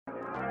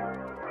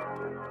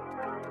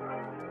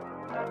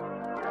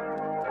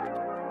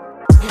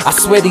I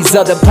swear these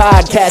other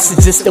podcasts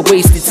are just a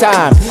waste of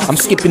time. I'm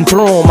skipping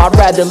through them, I'd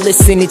rather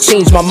listen and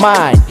change my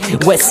mind.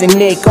 Wes and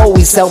Nick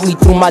always help me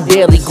through my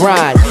daily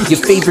grind. Your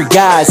favorite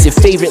guys, your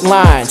favorite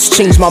lines,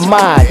 change my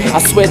mind. I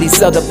swear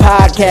these other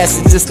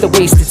podcasts are just a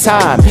waste of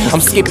time.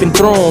 I'm skipping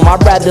through them,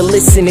 I'd rather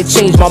listen and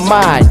change my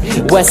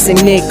mind. Wes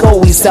and Nick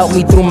always help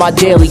me through my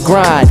daily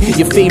grind.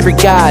 Your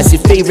favorite guys,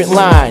 your favorite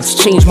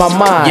lines, change my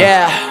mind.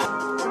 Yeah.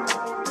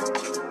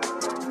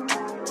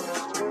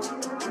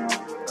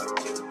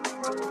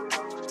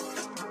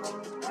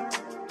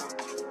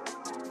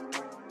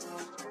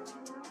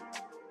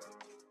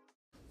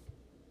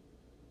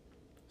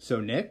 So,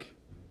 Nick,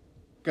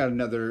 got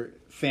another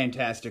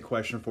fantastic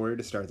question for you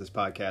to start this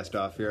podcast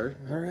off here.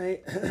 All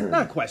right.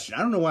 Not a question. I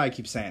don't know why I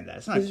keep saying that.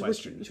 It's not a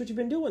question. It's what you've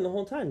been doing the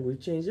whole time.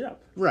 We've changed it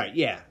up. Right,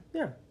 yeah.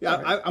 Yeah.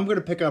 Right. I'm going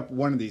to pick up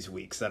one of these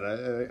weeks that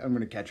I'm going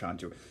to catch on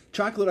to.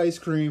 Chocolate ice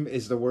cream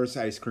is the worst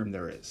ice cream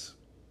there is.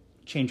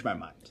 Change my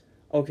mind.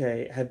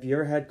 Okay, have you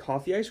ever had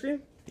coffee ice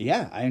cream?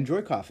 Yeah, I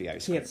enjoy coffee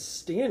ice cream. Can't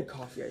stand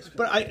coffee ice cream.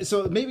 But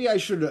so maybe I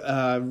should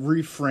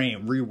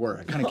rework.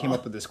 I kind of came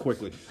up with this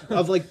quickly.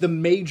 Of like the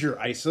major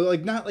ice, so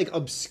like not like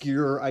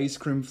obscure ice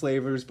cream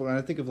flavors, but when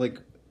I think of like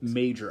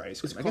major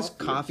ice cream, I guess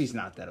coffee's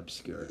not that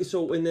obscure.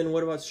 So and then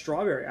what about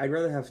strawberry? I'd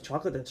rather have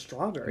chocolate than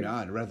strawberry. No,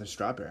 I'd rather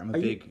strawberry. I'm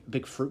a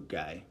big fruit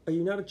guy. Are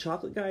you not a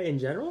chocolate guy in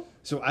general?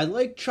 So I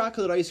like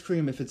chocolate ice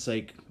cream if it's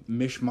like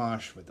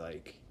mishmash with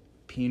like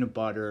peanut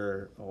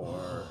butter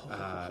or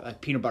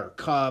like peanut butter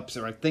cups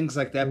or like things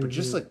like that, but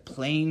just like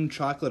plain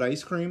chocolate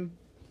ice cream.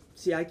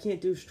 See, I can't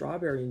do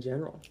strawberry in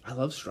general. I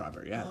love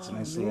strawberry. Yeah, it's a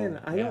nice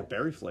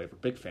berry flavor.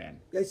 Big fan.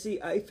 I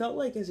see. I felt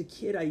like as a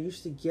kid I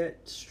used to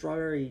get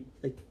strawberry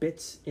like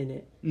bits in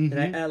it,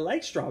 and I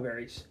like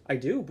strawberries. I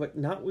do, but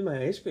not with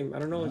my ice cream. I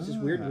don't know. It's just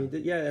weird to me.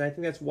 Yeah, and I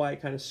think that's why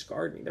it kind of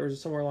scarred me. There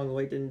was somewhere along the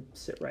way it didn't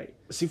sit right.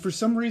 See, for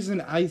some reason,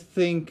 I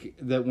think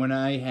that when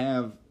I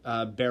have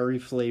berry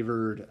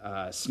flavored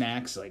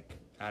snacks, like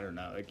I don't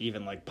know, like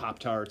even like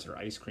Pop-Tarts or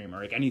ice cream or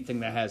like anything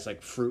that has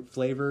like fruit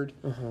flavored.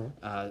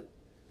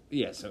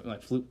 Yeah, so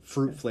like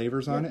fruit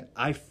flavors on it.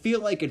 I feel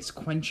like it's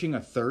quenching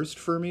a thirst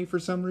for me for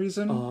some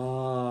reason.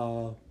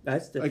 Oh,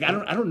 that's different.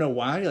 Like I don't know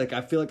why. Like I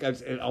feel like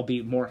I'll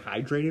be more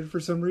hydrated for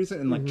some reason,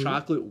 and like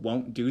chocolate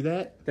won't do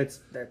that.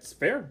 That's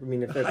fair. I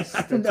mean, if that's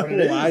I don't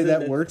know why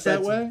that works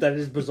that way. That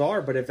is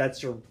bizarre, but if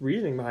that's your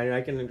reasoning behind it, I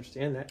can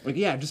understand that. Like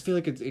I just feel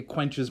like it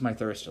quenches my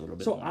thirst a little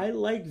bit. So more. I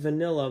like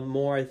vanilla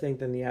more, I think,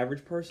 than the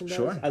average person does.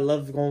 Sure. I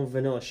love going with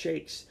vanilla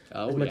shakes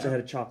as much as I had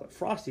a chocolate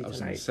frosty tonight. I was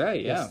going to say,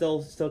 yeah.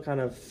 I'm still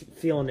kind of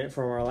feeling it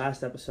from our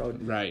last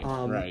episode. Right,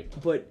 right.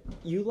 But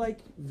you like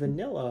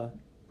vanilla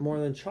more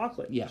than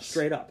chocolate. Yes.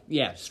 Straight up.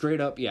 Yeah, straight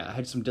up. Yeah, I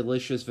had some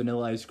delicious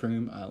vanilla ice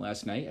cream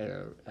last night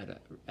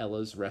at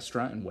Ella's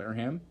restaurant in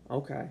Wareham.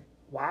 Okay.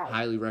 Wow.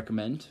 Highly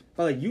recommend.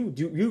 But like you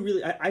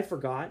really, I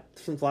forgot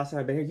since last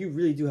time I've been here, you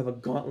really do have a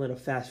gauntlet of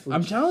fast food.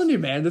 I'm telling you,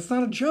 man, that's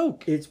not a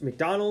joke. It's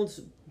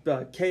McDonald's,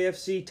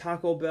 KFC,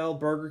 Taco Bell,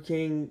 Burger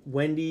King,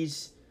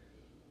 Wendy's.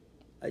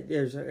 I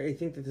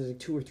think that there's like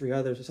 2 or 3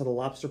 others. I saw the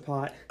Lobster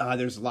Pot.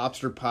 There's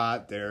Lobster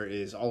Pot. There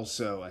is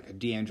also like a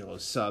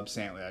D'Angelo's sub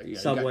sandwich.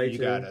 Subway you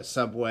got a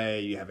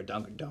Subway. You have a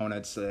Dunkin'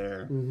 Donuts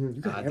there.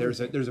 There's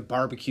a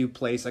barbecue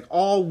place, like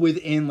all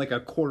within like a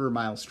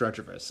quarter-mile stretch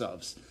of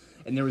ourselves.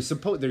 And there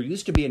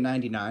used to be a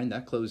 99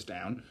 that closed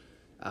down.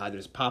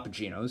 There's Papa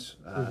Gino's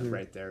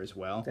right there as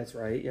well. That's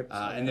right. Yep.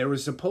 And there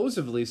was supposed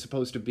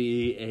to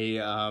be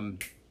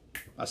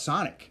a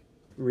Sonic.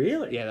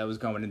 Really? Yeah, that was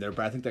going in there,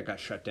 but I think that got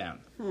shut down.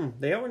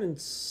 They have one in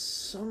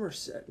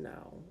Somerset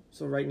now,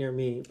 so right near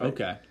me. But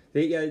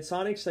okay.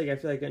 Sonic's like I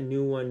feel like a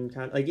new one,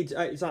 kind of like it's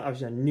not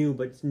obviously not new,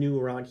 but it's new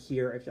around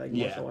here. I feel like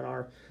more so in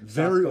our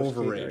very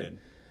overrated.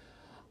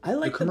 I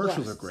like the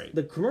commercials are great.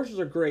 The commercials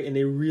are great, and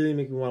they really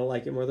make me want to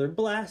like it more. Their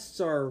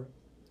blasts are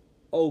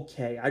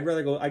okay. I'd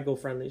go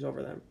Friendlies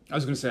over them. I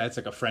was going to say that's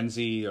like a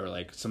Frenzy or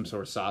like some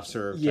sort of soft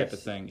serve type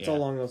of thing. It's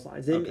along those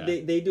lines.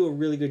 They do a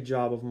really good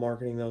job of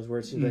marketing those where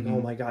it seems like,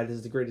 oh my god, this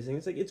is the greatest thing.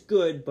 It's like, it's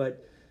good,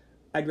 but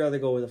I'd rather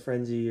go with a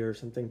Frenzy or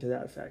something to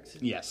that effect.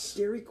 Yes.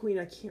 Dairy Queen,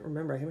 I can't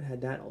remember. I haven't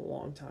had that in a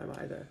long time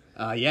either.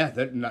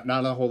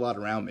 Not a whole lot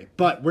around me.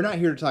 But we're not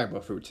here to talk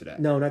about food today.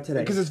 No, not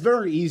today. Because it's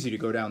very easy to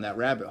go down that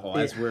rabbit hole,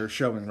 as we're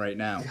showing right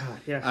now.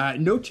 God, yeah.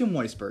 No Tim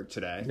Weisberg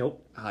today.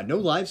 Nope. No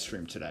live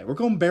stream today. We're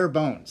going bare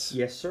bones.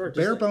 Yes, sir.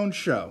 Bare bones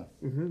show.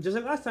 Just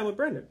like last time with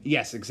Brendan.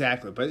 Yes,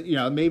 exactly. But,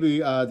 maybe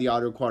the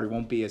audio quality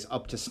won't be as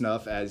up to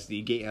snuff as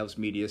the Gatehouse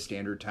Media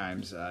Standard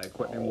Times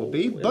equipment will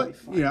be. But,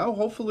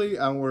 hopefully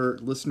our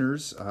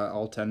listeners,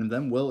 all 10 of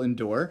them, will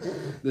endure.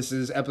 This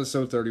is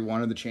episode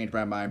 31 of the Change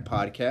My Mind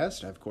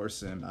podcast. I, of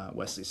course, am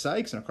Wesley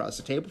Sykes, and across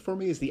the table for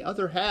me is the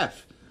other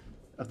half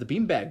of the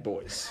Beanbag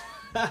Boys.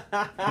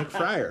 Nick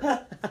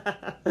Fryer.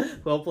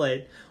 Well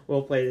played.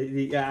 Well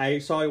played. Yeah, I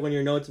saw one of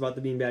your notes about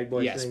the Beanbag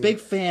Boys. Yes, thing. big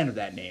fan of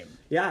that name.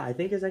 Yeah, I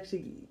think it's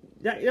actually.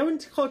 I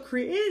wouldn't call it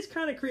creative. It is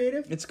kind of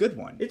creative. It's a good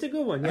one. It's a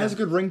good one. Yeah. It has a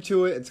good ring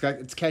to it.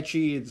 It's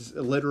catchy. It's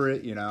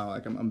illiterate. You know,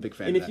 like I'm a big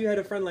fan. And of if that. you had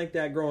a friend like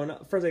that growing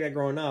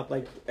up,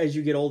 like as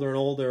you get older and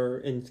older,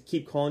 and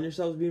keep calling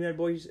yourselves Beanbag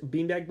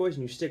Boys,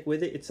 and you stick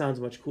with it, it sounds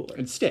much cooler.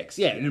 It sticks,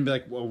 yeah. And it'd be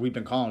like, well, we've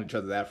been calling each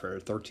other that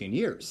for 13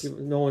 years.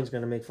 No one's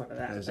gonna make fun of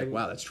that. And it's like,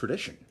 wow, that's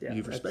tradition. Yeah,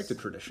 You've respected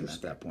tradition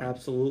at that point.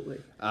 Absolutely.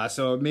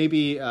 So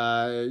maybe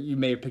you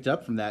may have picked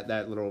up from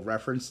that little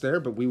reference there,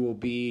 but we will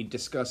be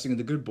discussing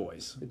The Good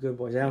Boys. The Good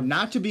Boys. Yeah.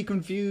 Not to be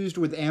confused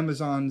with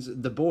Amazon's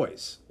The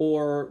Boys.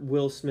 Or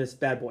Will Smith's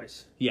Bad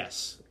Boys.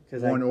 Yes.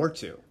 'Cause One or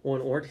two.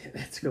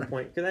 That's a good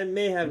point. Because I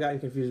may have gotten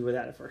confused with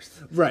that at first.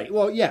 Right.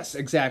 Well, yes,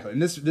 exactly.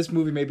 And this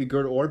movie may be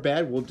good or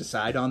bad. We'll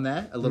decide on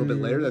that a little bit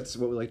later. That's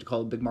what we like to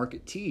call a big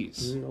market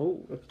tease. Oh,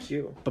 look at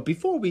you. But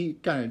before we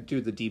kind of do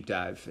the deep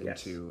dive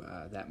into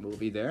that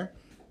movie there,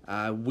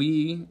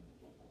 we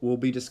will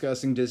be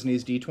discussing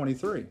Disney's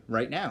D23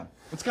 right now.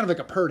 It's kind of like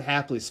a Perd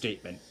Hapley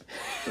statement.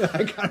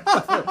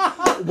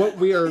 What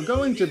we are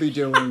going to be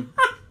doing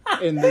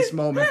in this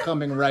moment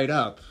coming right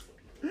up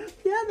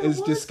is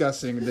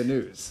discussing the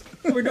news.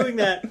 We're doing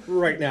that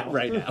right now.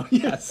 Right now,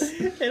 yes.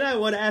 And I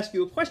want to ask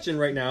you a question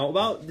right now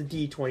about the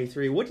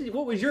D23.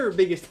 What was your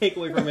biggest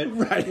takeaway from it,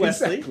 Right,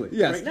 Wesley? exactly.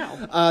 Yes. Right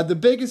now. The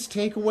biggest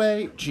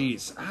takeaway,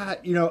 geez,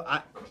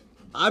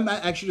 I'm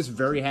actually just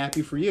very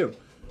happy for you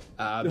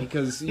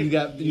because you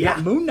got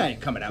Moon Knight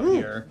coming out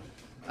here.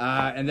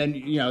 And then,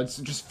 it's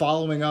just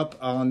following up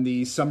on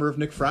the Summer of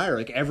Nick Fryer.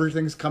 Like,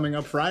 everything's coming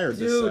up Fryer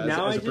as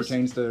it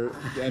pertains to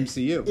the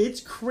MCU. It's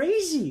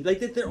crazy.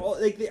 Like, that they're all,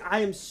 I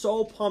am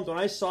so pumped. When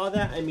I saw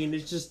that, I mean,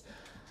 it's just,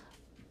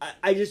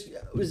 I just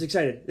was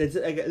excited.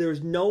 There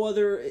was no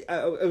other,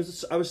 I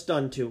was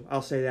stunned, too.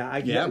 I'll say that.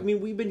 I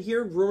mean, we've been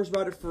hearing rumors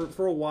about it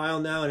for a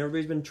while now, and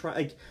everybody's been trying,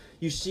 like,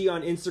 you see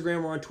on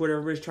Instagram or on Twitter,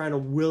 everybody's trying to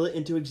will it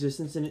into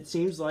existence, and it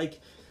seems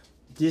like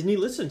Disney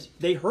listened.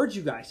 They heard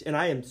you guys, and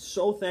I am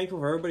so thankful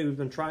for everybody who's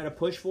been trying to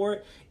push for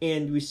it.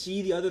 And we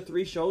see the other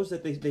 3 shows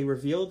that they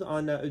revealed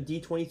on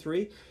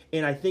D23,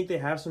 and I think they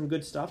have some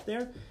good stuff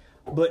there.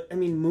 But, I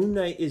mean, Moon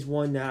Knight is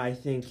one that I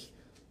think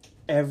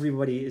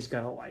everybody is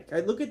going to like.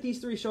 I look at these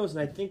 3 shows, and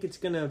I think it's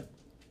going to...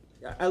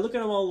 I look at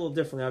them all a little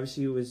differently.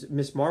 Obviously, it was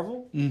Miss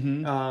Marvel,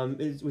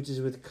 which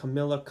is with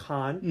Kamala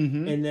Khan,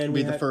 and then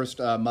we the first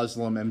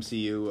Muslim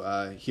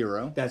MCU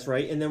hero. That's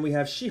right, and then we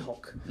have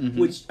She-Hulk,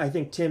 which I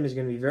think Tim is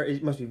going to be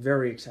must be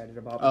very excited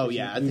about. Oh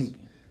yeah,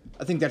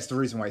 I think that's the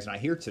reason why he's not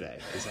here today.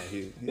 Is that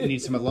he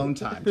needs some alone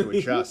time to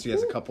adjust. He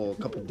has a couple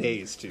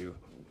days to.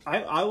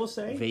 I will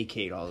say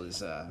vacate all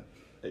his.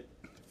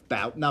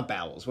 Not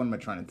bowels. What am I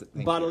trying to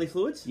think? Bodily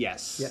fluids?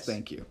 Yes.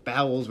 Thank you.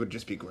 Bowels would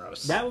just be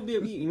gross. That would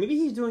be... Maybe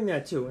he's doing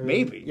that, too. I mean,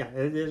 maybe. Yeah,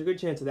 there's a good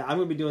chance of that. I'm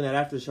going to be doing that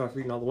after the show after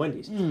eating all the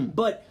Wendy's.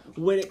 But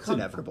when it comes...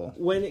 inevitable.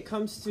 When it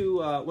comes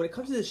to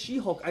the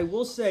She-Hulk, I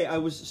will say I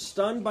was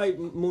stunned by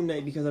Moon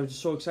Knight because I was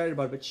just so excited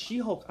about it. But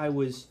She-Hulk, I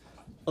was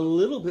a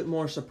little bit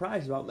more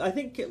surprised about. I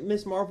think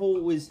Miss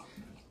Marvel was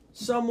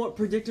somewhat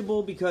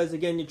predictable because,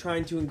 again, you're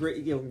trying to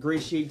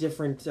ingratiate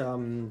different...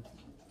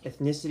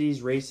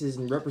 ethnicities, races,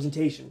 and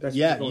representation. That's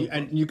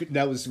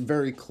that was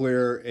very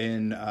clear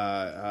in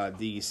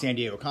the San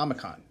Diego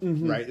Comic-Con,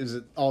 right? Is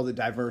it all the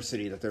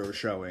diversity that they were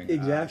showing,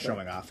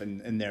 showing off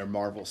in their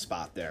Marvel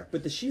spot there.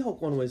 But the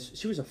She-Hulk one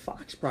she was a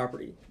Fox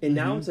property, and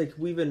now it's like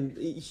we've been,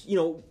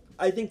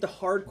 I think the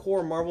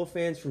hardcore Marvel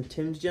fans from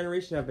Tim's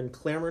generation have been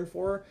clamoring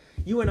for her.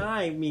 You and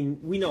I mean,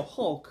 we know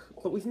Hulk,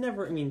 but we've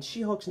never,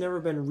 She-Hulk's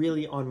never been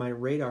really on my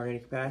radar in any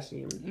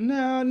capacity.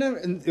 No, never.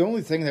 And the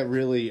only thing that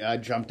really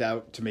jumped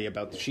out to me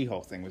about the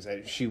She-Hulk thing was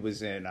that she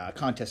was in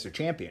Contest of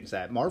Champions,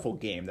 that Marvel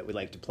game that we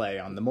like to play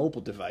on the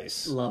mobile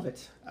device. Love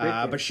it.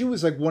 But she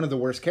was like one of the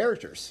worst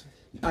characters.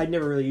 I'd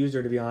never really used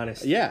her, to be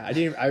honest. Yeah,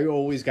 I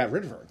always got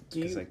rid of her. Do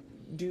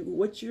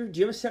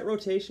you have a set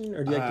rotation,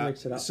 or do you like to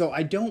mix it up? So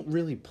I don't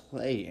really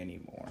play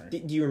anymore. Do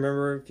you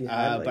remember if you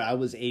had? But I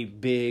was a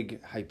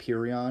big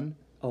Hyperion.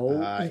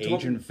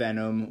 Agent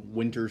Venom,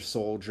 Winter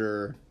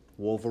Soldier,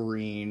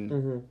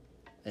 Wolverine,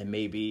 and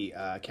maybe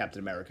Captain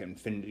America: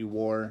 Infinity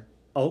War.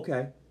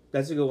 Okay,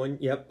 that's a good one.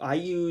 Yep, I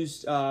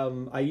used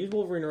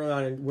Wolverine early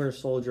on in Winter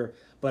Soldier,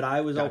 but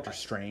I was Doctor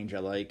Strange. I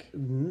like.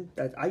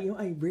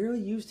 I rarely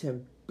used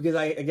him. Because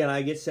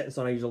I get set in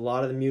stone. I use a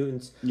lot of the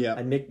mutants. Yeah.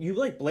 You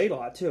like Blade a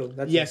lot too.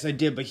 Yes, I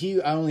did, but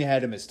I only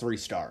had him as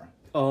 3-star.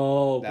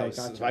 Oh, okay,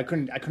 gotcha. So I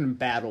couldn't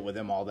battle with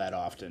him all that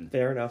often.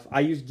 Fair enough.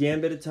 I use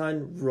Gambit a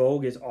ton.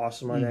 Rogue is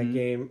awesome on that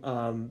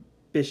game.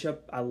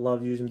 Bishop, I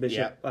love using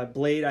Bishop. Yeah.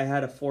 Blade, I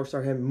had a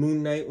 4-star him.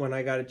 Moon Knight when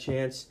I got a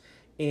chance.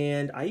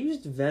 And I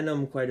used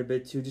Venom quite a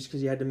bit too, just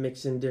because you had to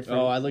mix in different.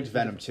 Oh, I liked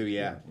Venom too.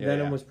 Yeah,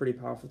 Venom was pretty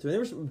powerful too.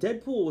 And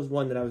Deadpool was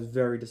one that I was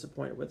very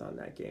disappointed with on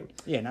that game.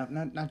 Yeah,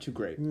 not too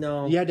great.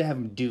 No, you had to have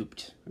him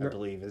duped. I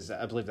believe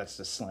that's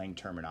the slang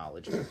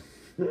terminology.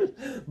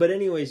 But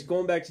anyways,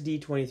 going back to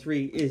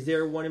D23, is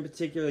there one in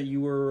particular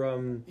you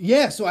were?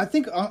 Yeah, so I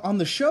think on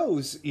the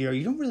shows,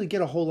 you don't really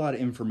get a whole lot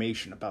of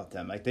information about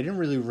them. Like they didn't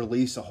really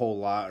release a whole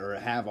lot or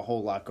have a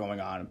whole lot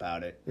going on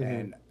about it,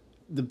 and.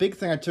 The big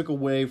thing I took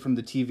away from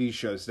the TV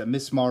shows is that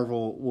Miss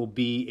Marvel will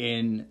be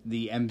in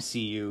the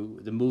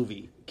MCU, the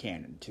movie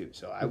canon too.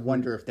 So I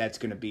wonder if that's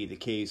going to be the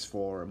case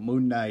for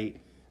Moon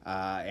Knight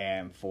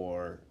and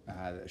for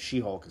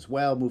She-Hulk as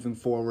well moving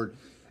forward.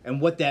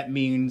 And what that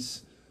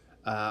means,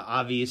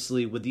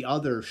 obviously, with the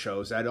other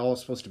shows, that all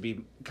supposed to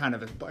be kind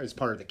of as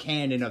part of the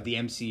canon of the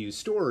MCU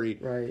story.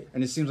 Right.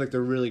 And it seems like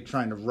they're really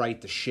trying to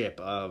right the ship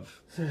of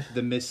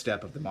the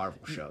misstep of the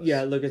Marvel shows.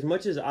 Yeah, look, as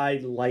much as I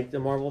like the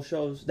Marvel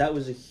shows, that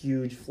was a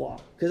huge flaw.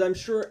 Because I'm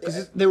sure...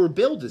 Because they were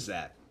billed as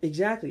that.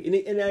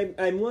 Exactly. And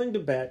I'm willing to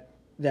bet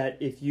that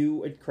if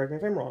you... Correct me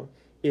if I'm wrong.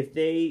 If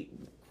they...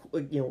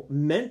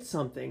 meant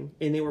something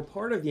and they were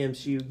part of the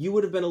MCU, you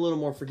would have been a little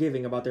more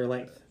forgiving about their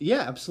length.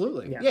 Yeah,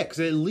 absolutely. Yeah, because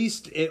at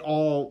least it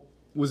all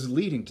was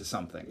leading to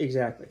something.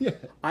 Exactly. Yeah.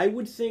 I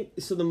would think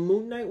so. The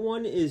Moon Knight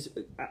one is,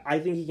 I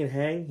think he can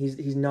hang.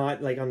 He's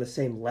not like on the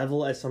same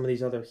level as some of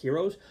these other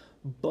heroes,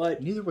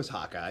 but neither was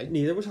Hawkeye.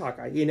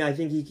 And I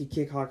think he could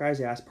kick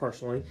Hawkeye's ass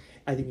personally.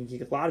 I think he could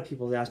kick a lot of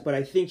people's ass, but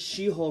I think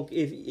She-Hulk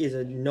is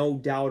a no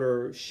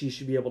doubter. She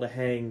should be able to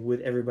hang with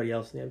everybody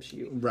else in the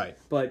MCU. Right.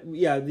 But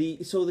yeah, the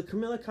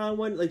Kamala Khan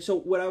one,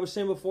 what I was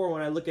saying before,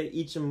 when I look at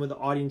each of them with the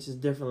audiences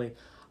differently,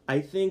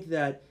 I think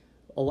that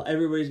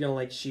everybody's gonna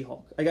like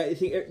She-Hulk. I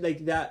think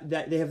like that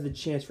they have the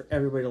chance for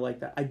everybody to like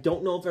that. I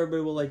don't know if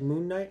everybody will like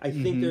Moon Knight. I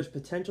think there's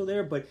potential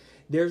there, but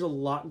there's a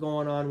lot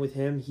going on with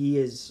him. He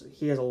has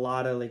a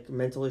lot of like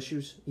mental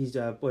issues. He's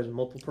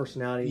multiple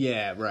personality.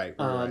 Yeah, right.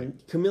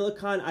 Kamala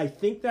Khan, I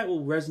think that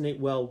will resonate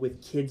well with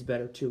kids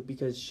better too,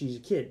 because she's a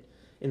kid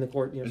in the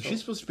court. And she's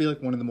supposed to be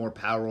like one of the more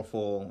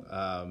powerful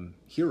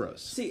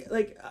heroes. See,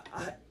 like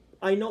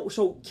I know.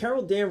 So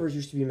Carol Danvers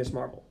used to be Miss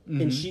Marvel,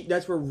 and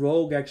that's where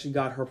Rogue actually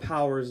got her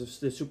powers of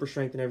the super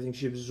strength and everything.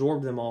 She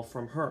absorbed them all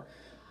from her.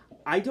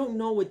 I don't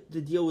know what the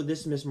deal with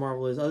this Miss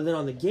Marvel is, other than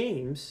on the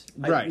games.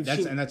 Right,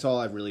 that's all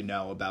I really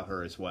know about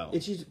her as well.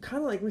 And she's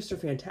kind of like Mr.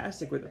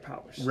 Fantastic with her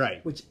powers. Right.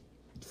 Which,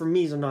 for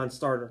me, is a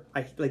non-starter.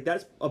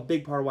 That's a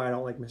big part of why I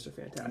don't like Mr.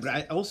 Fantastic. But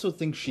I also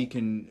think she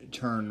can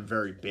turn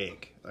very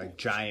big, like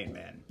Giant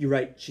Man. You're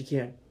right, she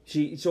can.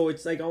 So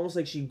it's like almost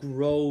like she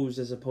grows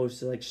as opposed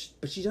to like,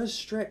 but she does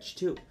stretch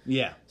too.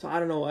 Yeah. So I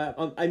don't know.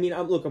 I'm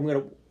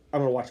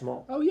gonna watch them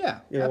all. Oh yeah,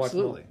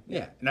 absolutely.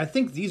 Yeah, and I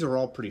think these are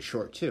all pretty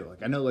short too.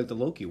 Like I know, like the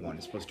Loki one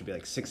is supposed to be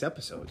like 6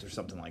 episodes or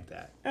something like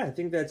that. Yeah, I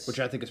think which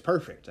I think is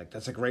perfect. Like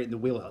that's like right in the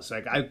wheelhouse.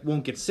 Like I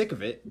won't get sick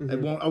of it. I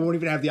won't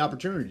even have the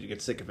opportunity to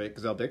get sick of it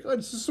because I'll be like, oh,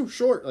 this is so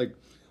short. Like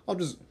I'll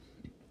just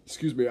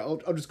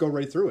go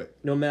right through it.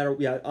 No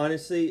matter,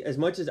 honestly, as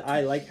much as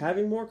I like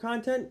having more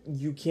content,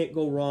 you can't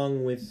go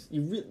wrong with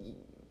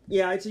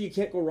I'd say you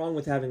can't go wrong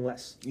with having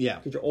less. Yeah.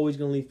 Because you're always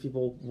going to leave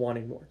people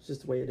wanting more. It's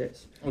just the way it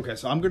is. Okay,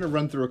 so I'm going to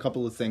run through a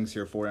couple of things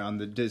here for you on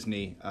the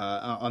Disney,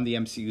 on the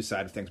MCU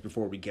side of things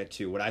before we get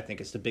to what I think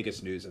is the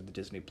biggest news of the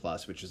Disney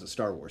Plus, which is the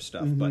Star Wars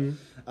stuff.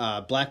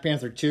 But Black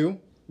Panther 2.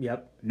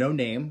 Yep. No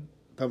name.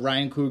 But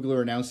Ryan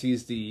Coogler announced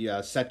he's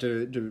the set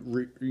to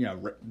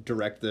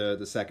direct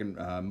the second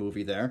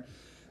movie there.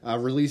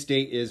 Release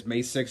date is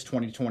May 6,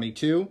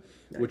 2022,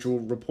 which will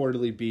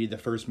reportedly be the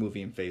first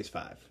movie in Phase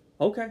 5.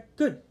 Okay,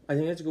 good. I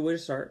think that's a good way to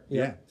start.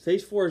 Yeah.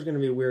 Phase 4 is going to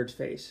be a weird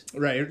phase.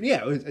 Right.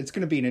 Yeah, it's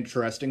going to be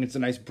it's a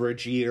nice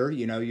bridge year.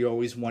 You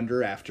always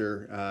wonder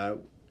after, how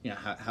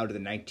did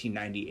the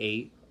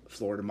 1998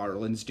 Florida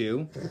Marlins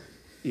do?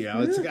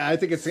 I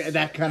think it's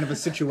that kind of a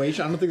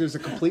situation. I don't think there's a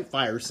complete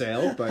fire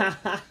sale, but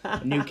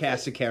a new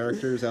cast of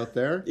characters out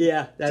there.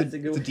 Yeah, that's a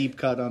good one. It's a deep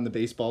cut on the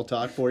baseball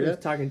talk for you. I was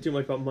talking too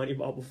much about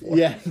Moneyball before.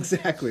 Yeah,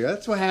 exactly.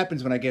 That's what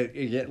happens when I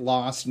get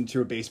lost into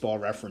a baseball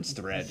reference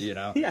thread,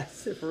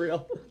 Yes, for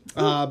real.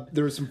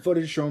 There was some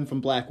footage shown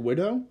from Black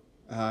Widow.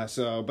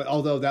 But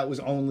although that was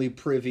only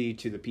privy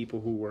to the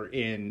people who were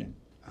in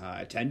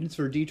attendance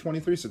for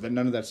D23, so that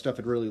none of that stuff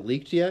had really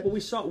leaked yet. Well, we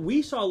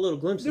saw a little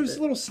glimpse of it. There's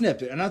a little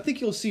snippet, and I think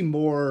you'll see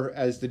more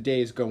as the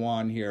days go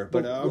on here.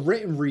 But a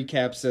written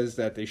recap says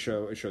that it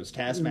shows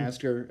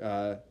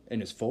Taskmaster in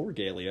his full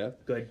regalia.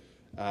 Good.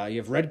 You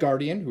have Red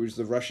Guardian, who's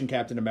the Russian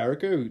Captain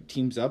America, who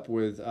teams up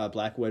with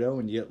Black Widow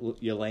and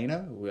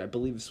Yelena, who I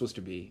believe is supposed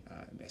to be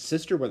a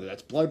sister, whether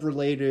that's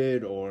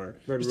blood-related or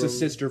just a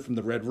sister from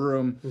the Red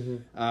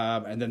Room.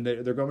 And then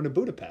they're going to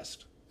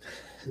Budapest.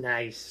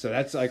 Nice. So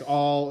that's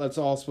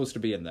all supposed to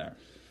be in there.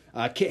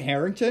 Kit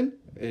Harington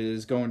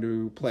is going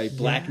to play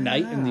Black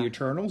Knight in the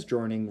Eternals,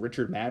 joining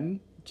Richard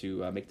Madden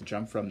to make the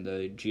jump from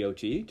the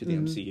GOT to the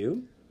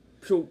MCU.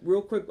 So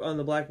real quick on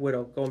the Black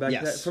Widow, going back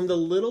to that, from the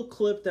little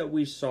clip that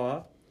we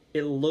saw,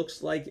 it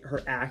looks like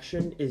her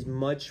action is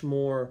much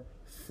more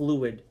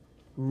fluid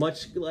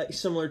much like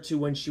similar to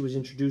when she was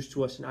introduced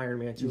to us in Iron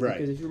Man 2. Right.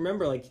 Because if you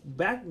remember, like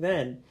back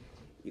then,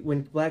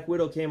 when Black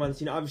Widow came on the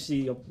scene,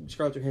 obviously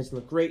Scarlett Johansson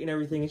looked great and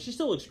everything, and she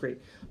still looks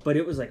great. But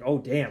it was like, oh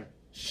damn,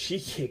 she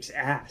kicks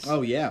ass.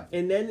 Oh yeah.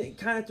 And then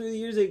kind of through the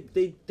years,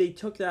 they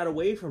took that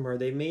away from her.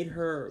 They made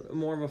her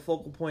more of a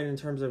focal point in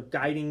terms of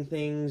guiding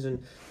things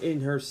and in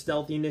her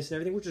stealthiness and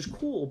everything, which is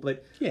cool.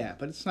 But Yeah,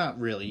 but it's not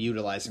really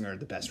utilizing her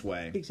the best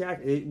way.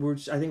 exactly,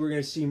 I think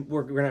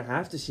we're gonna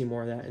have to see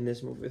more of that in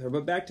this movie with her.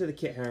 But back to the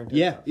Kit Harington.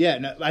 Yeah, stuff. yeah.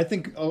 No, I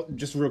think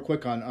just real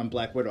quick on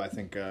Black Widow. I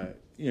think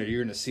you're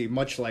going to see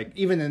much like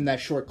even in that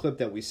short clip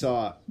that we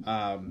saw.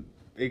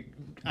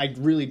 I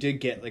really did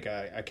get like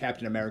a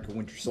Captain America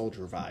Winter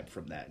Soldier vibe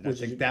from that, and I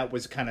think that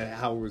was kind of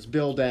how it was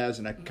billed as,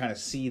 and I can kind of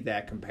see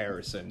that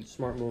comparison.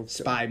 Smart move.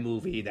 Spy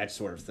movie, that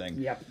sort of thing.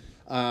 Yep.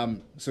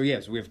 So we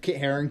have Kit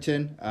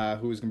Harington,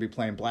 who is going to be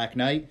playing Black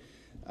Knight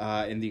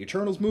in the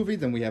Eternals movie.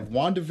 Then we have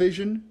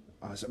WandaVision,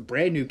 some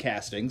brand new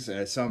castings,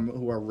 some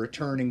who are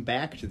returning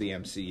back to the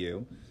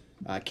MCU.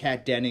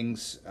 Kat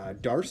Dennings,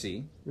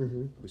 Darcy,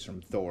 who's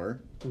from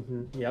Thor.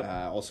 Yep.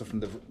 Also from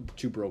the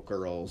Two Broke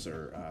Girls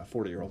or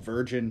 40-Year-Old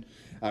Virgin.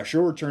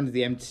 She'll return to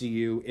the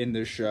MCU in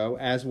this show,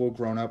 as will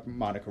grown-up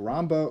Monica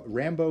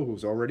Rambeau,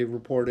 who's already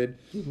reported,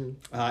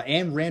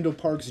 and Randall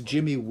Park's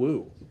Jimmy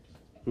Woo,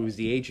 who's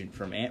the agent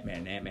from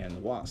Ant-Man and the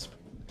Wasp.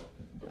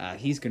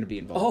 He's going to be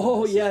involved.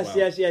 Oh, in this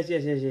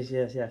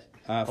yes.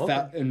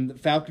 Okay. And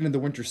Falcon and the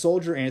Winter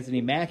Soldier,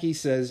 Anthony Mackie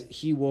says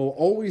he will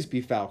always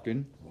be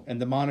Falcon, and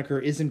the moniker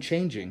isn't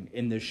changing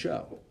in this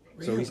show.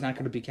 Really? So he's not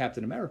going to be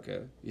Captain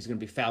America. He's going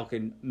to be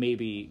Falcon,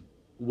 maybe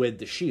with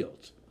the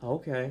shield.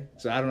 Okay.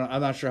 So I don't know.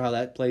 I'm not sure how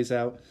that plays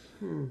out.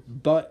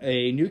 But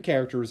a new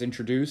character was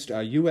introduced,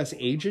 a U.S.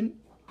 agent,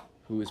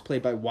 who is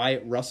played by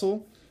Wyatt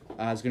Russell,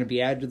 is going to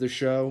be added to the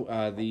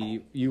show.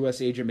 The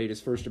U.S. agent made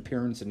his first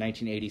appearance in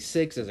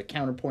 1986 as a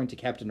counterpoint to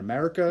Captain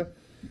America.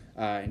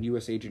 And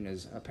U.S. agent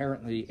is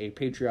apparently a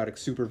patriotic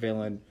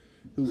supervillain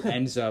who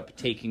ends up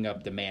taking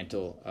up the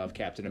mantle of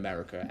Captain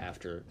America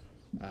after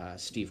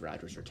Steve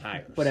Rogers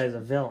retires. But as a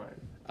villain.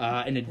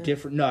 In a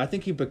different... No, I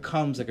think he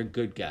becomes like a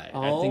good guy.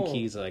 I think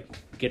he's like...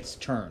 gets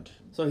turned.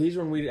 So he's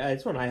one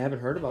it's one I haven't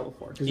heard about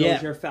before. Because we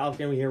always hear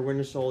Falcon, we hear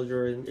Winter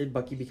Soldier, and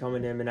Bucky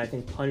becoming him, and I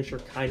think Punisher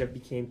kind of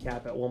became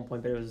Cap at one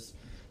point, but it was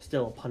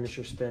still a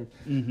Punisher spin.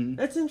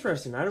 That's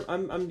interesting. I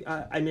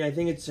mean, I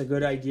think it's a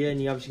good idea,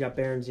 and you obviously got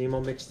Baron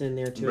Zemo mixed in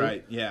there too.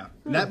 Right. Yeah.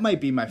 That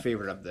might be my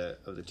favorite of the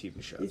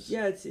TV shows.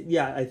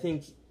 I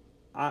think.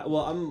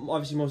 I'm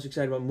obviously most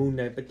excited about Moon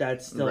Knight, but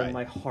that's still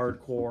my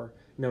hardcore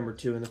number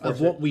 2 in the of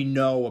what we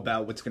know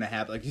about what's going to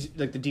happen.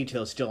 Like the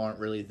details still aren't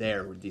really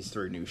there with these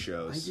 3 new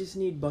shows. I just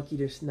need Bucky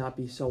to not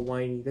be so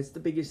whiny. That's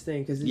the biggest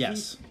thing.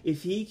 Because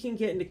if he can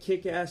get into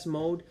kick-ass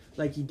mode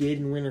like he did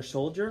in Winter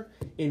Soldier,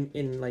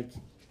 in like,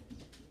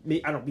 I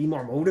don't know, be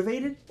more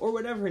motivated or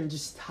whatever, and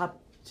just stop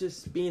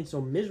just being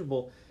so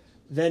miserable,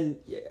 then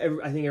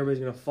I think everybody's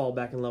going to fall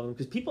back in love with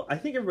him. Because I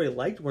think everybody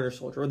liked Winter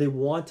Soldier, or they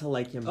want to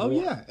like him more. Oh,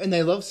 yeah. And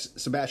they love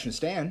Sebastian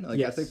Stan. I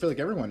feel like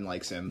everyone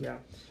likes him. Yeah.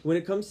 When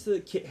it comes to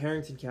the Kit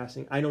Harington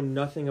casting, I know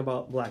nothing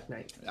about Black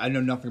Knight. I know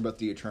nothing about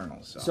the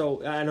Eternals.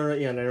 So I know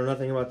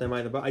nothing about them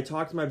either. But I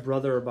talked to my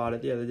brother about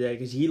it the other day,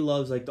 because he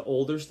loves like the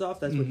older stuff.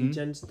 That's what he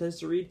tends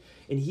to read.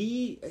 And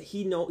he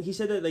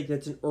said that like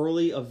that's an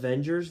early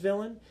Avengers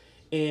villain,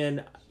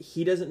 and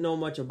he doesn't know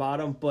much about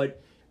him,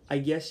 but I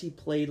guess he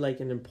played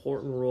like an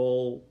important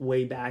role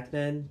way back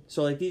then.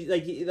 So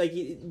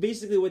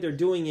basically what they're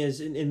doing is,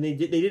 and they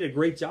did a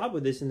great job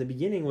with this in the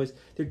beginning, was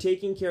they're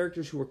taking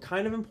characters who were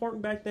kind of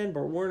important back then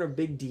but weren't a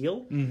big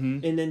deal,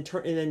 and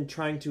then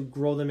trying to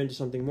grow them into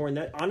something more. And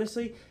that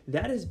honestly,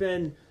 that has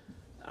been,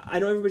 I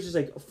know everybody's just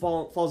like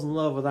falls in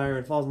love with Iron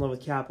Man, falls in love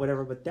with Cap,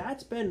 whatever, but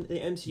that's been the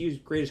MCU's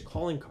greatest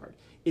calling card.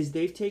 Is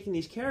they've taken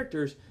these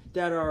characters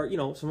that are,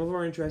 some of them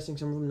are interesting,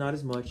 some of them not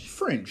as much.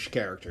 Fringe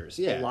characters,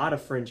 yeah. A lot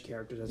of fringe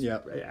characters,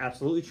 that's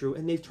absolutely true.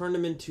 And they've turned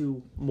them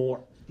into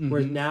more.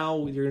 Whereas now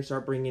you're going to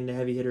start bringing in the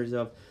heavy hitters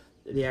of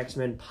the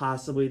X-Men,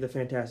 possibly the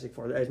Fantastic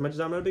Four. As much as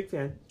I'm not a big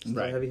fan,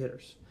 still heavy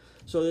hitters.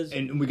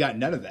 And we got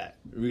none of that.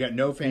 We got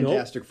no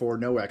Fantastic Four,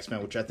 no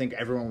X-Men, which I think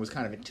everyone was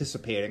kind of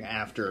anticipating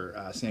after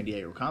San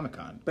Diego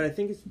Comic-Con. But I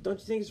think don't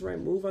you think it's the right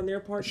move on their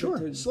part?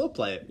 Sure, slow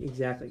play it.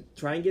 Exactly.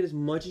 Try and get as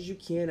much as you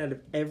can out of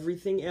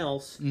everything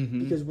else,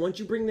 because once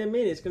you bring them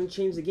in, it's going to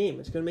change the game.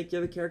 It's going to make the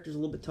other characters a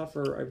little bit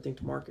tougher, everything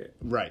to market.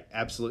 Right,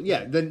 absolutely.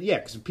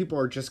 Because people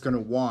are just going to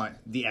want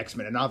the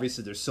X-Men, and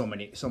obviously there's so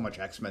much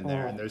X-Men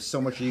there, and there's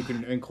so much you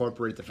can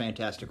incorporate the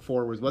Fantastic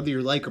Four with. Whether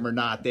you like them or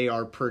not, they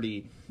are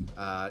pretty,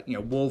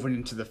 woven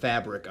into the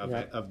fabric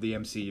of the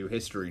MCU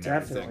history and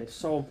Definitely.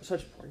 everything.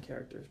 Such important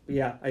characters. But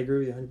yeah, I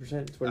agree with you 100%.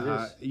 That's what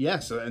it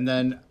is. And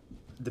then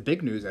the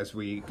big news, as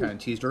we kind of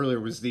teased earlier,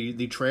 was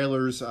the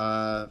trailers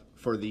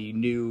for the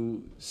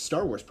new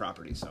Star Wars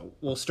property. So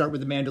we'll start with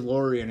The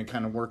Mandalorian and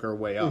kind of work our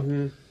way up.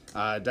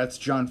 That's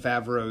Jon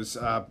Favreau's,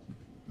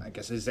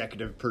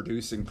 executive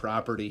producing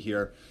property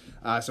here.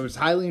 So it's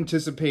highly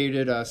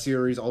anticipated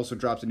series. Also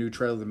dropped a new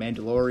trailer, The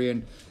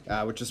Mandalorian,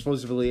 which is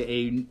supposedly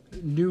a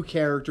new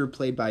character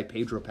played by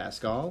Pedro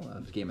Pascal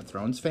of Game of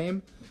Thrones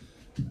fame.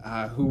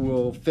 who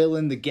will fill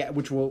in the gap,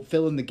 which will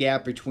fill in the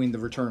gap between the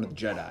Return of the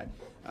Jedi,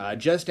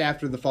 just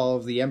after the fall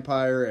of the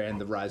Empire and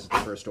the rise of the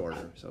First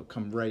Order. So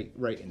come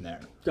right in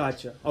there.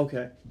 Gotcha.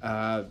 Okay.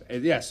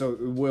 So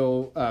it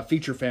will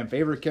feature fan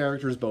favorite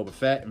characters Boba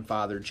Fett and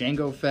Father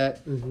Jango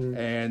Fett,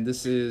 and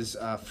this is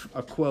a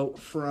quote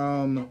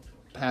from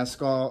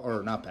Favreau.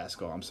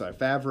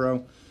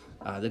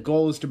 The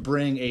goal is to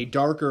bring a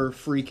darker,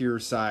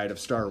 freakier side of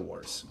Star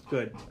Wars.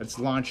 Good. It's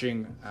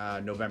launching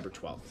November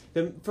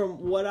 12th.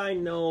 From what I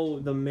know,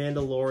 the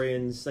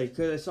Mandalorians, like,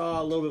 'cause I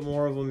saw a little bit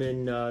more of them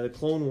in the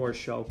Clone Wars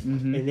show,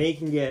 and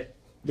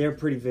they're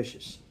pretty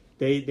vicious.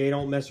 They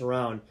don't mess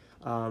around.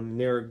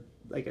 They're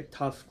like a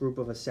tough group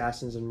of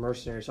assassins and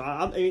mercenaries. So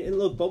and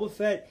look, Boba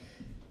Fett,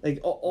 like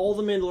all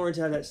the Mandalorians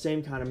have that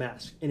same kind of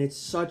mask, and it's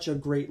such a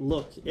great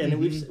look. And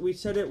we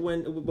said it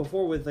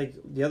before with like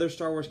the other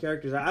Star Wars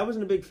characters. I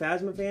wasn't a big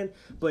Phasma fan,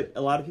 but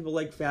a lot of people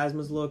like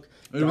Phasma's look.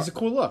 It was a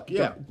cool look,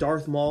 yeah.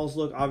 Darth Maul's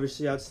look,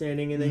 obviously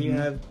outstanding, and then you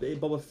have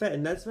Boba Fett,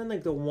 and that's been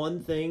like the one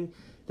thing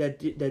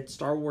that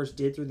Star Wars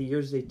did through the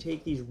years. They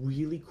take these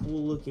really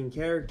cool looking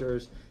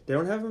characters. They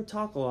don't have them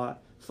talk a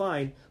lot.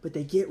 Fine, but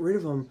they get rid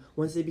of them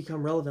once they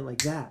become relevant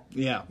like that.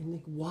 Yeah. And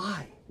like,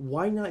 why?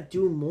 Why not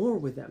do more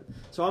with them?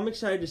 So I'm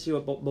excited to see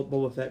what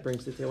Boba Fett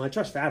brings to the table. I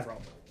trust Favreau.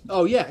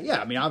 Oh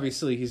yeah. I mean,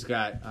 obviously he's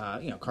got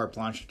carte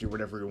blanche to do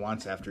whatever he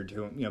wants after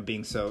doing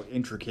being so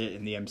intricate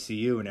in the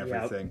MCU and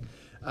everything.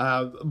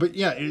 Yep. But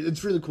yeah,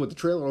 it's really cool. The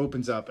trailer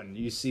opens up and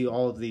you see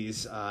all of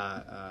these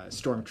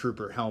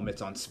stormtrooper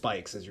helmets on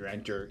spikes as you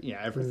enter,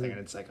 everything, and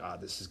it's like, oh,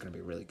 this is going to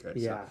be really good.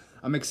 Yeah. So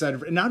I'm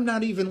excited and I'm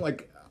not even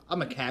like.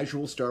 I'm a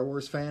casual Star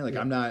Wars fan. Like,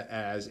 I'm not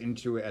as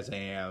into it as I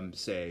am,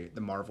 say, the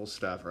Marvel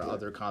stuff or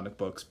other comic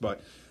books. But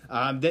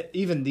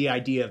even the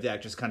idea of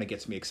that just kind of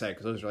gets me excited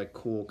because those are, like,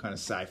 cool kind of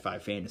sci-fi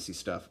fantasy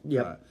stuff.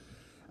 Yep.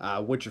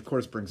 Which, of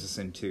course, brings us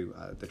into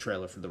the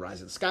trailer for The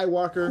Rise of the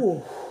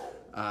Skywalker,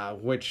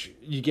 which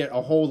you get a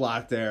whole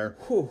lot there.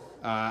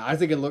 I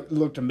think it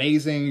looked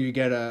amazing. You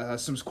get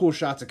some cool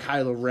shots of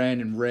Kylo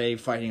Ren and Rey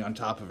fighting on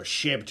top of a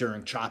ship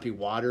during choppy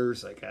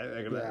waters. Like,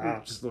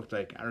 it just looked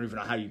like, I don't even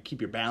know how you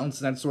keep your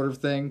balance and that sort of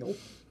thing. Nope.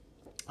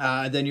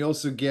 Then you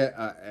also get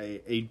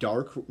a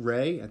dark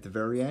Rey at the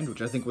very end,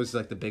 which I think was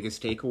like the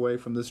biggest takeaway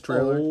from this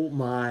trailer. Oh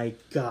my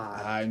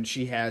god! And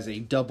she has a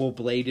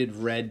double-bladed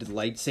red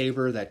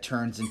lightsaber that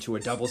turns into a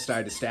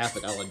double-sided staff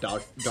like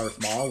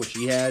Darth Maul, which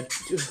he had.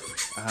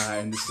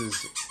 And this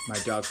is my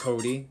dog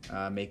Cody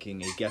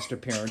making a guest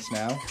appearance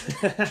now.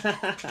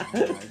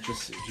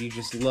 He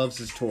just loves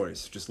his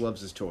toys. Just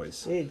loves his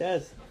toys. Yeah, he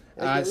does.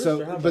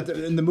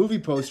 In the movie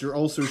poster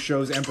also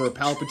shows Emperor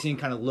Palpatine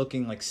kind of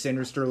looking like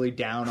sinisterly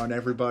down on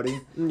everybody.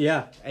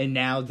 Yeah. And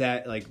now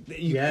that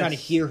you kind of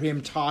hear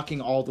him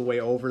talking all the way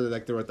over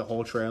like throughout the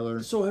whole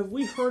trailer. So have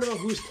we heard about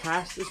who's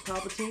cast as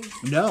Palpatine?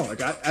 No,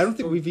 I don't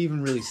think we've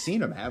even really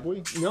seen him, have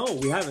we? No,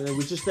 we haven't. It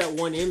was just that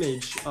one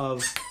image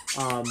of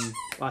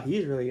wow,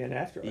 he's really getting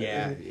after it.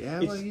 Yeah.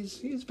 Well,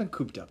 he's been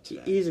cooped up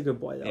today. He's a good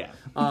boy though.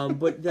 Yeah.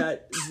 But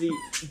that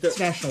it's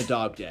National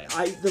Dog Day.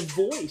 The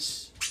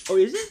voice. Oh,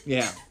 is it?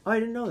 Yeah. Oh, I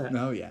didn't know that.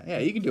 No, yeah,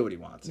 he can do what he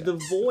wants. Yeah.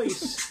 The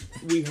voice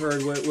we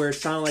heard where it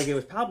sounded like it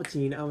was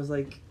Palpatine, I was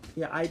like,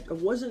 I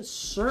wasn't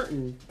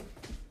certain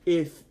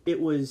if it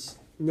was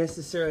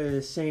necessarily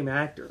the same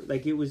actor.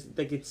 Like it was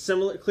like it's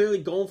similar, clearly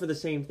going for the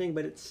same thing,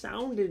 but it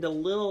sounded a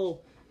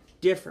little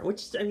different.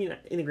 Which I mean,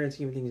 in the grand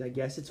scheme of things, I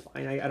guess it's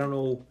fine. I don't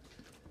know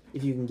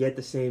if you can get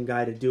the same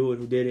guy to do it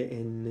who did it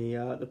in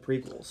the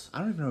prequels. I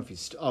don't even know if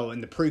he's... in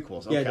the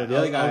prequels. Okay. Yeah, no, the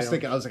other guy... I was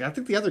like, I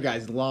think the other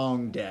guy's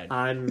long dead.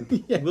 I'm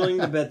willing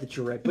to bet that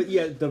you're right. But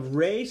yeah, the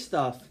Rey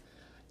stuff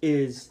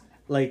is,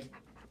 like,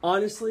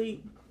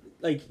 honestly,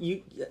 like,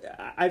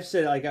 I've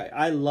said, like,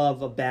 I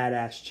love a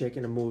badass chick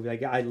in a movie.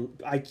 Like,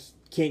 I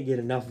can't get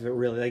enough of it,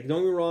 really. Like,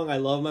 don't get me wrong, I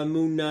love my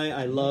Moon Knight.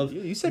 I love...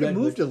 You said it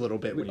moved a little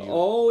bit when you...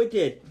 Oh, it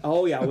did.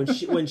 Oh, yeah. When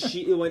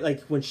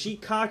she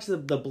cocks the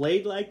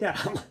blade like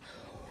that, I'm like...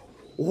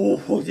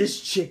 Oh, this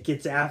chick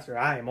gets after.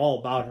 I am all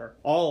about her.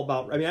 All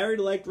about. I mean, I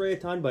already liked Rey a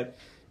ton, but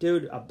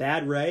dude, a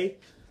bad Rey.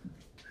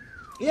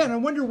 Yeah, and I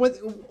wonder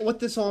what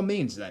this all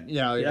means then.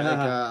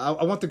 I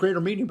want the greater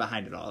meaning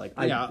behind it all. Like,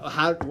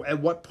 at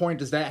what point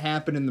does that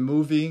happen in the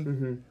movie?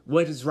 Mm-hmm.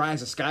 What does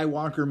Rise of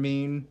Skywalker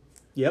mean?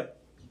 Yep.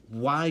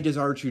 Why does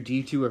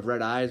R2-D2 have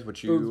red eyes,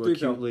 which you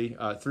acutely...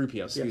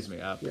 3PO, excuse me,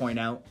 point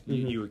out.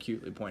 Mm-hmm. You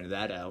acutely pointed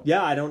that out.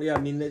 Yeah, I don't... Yeah,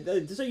 I mean,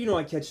 so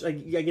I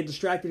get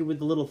distracted with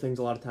the little things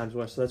a lot of times,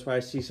 Wes, so that's why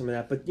I see some of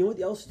that. But you know what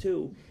else,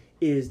 too,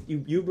 is...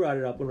 You brought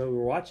it up when we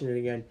were watching it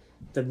again.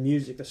 The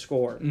music, the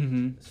score.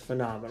 Mm-hmm. It's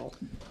phenomenal.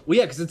 Well,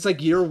 yeah, because it's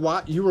like you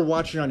were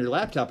watching on your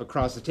laptop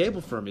across the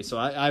table from me, so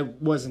I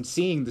wasn't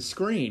seeing the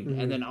screen,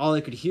 and then all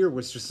I could hear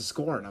was just the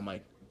score, and I'm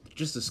like...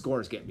 Just the score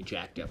is getting me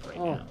jacked up right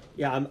now.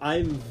 Yeah,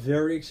 I'm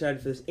very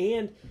excited for this.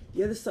 And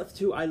the other stuff,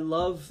 too, I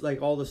love,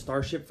 like, all the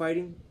starship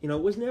fighting. You know,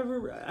 it was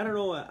never, I don't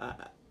know,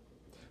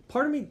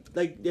 part of me,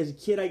 like, as a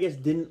kid, I guess,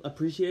 didn't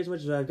appreciate it as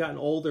much as I've gotten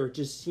older. It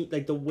just seemed,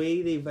 like, the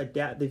way they've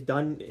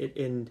done it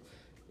in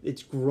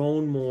it's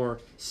grown more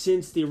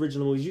since the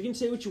original movies. You can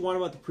say what you want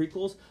about the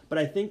prequels, but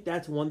I think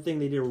that's one thing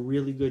they did a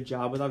really good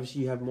job with.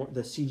 Obviously, you have more,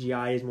 the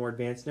CGI is more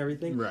advanced and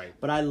everything. Right.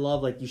 But I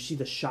love, like, you see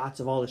the shots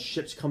of all the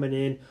ships coming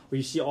in, or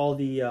you see all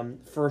the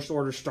First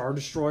Order Star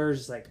Destroyers.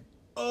 It's like,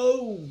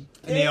 oh,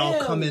 and they all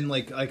come in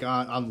like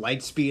on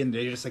light speed, and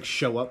they just like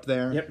show up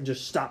there. Yep, and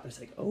just stop. It's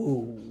like,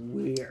 oh,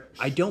 weird.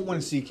 I don't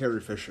want to see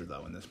Carrie Fisher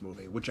though in this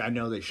movie, which I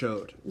know they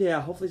showed.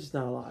 Yeah, hopefully it's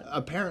not a lot.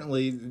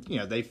 Apparently,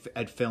 they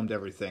had filmed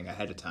everything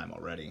ahead of time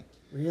already.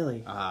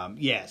 Really?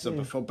 Yeah. So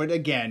before, but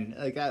again,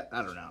 like I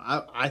don't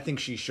know. I think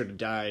she should have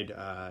died.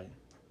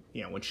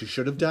 When she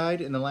should have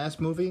died in the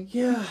last movie.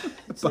 Yeah,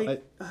 it's but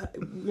like,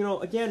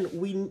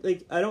 again,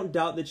 I don't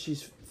doubt that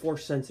she's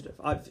force sensitive.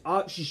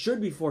 She should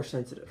be force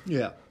sensitive.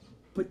 Yeah.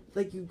 But,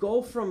 like, you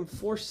go from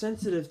force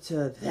sensitive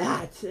to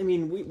that. I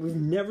mean, we've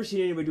never seen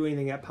anybody do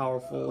anything that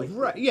powerful. Like,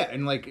 right, yeah,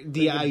 and, like,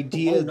 the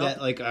idea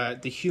that, like,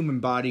 the human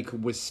body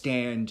could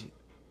withstand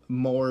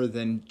more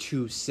than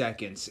 2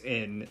 seconds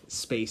in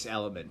space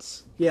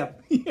elements. Yeah.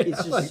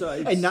 It's just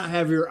like, and not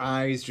have your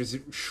eyes just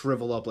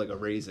shrivel up like a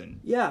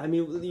raisin. Yeah, I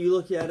mean, you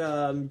look at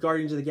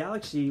Guardians of the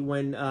Galaxy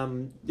when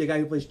the guy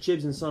who plays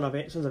Chibbs in Sons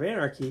of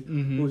Anarchy,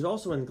 who was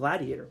also in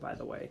Gladiator, by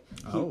the way.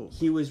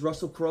 He was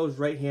Russell Crowe's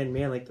right-hand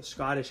man, like the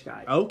Scottish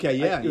guy. Okay,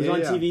 yeah. It was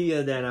on TV the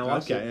other day, and I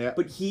watched it. Yeah.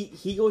 But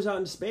he goes out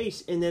into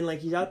space, and then, like,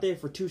 he's out there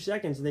for 2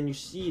 seconds, and then you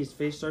see his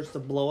face starts to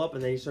blow up,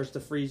 and then he starts to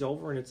freeze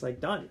over, and it's,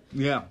 like, done.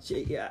 Yeah. So,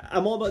 yeah,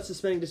 I'm all about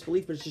suspending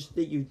disbelief, but it's just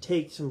that you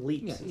take some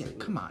leaps. Yeah,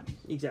 come on.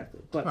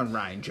 Exactly. But, come on,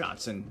 Ryan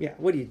Johnson. Yeah,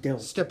 what are you doing?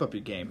 Step up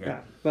your game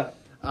here. Yeah,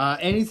 but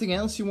anything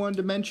else you wanted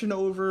to mention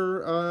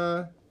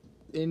over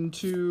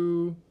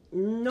into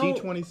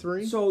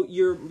D23? So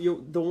you're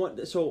the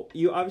one. So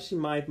you obviously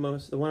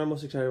the one I'm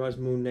most excited about is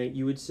Moon Knight.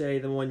 You would say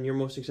the one you're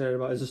most excited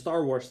about is the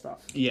Star Wars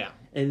stuff. Yeah.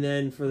 And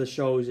then for the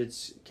shows,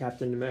 it's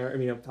Captain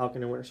America.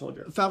 Falcon and Winter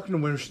Soldier. Falcon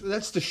and Winter.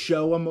 That's the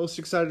show I'm most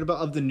excited about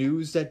of the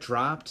news that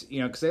dropped.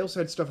 Because they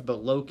also had stuff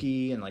about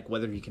Loki and like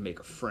whether he can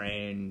make a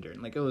friend, or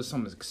like it was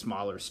some like,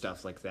 smaller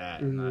stuff like that.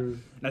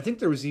 And I think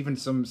there was even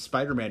some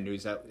Spider-Man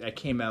news that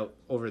came out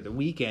over the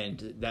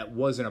weekend that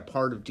wasn't a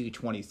part of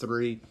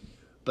D23,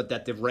 but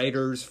that the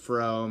writers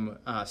from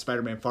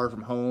Spider-Man Far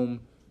From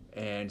Home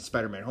and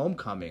Spider-Man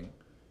Homecoming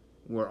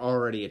were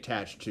already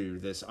attached to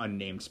this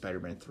unnamed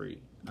Spider-Man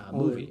 3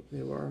 movie.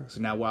 They were. So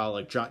now while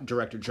like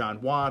director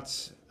John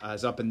Watts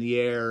is up in the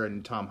air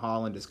and Tom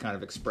Holland has kind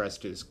of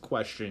expressed his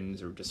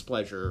questions or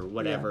displeasure or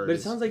whatever. Yeah, but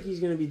it sounds like he's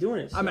going to be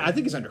doing it. So. I mean, I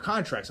think he's under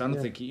contract, so I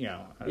don't think,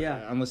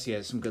 unless he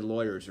has some good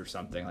lawyers or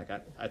something, like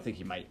I think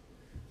he might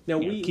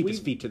keep his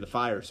feet to the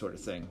fire sort of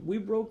thing. We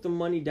broke the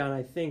money down,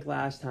 I think,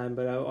 last time,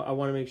 but I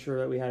want to make sure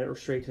that we had it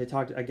straight, because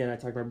I talked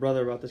to my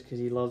brother about this because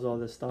he loves all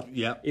this stuff.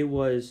 Yeah. It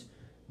was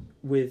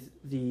with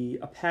the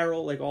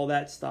apparel, like all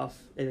that stuff.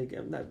 And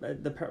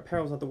the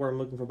apparel's not the word I'm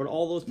looking for, but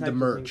all those types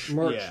of things.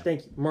 Merch. Yeah.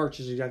 Thank you. Merch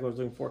is exactly what I was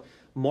looking for.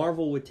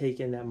 Marvel would take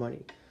in that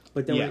money.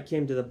 But then when it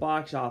came to the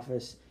box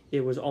office,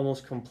 it was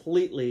almost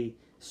completely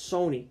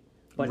Sony.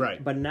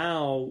 But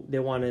now they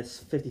want a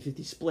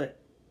 50-50 split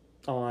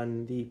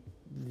on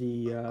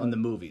on the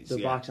movies,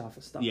 the box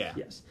office stuff. Yeah.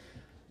 Yes.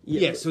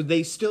 Yeah, so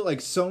they still, like,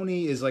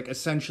 Sony is, like,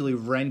 essentially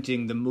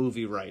renting the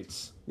movie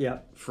rights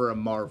for a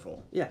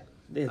Marvel. Yeah.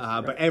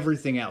 But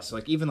everything else,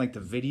 like, even, like, the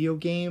video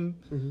game,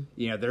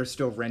 they're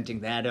still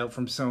renting that out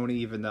from Sony,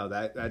 even though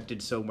that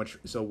did so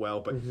well.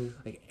 But,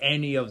 like,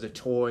 any of the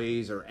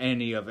toys or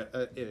any of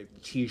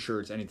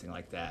T-shirts, anything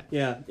like that.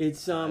 Yeah,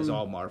 it's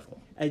all Marvel.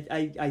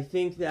 I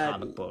think that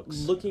comic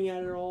books. Looking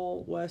at it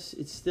all, Wes,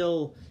 it's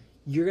still...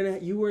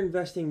 You were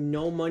investing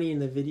no money in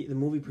the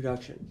movie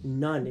production,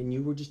 none, and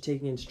you were just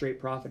taking in straight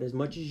profit. As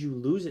much as you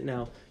lose it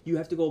now, you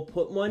have to go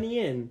put money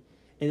in,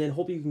 and then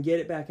hope you can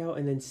get it back out,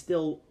 and then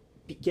still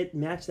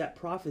match that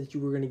profit that you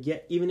were going to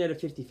get, even at a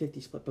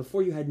 50-50 split.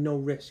 Before you had no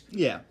risk.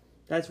 Yeah,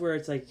 that's where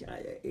it's like,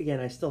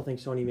 again, I still think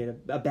Sony made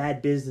a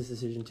bad business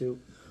decision too.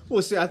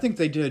 Well, see, I think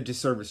they did a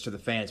disservice to the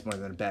fans more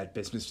than a bad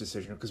business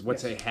decision, because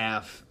what's a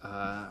half,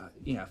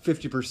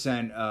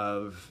 50%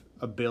 of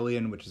 $1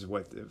 billion, which is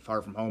what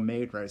Far From Home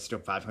made, right? It's still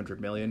 $500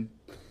 million,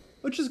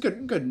 which is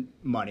good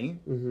money.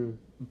 Mm-hmm.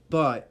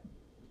 But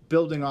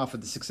building off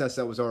of the success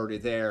that was already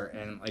there,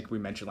 and like we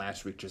mentioned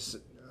last week, just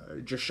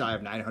shy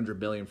of $900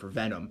 million for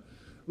Venom,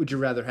 would you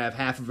rather have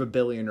half of $1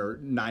 billion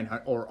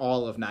or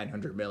all of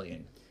 $900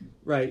 million?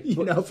 Right.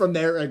 From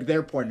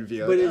their point of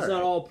view. But it's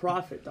not all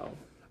profit, though.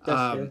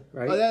 That's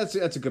right.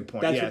 That's a good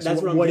point. That's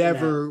so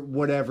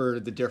whatever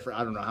the difference.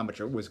 I don't know how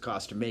much it was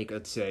cost to make.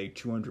 Let's say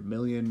 $200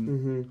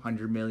 million,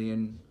 $100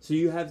 million. So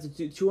you have to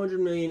do $200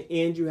 million,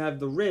 and you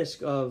have the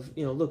risk of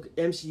look,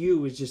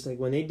 MCU is just like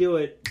when they do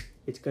it,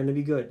 it's going to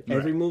be good. Right.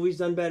 Every movie's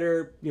done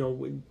better.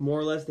 More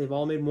or less, they've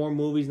all made more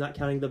movies, not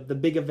counting the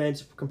big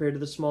events compared to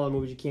the smaller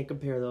movies. You can't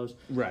compare those.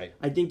 Right.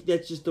 I think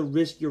that's just the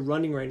risk you're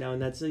running right now,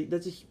 and that's a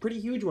pretty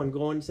huge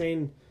one.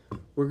 Saying,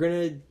 we're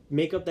going to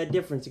make up that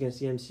difference against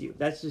the MCU.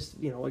 That's just,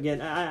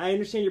 again, I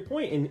understand your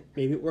point, and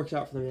maybe it works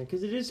out for them,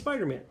 because it is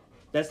Spider-Man.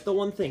 That's the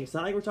one thing. It's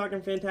not like we're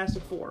talking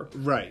Fantastic Four.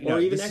 Right. Or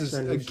even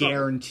X-Men. This is a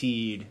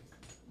guaranteed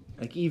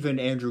Like, even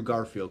Andrew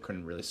Garfield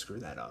couldn't really screw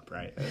that up,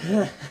 right?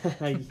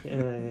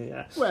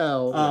 Yeah.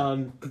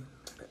 Well...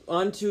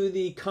 On to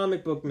the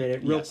comic book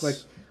minute, real quick.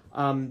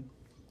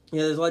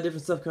 There's a lot of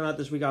different stuff coming out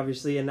this week,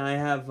 obviously, and I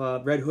have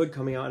Red Hood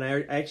coming out, and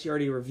I actually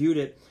already reviewed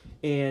it,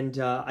 and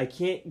I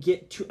can't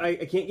get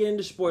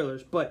into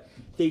spoilers, but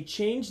they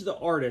changed the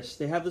artist.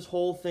 They have this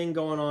whole thing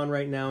going on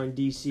right now in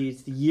DC.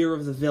 It's the year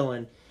of the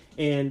villain,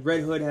 and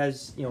Red Hood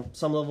has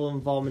some level of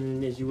involvement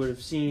in, as you would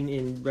have seen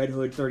in Red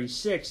Hood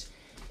 36.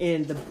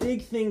 And the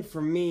big thing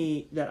for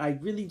me that I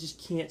really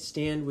just can't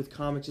stand with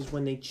comics is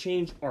when they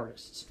change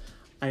artists.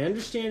 I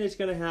understand it's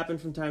going to happen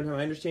from time to time.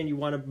 I understand you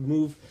want to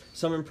move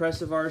some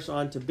impressive artists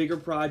onto bigger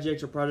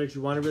projects or projects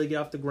you want to really get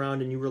off the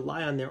ground and you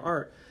rely on their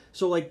art.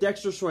 So like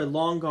Dexter Soy,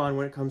 long gone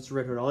when it comes to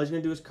Red Hood. All he's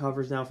going to do is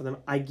covers now for them.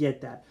 I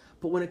get that.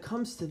 But when it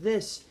comes to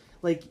this,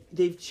 like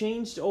they've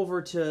changed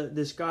over to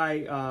this guy,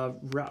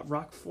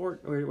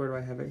 Rockfort. Where do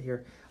I have it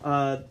here?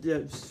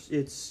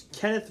 It's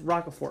Kenneth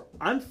Rockfort.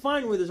 I'm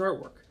fine with his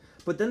artwork.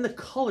 But then the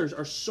colors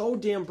are so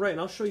damn bright. And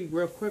I'll show you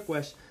real quick,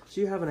 Wes, so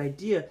you have an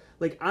idea.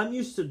 Like, I'm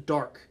used to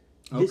dark.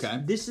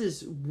 This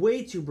is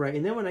way too bright.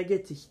 And then when I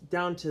get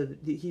down to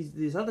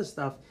this other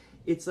stuff,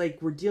 it's like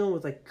we're dealing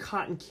with like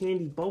cotton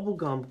candy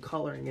bubblegum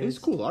coloring. It's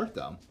cool art,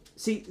 though.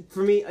 See,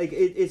 for me, like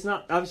it's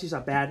not, obviously it's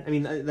not bad. I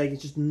mean, like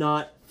it's just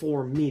not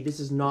for me.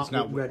 This is not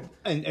Red.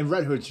 And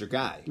Red Hood's your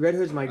guy. Red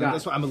Hood's my guy.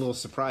 That's why I'm a little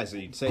surprised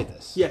that you'd say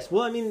this. Yes,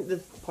 well, I mean, the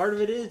part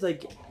of it is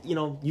like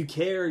you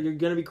care. You're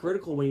gonna be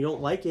critical when you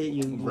don't like it.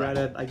 You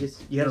gotta, I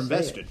guess, you're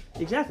invested.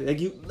 Exactly.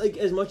 Like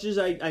as much as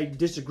I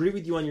disagree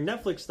with you on your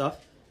Netflix stuff.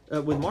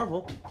 With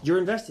Marvel, you're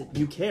invested.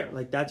 You care.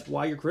 Like that's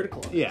why you're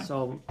critical of it. Yeah.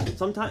 So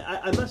sometimes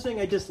I'm not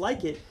saying I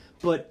dislike it,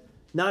 but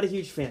not a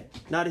huge fan.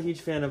 Not a huge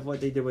fan of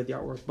what they did with the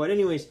artwork. But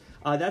anyways,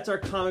 that's our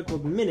comic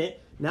book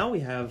minute. Now we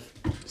have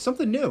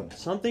something new.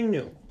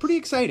 Pretty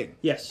exciting.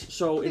 Yes.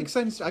 So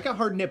exciting. I got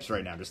hard nips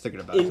right now just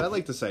thinking about it. I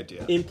like this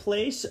idea. In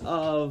place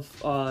of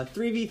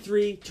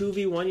 3v3,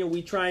 2v1,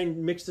 we try and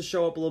mix the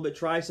show up a little bit.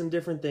 Try some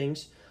different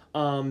things.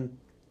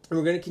 And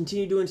we're going to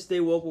continue doing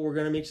Stay Woke, but we're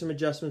going to make some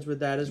adjustments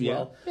with that as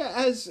well. Yeah,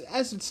 as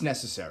it's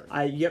necessary.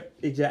 Yep,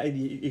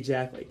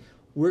 exactly.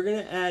 We're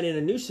going to add in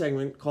a new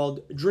segment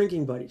called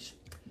Drinking Buddies.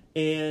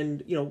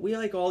 And, we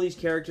like all these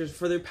characters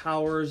for their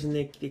powers, and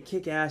they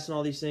kick ass and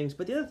all these things.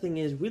 But the other thing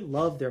is, we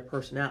love their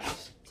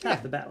personalities. It's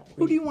half the battle.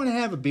 Who do you want to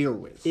have a beer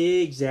with?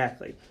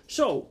 Exactly.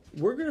 So,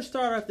 we're going to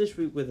start off this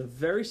week with a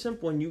very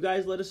simple one. You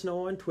guys let us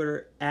know on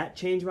Twitter, at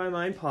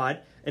ChangeMyMindPod.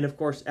 And, of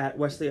course, at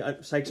Wesley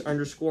Sykes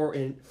 _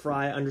 and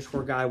Fry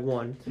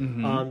 _Guy1.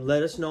 Mm-hmm.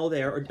 Let us know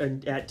there. Or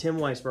at Tim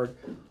Weisberg.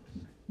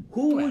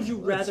 Who would you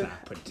rather... Let's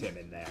not put Tim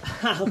in there.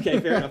 Okay,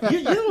 fair enough.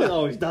 You're the one who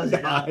always does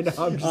that. I know,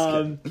 I'm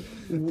just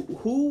kidding.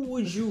 Who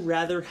would you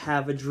rather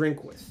have a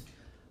drink with?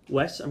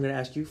 Wes, I'm going to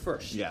ask you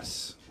first.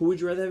 Yes. Who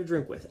would you rather have a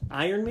drink with?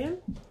 Iron Man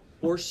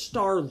or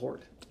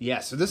Star-Lord?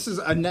 Yeah, so this is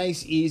a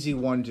nice, easy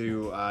one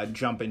to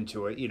jump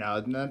into it.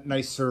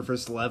 Nice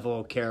surface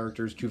level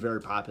characters, two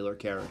very popular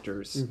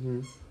characters.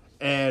 Mm-hmm.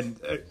 And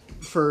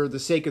for the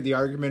sake of the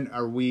argument,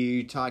 are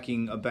we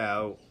talking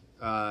about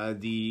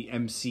the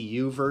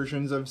MCU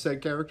versions of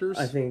said characters?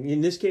 I think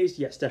in this case,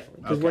 yes,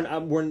 definitely.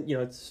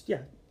 Because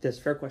that's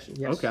a fair question.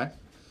 Yes. Okay.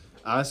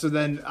 So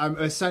then I'm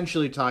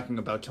essentially talking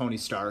about Tony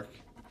Stark,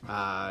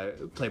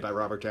 played by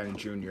Robert Downey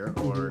Jr.,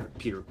 or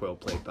Peter Quill,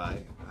 played by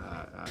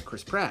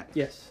Chris Pratt.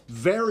 Yes.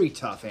 Very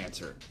tough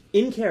answer.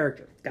 In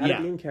character.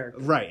 Gotta be in character.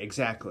 Right,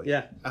 exactly.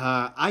 Yeah.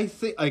 I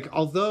think,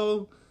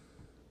 although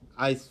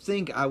I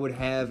think I would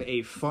have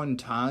a fun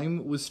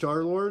time with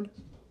Star-Lord,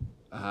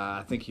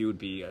 I think he would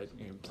be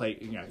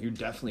he would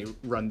definitely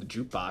run the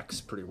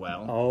jukebox pretty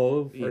well.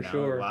 Oh, for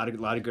sure. A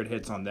lot of good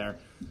hits on there.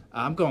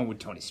 I'm going with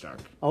Tony Stark.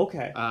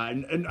 Okay.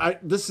 And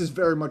this is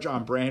very much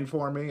on brand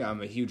for me.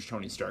 I'm a huge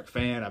Tony Stark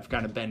fan. I've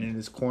kind of been in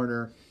his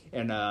corner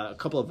in a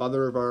couple of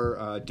other of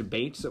our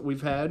debates that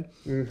we've had.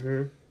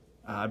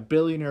 Mm-hmm.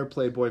 Billionaire,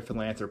 playboy,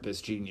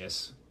 philanthropist,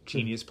 genius,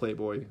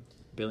 playboy,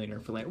 billionaire,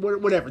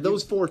 philanthropist, whatever.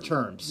 Those four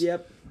terms.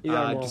 Yep.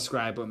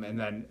 Describe them, and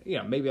then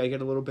maybe I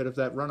get a little bit of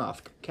that runoff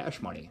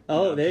cash money.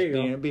 There you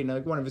go. Being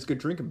like one of his good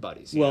drinking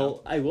buddies.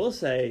 Well, I will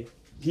say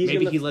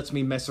he lets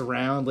me mess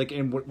around, like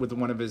with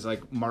one of his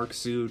like Mark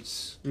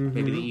suits,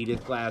 maybe the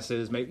Edith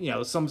glasses, maybe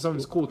some of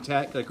his cool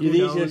tech. Like, you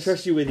think he's gonna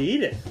trust you with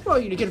Edith? Well,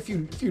 you get a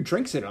few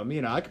drinks in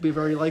him. I could be a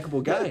very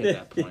likable guy at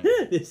that point.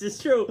 This is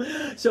true.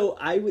 So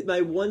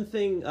my one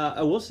thing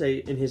I will say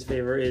in his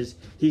favor is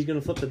he's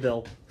gonna flip the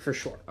bill for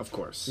sure. Of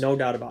course, no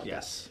doubt about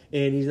yes. that.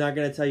 And he's not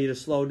gonna tell you to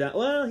slow down.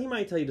 Well, he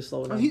might tell you to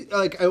slow down. In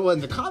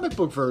the comic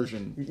book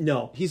version,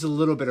 no, he's a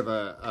little bit of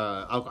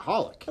a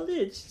alcoholic.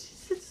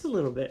 It's a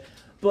little bit.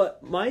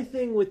 But my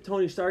thing with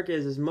Tony Stark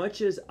is, as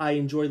much as I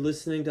enjoy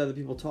listening to other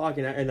people talk,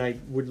 and I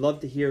would love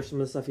to hear some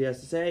of the stuff he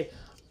has to say,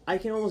 I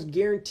can almost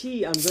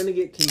guarantee I'm going to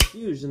get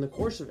confused in the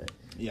course of it.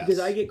 Yes. Because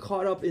I get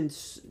caught up in,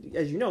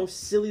 as you know,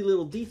 silly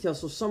little details.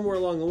 So somewhere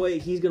along the way,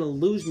 he's going to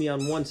lose me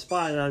on one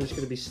spot, and I'm just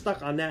going to be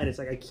stuck on that. And it's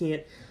like I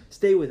can't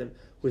stay with him.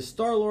 With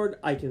Star-Lord,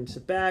 I can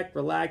sit back,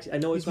 relax. I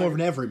know He's more of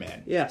an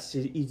everyman. Yes,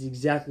 he's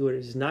exactly what it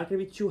is. It's not going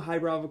to be too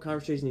highbrow of a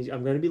conversation.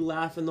 I'm going to be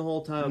laughing the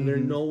whole time. I'm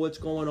going to know what's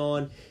going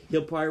on.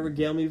 He'll probably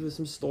regale me with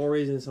some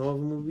stories, and some of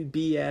them will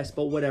be BS,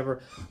 but whatever.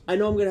 I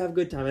know I'm going to have a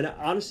good time. And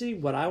honestly,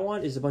 what I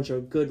want is a bunch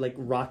of good, like,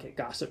 rocket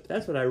gossip.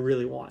 That's what I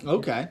really want.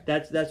 Okay.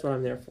 That's what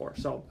I'm there for.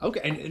 So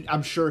Okay, and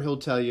I'm sure he'll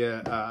tell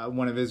you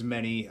one of his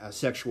many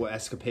sexual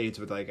escapades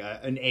with, like,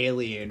 an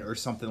alien or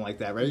something like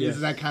that, right? Yes.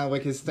 Isn't that kind of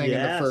like his thing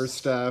in the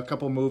first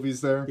couple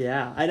movies there?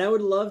 Yeah, and I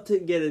would love to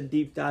get a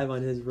deep dive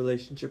on his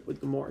relationship with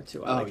Gamora,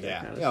 too. I like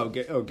that kind of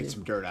stuff. Get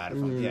some dirt out of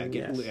him.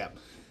 Yes. Yeah.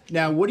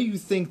 Now, what do you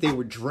think they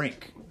would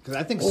drink? Because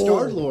I think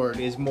Star-Lord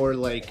is more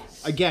like,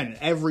 again,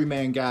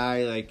 everyman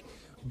guy, like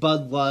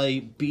Bud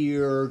Light,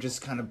 beer,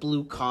 just kind of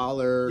blue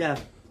collar. Yeah.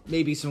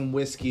 Maybe some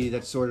whiskey,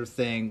 that sort of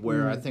thing,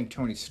 where I think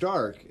Tony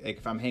Stark, like,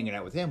 if I'm hanging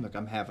out with him, like,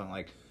 I'm having,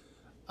 like,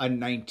 a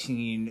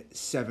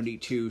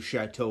 1972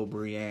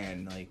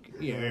 Chateaubriand, like,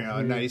 you know,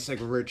 a nice, like,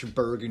 rich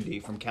Burgundy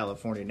from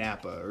California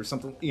Napa or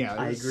something, you know,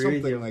 I agree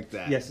something with you. like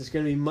that. Yes, it's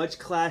going to be much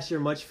classier,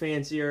 much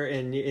fancier,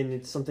 and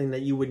it's something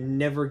that you would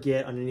never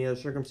get under any other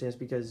circumstance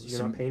because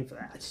you're not paying for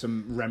that.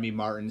 Some Remy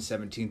Martin,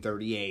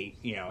 1738,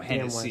 you know,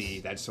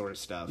 Hennessy, that sort of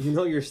stuff. You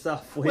know your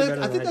stuff way Well,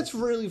 better I than think that's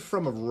really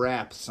from a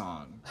rap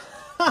song.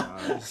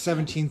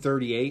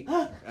 1738.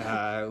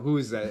 Who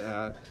is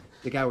that?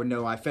 The guy would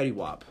know I Fetty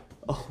Wap.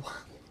 Oh,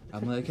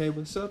 I'm like, hey,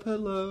 what's up,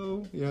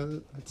 hello? Yeah,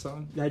 that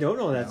song? I don't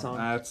know that song.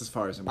 That's as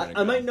far as I'm going to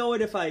I go. might know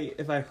it if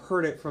I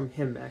heard it from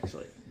him,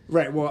 actually.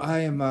 Right, well, I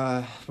am,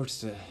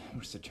 what's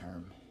the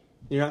term?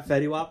 You're not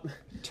Fetty Wap?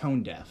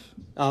 Tone deaf.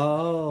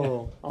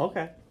 Oh,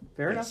 okay.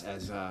 Fair enough.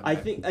 As I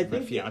think my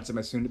fiance,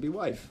 my soon-to-be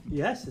wife.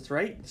 Yes, that's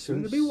right.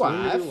 Soon-to-be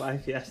wife. Soon-to-be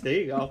wife. Yes, there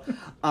you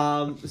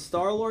go.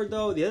 Star-Lord,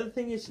 though, the other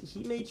thing is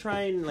he may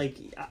try and, like...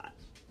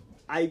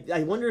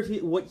 I wonder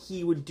if what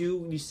he would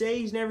do. You say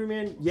he's an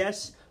everyman,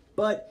 yes,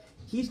 but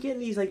he's getting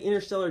these, like,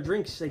 interstellar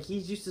drinks. Like,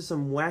 he's used to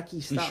some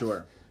wacky stuff.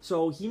 Sure.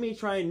 So he may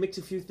try and mix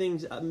a few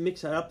things,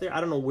 mix it up there.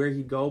 I don't know where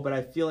he'd go, but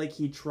I feel like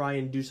he'd try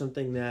and do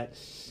something that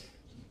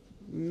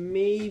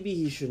maybe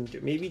he shouldn't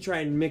do. Maybe try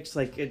and mix,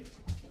 like,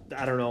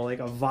 I don't know, like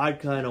a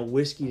vodka and a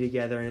whiskey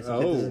together, and it's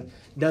like, it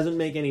doesn't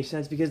make any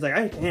sense because, like,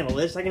 I can handle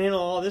this. I can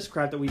handle all this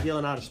crap that we deal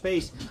in outer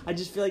space. I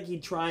just feel like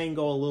he'd try and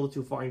go a little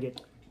too far and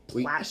get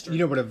plastered. You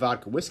know what a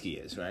vodka whiskey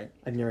is, right?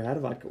 I've never had a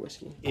vodka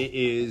whiskey. It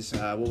is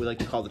what we like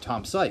to call the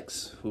Tom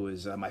Sykes, who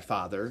is my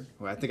father.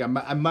 Who I think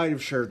I might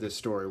have shared this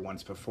story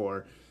once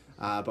before,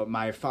 but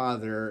my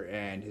father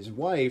and his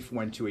wife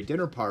went to a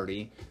dinner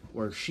party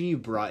where she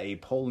brought a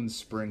Poland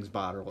Springs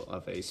bottle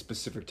of a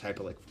specific type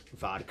of, like,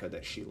 vodka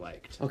that she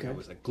liked. Okay. It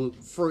was, like,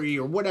 gluten-free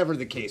or whatever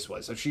the case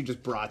was. So she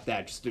just brought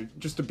that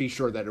just to be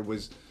sure that it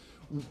was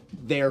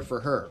there for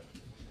her.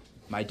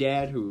 My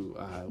dad, who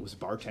was a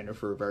bartender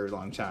for a very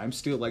long time,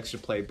 still likes to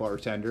play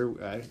bartender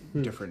at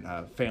different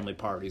family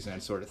parties and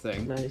that sort of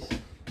thing. Nice.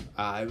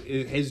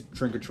 His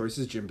drink of choice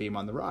is Jim Beam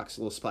on the rocks,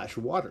 a little splash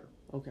of water.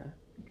 Okay.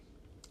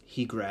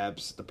 He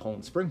grabs the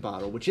Poland Spring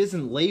bottle, which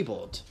isn't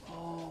labeled,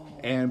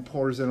 and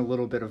pours in a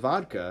little bit of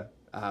vodka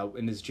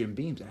in his Jim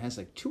Beams. And it has,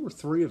 like, 2 or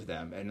 3 of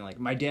them. And, like,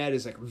 my dad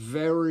is, like,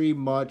 very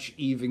much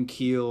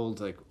even-keeled,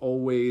 like,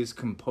 always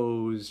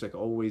composed, like,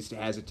 always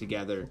has it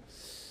together.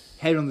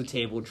 Head on the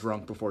table,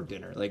 drunk before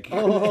dinner. Like,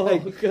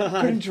 God.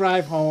 Couldn't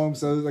drive home,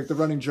 so, like, the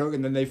running joke,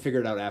 and then they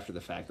figured out after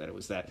the fact that it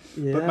was that.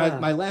 Yeah.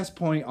 But my last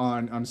point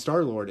on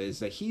Star-Lord is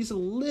that he's a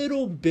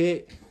little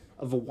bit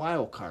of a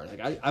wild card.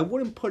 Like, I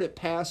wouldn't put it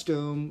past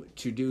him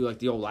to do, like,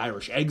 the old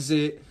Irish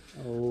exit,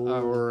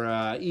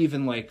 or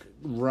even, like,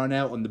 run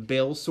out on the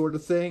bill sort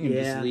of thing and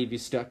just leave you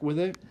stuck with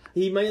it.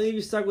 He might leave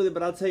you stuck with it,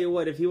 but I'll tell you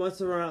what, if he wants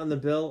to run out on the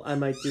bill, I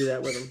might do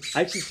that with him.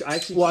 I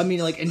actually. Well, I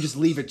mean, like, and just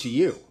leave it to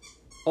you.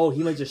 Oh,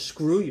 he might just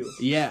screw you.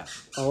 Yeah.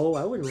 Oh,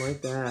 I wouldn't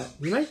like that.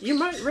 You might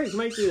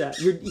do that.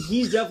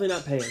 He's definitely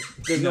not paying.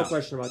 There's no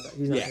question about that.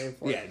 He's not paying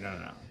for it. Yeah,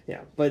 no.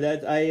 Yeah, but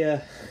that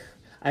I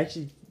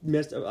actually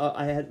missed.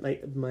 I had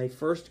my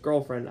first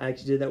girlfriend. I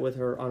actually did that with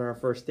her on our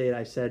first date.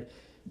 I said,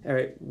 "All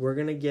right, we're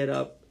gonna get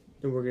up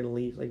and we're gonna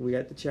leave. Like, we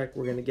got the check.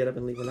 We're gonna get up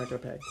and leave. We're not gonna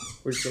pay.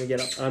 We're just gonna get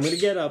up. I'm gonna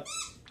get up,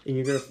 and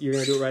you're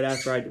gonna do it right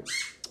after I do."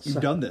 You've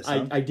done this,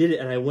 huh? I did it,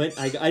 and I went.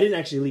 I didn't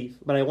actually leave,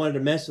 but I wanted to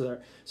mess with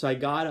her. So I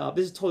got up.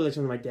 This is totally like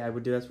something my dad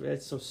would do.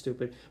 That's so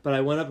stupid. But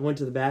I went up and went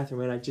to the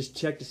bathroom, and I just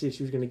checked to see if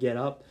she was going to get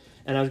up,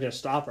 and I was going to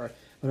stop her.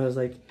 But I was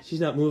like, she's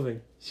not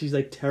moving. She's,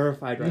 like,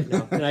 terrified right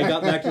now. And I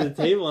got back to the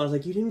table, and I was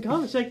like, you didn't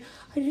come? She's like,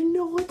 I didn't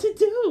know what to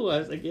do. I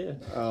was like, yeah.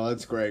 Oh,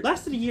 that's great.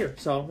 Lasted a year,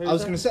 so. I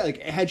was going to say,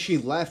 like, had she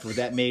left, would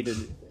that made it,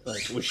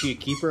 like, was she a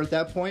keeper at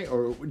that point?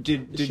 Or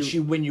did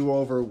she win you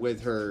over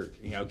with her,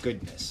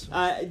 goodness?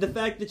 The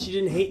fact that she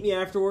didn't hate me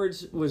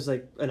afterwards was,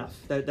 like, enough.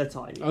 That's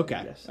all I need.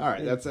 Okay. Yes. All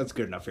right. That's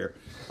good enough here.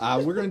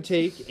 We're going to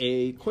take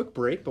a quick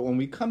break, but when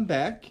we come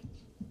back,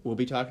 we'll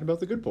be talking about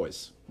The Good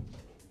Boys.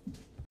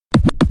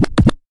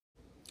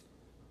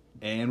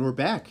 And we're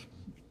back.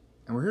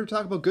 And we're here to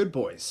talk about Good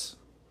Boys.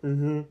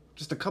 Mm-hmm.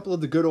 Just a couple of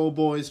the good old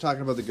boys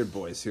talking about the good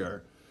boys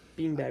here.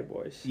 Beanbag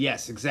Boys.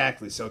 Yes,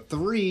 exactly. So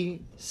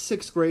 3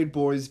 sixth-grade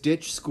boys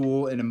ditch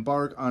school and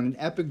embark on an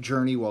epic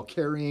journey while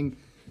carrying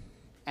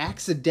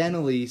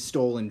accidentally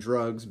stolen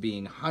drugs,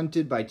 being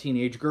hunted by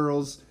teenage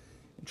girls,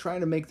 and trying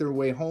to make their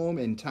way home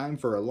in time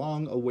for a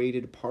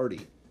long-awaited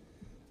party.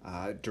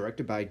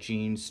 Directed by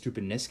Gene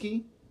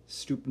Stupnitsky.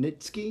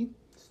 Stupnitsky,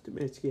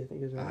 I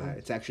think is right.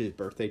 It's actually his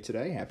birthday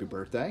today. Happy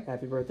birthday.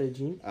 Happy birthday,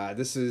 Gene.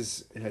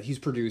 He's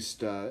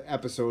produced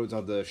episodes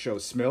of the show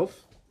Smilf.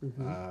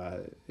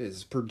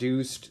 Has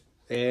produced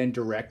and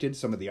directed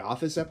some of the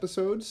Office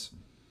episodes.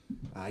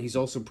 He's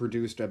also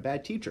produced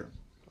Bad Teacher.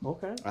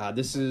 Okay.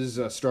 This is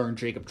starring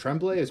Jacob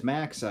Tremblay as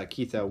Max,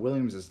 Keith L.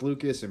 Williams as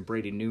Lucas, and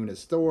Brady Noon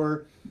as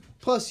Thor.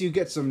 Plus, you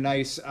get some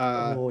nice,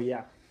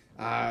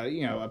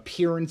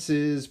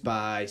 appearances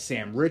by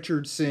Sam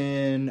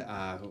Richardson,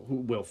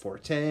 Will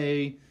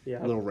Forte,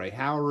 Little Ray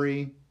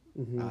Howery,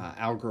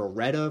 Al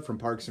Retta from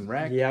Parks and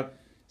Rec. Yep.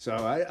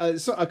 So,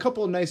 so a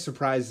couple of nice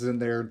surprises in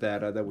there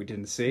that we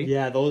didn't see.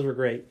 Yeah, those were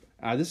great.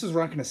 This is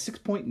rocking a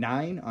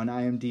 6.9 on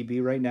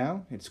IMDb right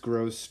now. It's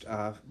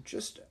grossed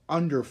just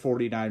under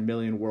 49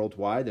 million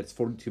worldwide. That's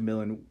 42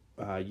 million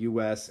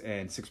U.S.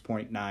 and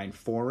 6.9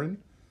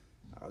 foreign.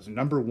 It was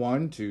number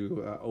 1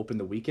 to open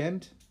the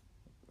weekend,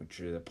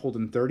 which pulled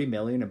in 30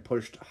 million and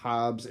pushed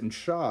Hobbs and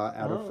Shaw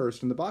out of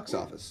first in the box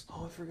office.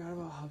 Oh, I forgot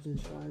about Hobbs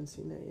and Shaw. I haven't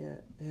seen that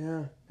yet.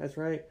 Yeah, that's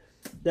right.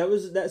 That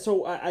was that.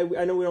 So I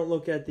know we don't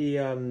look at the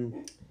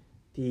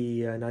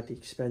not the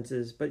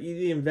expenses, but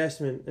the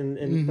investment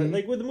and but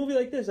like with a movie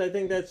like this, I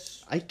think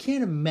that's. I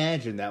can't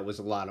imagine that was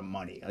a lot of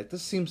money. Like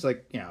this seems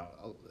like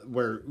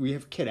where we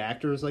have kid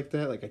actors like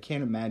that. Like I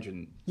can't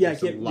imagine.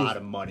 It's a lot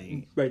of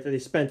money. Right, that they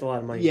spent a lot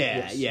of money.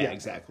 Yeah,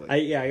 exactly.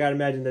 I gotta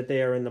imagine that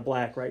they are in the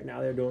black right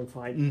now. They're doing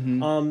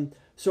fine.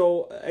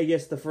 So I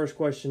guess the first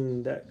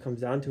question that comes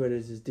down to it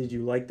is did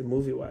you like the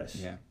movie, Wes?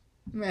 Yeah.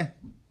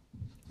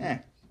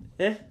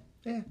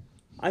 Yeah.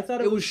 I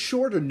thought it was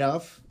short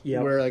enough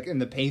where and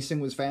the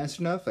pacing was fast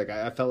enough. Like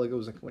I felt like it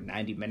was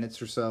 90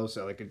 minutes or so.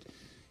 So it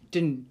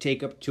didn't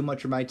take up too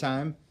much of my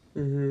time.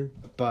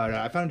 But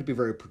I found it to be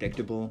very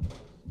predictable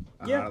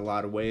in a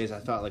lot of ways. I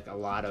thought like a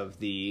lot of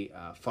the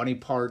funny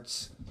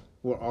parts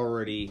were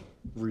already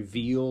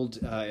revealed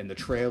in the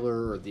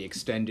trailer or the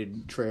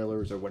extended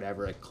trailers or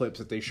whatever, clips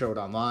that they showed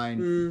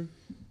online.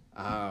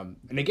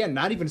 And again,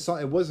 not even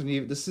it wasn't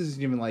even. This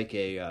isn't even like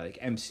a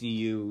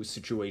MCU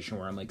situation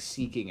where I'm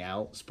seeking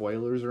out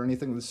spoilers or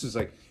anything. This is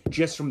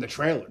just from the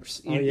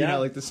trailers. You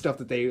know, the stuff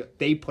that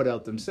they put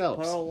out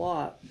themselves. Put out a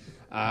lot.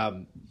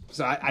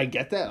 So I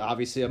get that.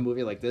 Obviously, a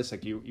movie like this,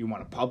 you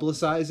want to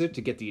publicize it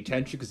to get the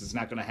attention because it's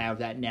not going to have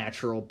that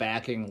natural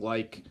backing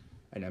like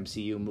an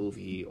MCU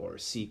movie or a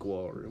sequel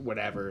or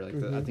whatever.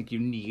 I think you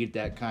need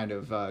that kind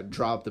of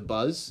draw up the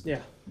buzz. Yeah.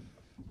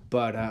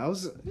 But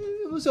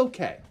it was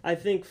okay. I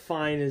think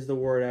fine is the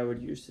word I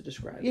would use to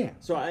describe it. Yeah.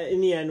 So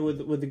in the end,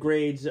 with the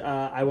grades,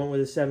 I went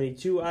with a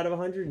 72 out of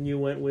 100, and you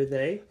went with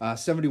a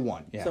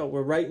 71. Yeah. So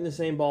we're right in the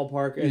same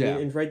ballpark,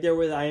 and right there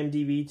with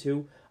IMDb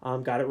too.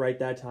 Got it right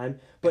that time.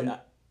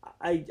 But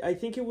I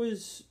think it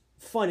was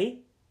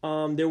funny.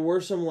 There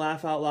were some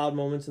laugh out loud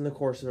moments in the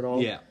course of it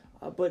all. Yeah.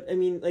 But I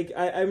mean,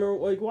 I remember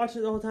watching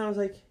it the whole time. I was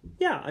like,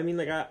 yeah. I mean,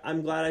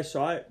 I'm glad I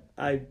saw it.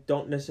 I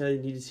don't necessarily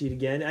need to see it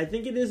again. I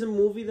think it is a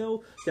movie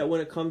though that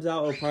when it comes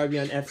out, it'll probably be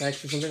on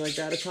FX or something like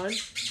that at a time,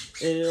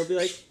 and it'll be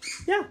like,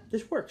 yeah,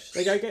 this works.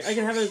 I can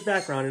have it as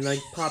background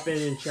and pop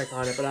in and check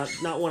on it, but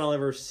not one I'll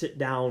ever sit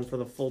down for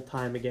the full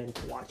time again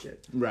to watch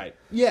it. Right.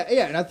 Yeah.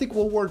 And I think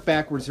we'll work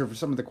backwards here for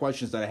some of the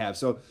questions that I have.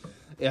 So,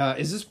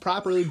 is this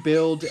properly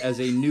billed as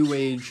a new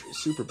age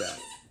Superbad?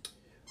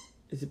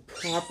 Is it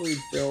properly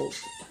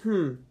built?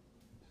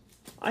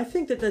 I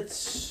think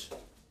that's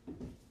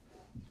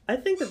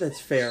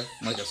fair.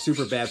 Like a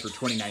Superbad for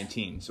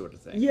 2019 sort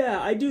of thing.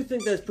 Yeah, I do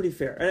think that's pretty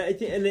fair. And I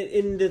think,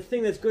 and the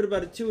thing that's good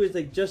about it too is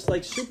just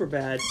like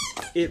Superbad,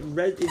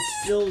 it's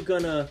still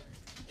gonna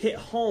hit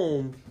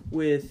home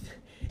with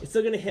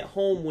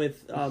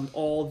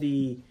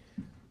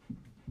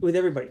with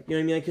everybody. You know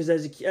what I mean? Because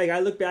as a kid, I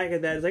look back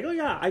at that, it's oh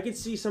yeah, I could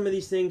see some of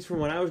these things from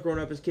when I was growing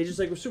up as a kid. Just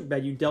like with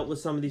Superbad, you dealt with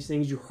some of these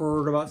things, you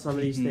heard about some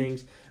of these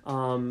things,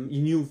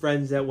 you knew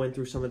friends that went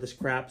through some of this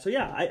crap. So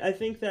yeah, I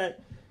think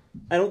that.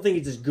 I don't think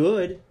it's as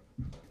good,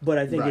 but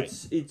I think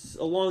it's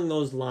along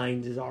those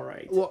lines is all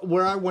right. Well,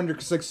 where I wonder,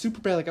 because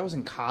Superbad, I was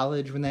in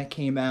college when that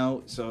came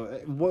out, so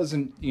it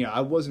wasn't,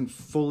 I wasn't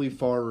fully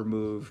far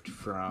removed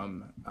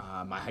from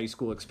my high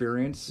school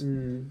experience.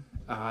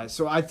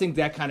 So I think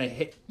that kind of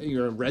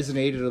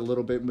resonated a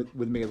little bit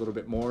with me a little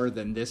bit more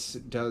than this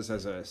does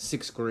as a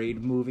 6th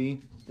grade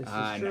movie.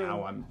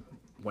 Now I'm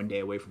one day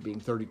away from being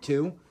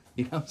 32.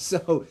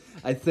 So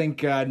I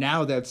think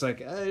now that's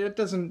it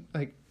doesn't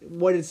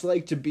what it's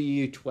like to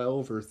be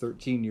 12 or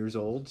 13 years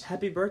old.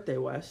 Happy birthday,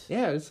 Wes.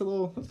 Yeah, it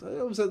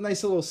was a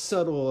nice little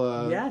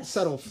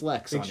subtle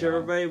flex. Make sure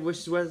everybody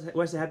wishes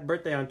Wes a happy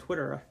birthday on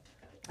Twitter.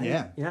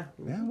 Yeah. Yeah.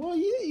 Well,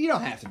 you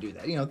don't have to do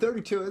that.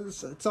 32,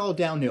 it's all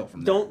downhill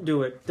from there. Don't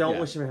do it. Don't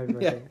wish him a happy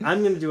birthday. Yeah.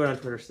 I'm going to do it on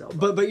Twitter still.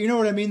 But you know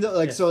what I mean,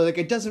 though? So,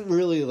 it doesn't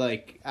really,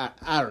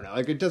 I don't know.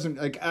 It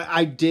doesn't,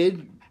 I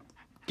did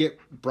get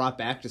brought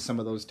back to some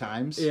of those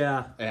times.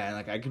 Yeah.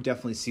 And, I could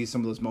definitely see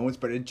some of those moments,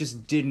 but it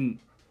just didn't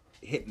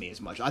hit me as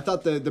much. I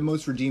thought the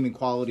most redeeming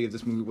quality of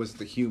this movie wasn't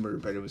the humor,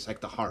 but it was,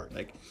 the heart.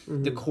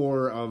 The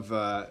core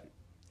of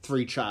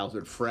 3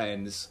 childhood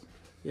friends.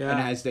 Yeah.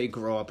 And as they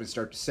grow up and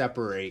start to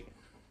separate,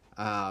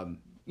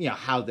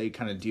 how they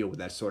kind of deal with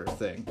that sort of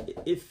thing.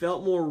 It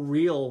felt more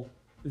real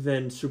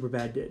than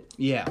Superbad did.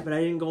 Yeah. But I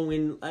didn't go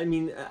in... I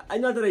mean,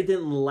 not that I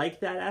didn't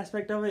like that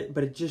aspect of it,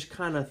 but it just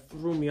kind of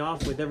threw me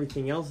off with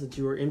everything else that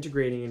you were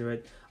integrating into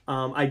it.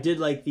 I did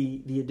like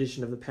the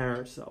addition of the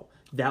parents, though.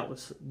 That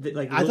was...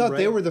 I thought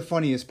they were the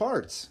funniest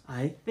parts.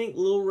 I think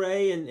Lil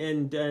Ray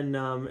and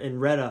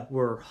Retta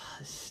were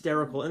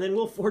hysterical. And then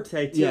Will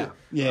Forte, too.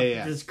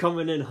 Yeah. Just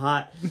coming in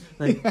hot.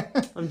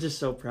 I'm just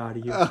so proud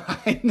of you.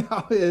 I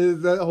know.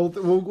 The whole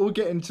we'll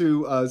get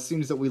into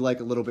scenes that we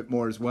like a little bit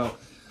more as well.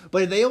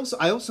 But I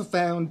also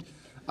found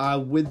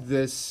with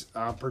this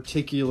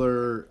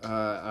particular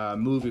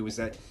movie was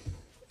that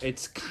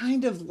it's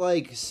kind of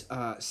like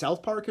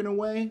South Park in a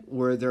way,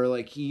 where they're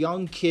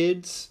young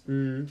kids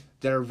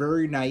that are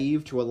very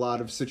naive to a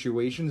lot of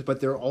situations, but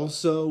they're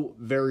also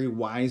very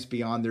wise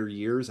beyond their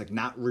years,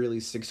 not really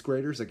 6th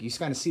graders. You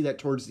kind of see that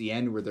towards the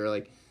end where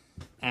they're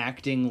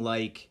acting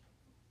like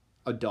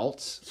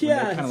adults. Yeah,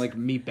 when they kind of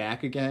meet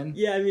back again.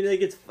 Yeah, I mean,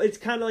 it's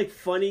kind of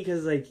funny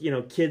because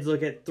kids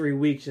look at 3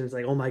 weeks and it's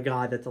oh my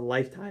god, that's a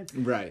lifetime.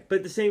 Right. But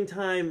at the same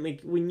time,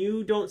 when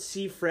you don't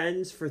see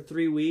friends for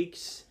 3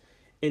 weeks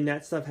and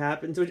that stuff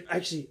happens, which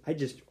actually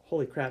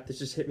holy crap, this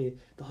just hit me.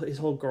 His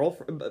whole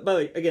girlfriend. By the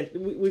way, again,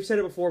 we've said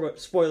it before, but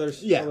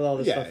spoilers with all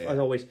this stuff as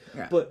always.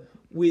 Yeah. But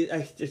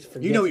I just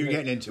forget. You know what you're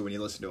getting into when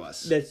you listen to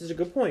us. That's just a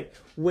good point.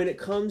 When it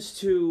comes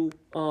to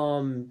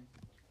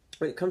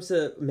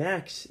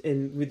Max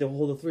and with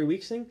the 3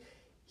 weeks thing,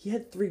 he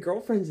had 3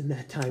 girlfriends in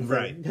that time frame.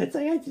 Right. That's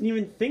I didn't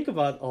even think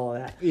about all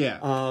that. Yeah.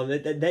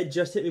 That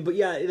just hit me. But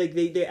yeah,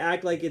 they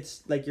act like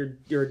it's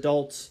you're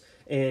adults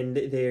and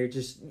they're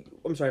just.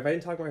 I'm sorry if I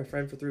didn't talk to my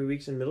friend for 3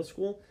 weeks in middle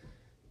school.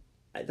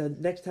 The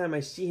next time I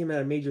see him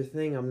at a major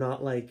thing, I'm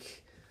not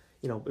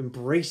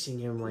embracing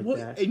him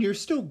that. And you're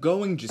still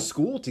going to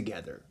school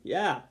together.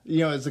 Yeah.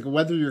 It's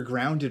whether you're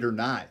grounded or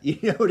not. You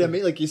know what I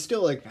mean? You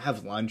still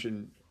have lunch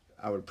and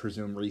I would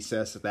presume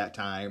recess at that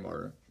time,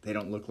 or they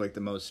don't look like the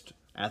most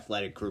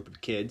athletic group of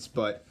kids,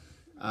 but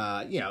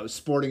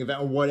sporting event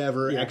or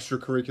whatever,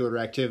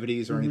 extracurricular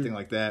activities or anything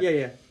like that.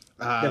 Yeah.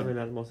 Definitely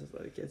not the most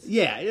athletic kids.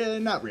 Yeah,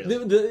 not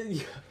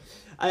really.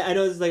 I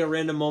know this is a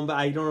random moment, but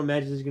I don't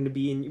imagine it's going to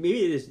be in.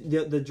 Maybe it is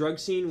the drug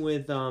scene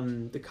with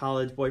the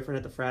college boyfriend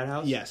at the frat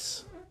house.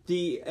 Yes.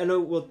 I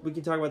know we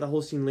can talk about the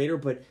whole scene later,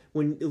 but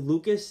when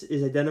Lucas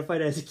is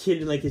identified as a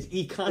kid in his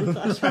econ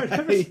class or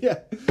whatever.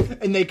 Yeah.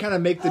 And they kind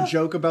of make the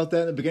joke about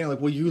that in the beginning,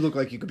 well, you look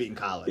like you could be in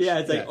college.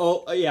 Yeah, it's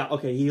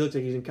okay, he looks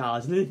like he's in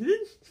college. And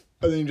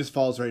then he just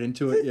falls right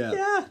into it,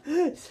 yeah.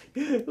 Yeah.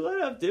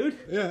 What up, dude?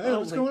 Yeah,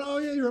 what's going on? Oh,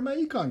 yeah, you're in my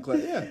econ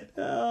class, yeah.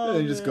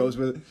 And he just goes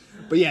with it.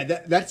 But yeah,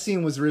 that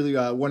scene was really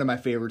one of my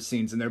favorite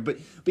scenes in there. But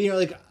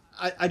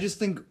I just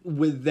think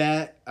with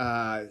that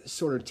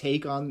sort of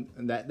take on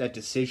that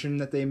decision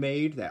that they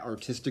made, that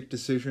artistic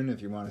decision,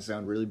 if you want to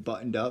sound really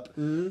buttoned up,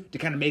 to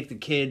kind of make the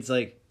kids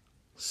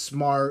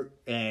smart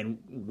and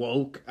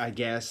woke, I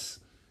guess,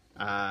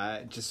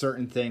 to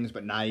certain things,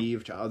 but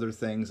naive to other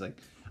things.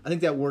 I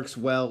think that works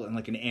well in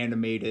an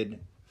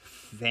animated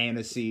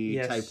fantasy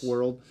type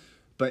world.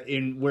 But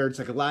in where it's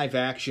a live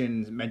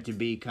action meant to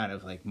be kind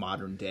of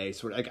modern day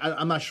sort of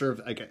I'm not sure if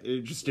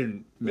it just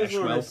didn't mesh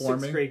well for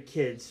me. 6th grade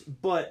kids,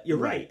 but you're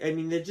right. I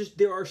mean,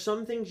 there are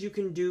some things you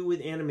can do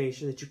with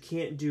animation that you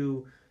can't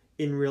do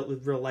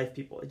with real life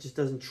people. It just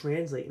doesn't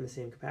translate in the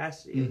same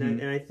capacity.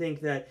 And I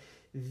think that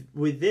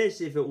with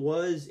this, if it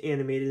was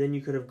animated, then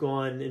you could have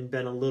gone and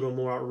been a little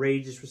more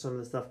outrageous with some of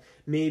the stuff.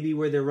 Maybe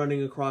where they're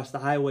running across the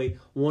highway,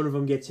 one of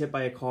them gets hit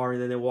by a car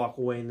and then they walk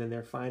away and then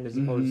they're fine, as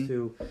opposed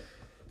to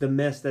the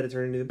mess that it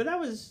turned into. But that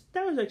was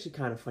actually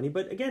kind of funny.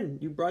 But again,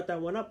 you brought that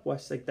one up,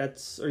 Wes.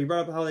 You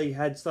brought up how they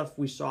had stuff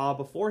we saw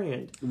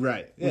beforehand.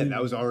 Right. Yeah,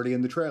 that was already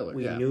in the trailer.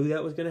 We knew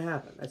that was going to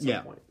happen at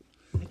some point.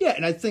 Yeah,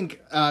 and I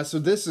think so.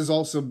 This is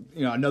also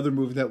another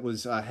movie that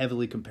was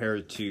heavily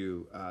compared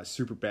to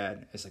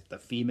Superbad as the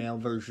female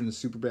version of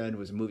Superbad. It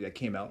was a movie that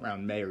came out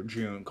around May or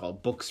June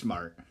called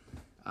Booksmart,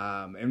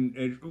 and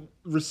it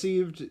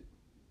received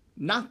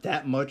not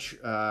that much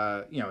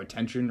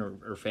attention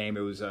or fame.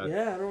 It was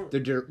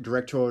the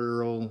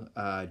directorial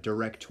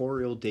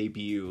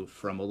debut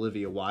from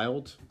Olivia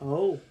Wilde.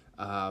 Oh,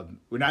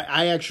 when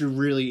I actually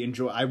really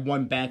enjoy. I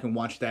went back and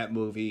watched that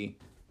movie.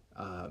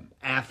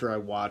 After I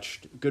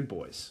watched Good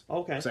Boys.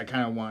 Okay. Because I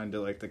kind of wanted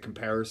to the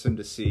comparison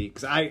to see,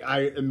 because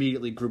I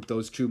immediately grouped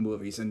those 2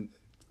 movies and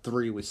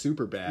 3 was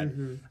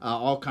Superbad,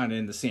 all kind of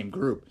in the same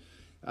group.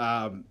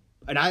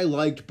 and I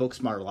liked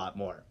Booksmart a lot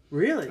more.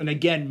 Really? And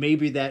again,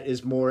 maybe that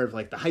is more of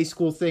like the high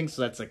school thing,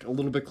 so that's like a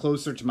little bit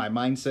closer to my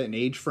mindset and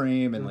age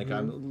frame, and like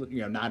I'm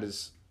not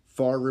as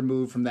far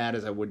removed from that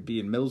as I would be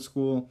in middle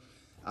school.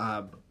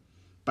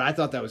 But I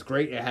thought that was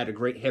great. It had a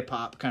great hip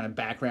hop kind of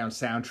background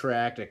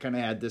soundtrack. It kind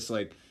of had this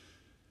like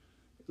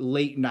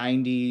late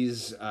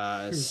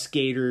 90s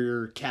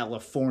skater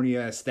California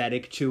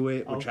aesthetic to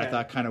it, which I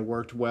thought kind of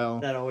worked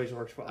well. That always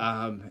works well.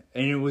 And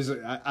it was,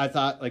 I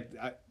thought, like,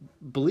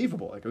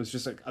 believable. Like, it was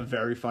just like a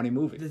very funny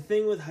movie. The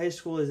thing with high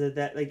school is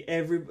that like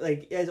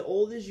as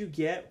old as you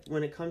get,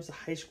 when it comes to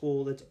high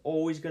school, that's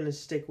always going to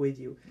stick with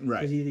you.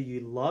 Right. Because either you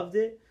loved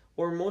it,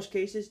 or in most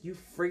cases, you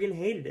friggin'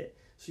 hated it.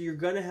 So you're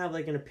going to have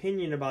like an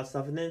opinion about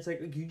stuff, and then it's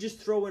like you just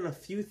throw in a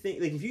few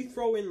things. Like if you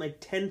throw in like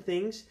 10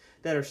 things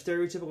that are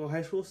stereotypical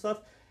high school stuff,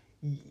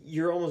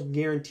 you're almost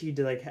guaranteed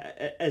to, like,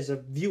 as a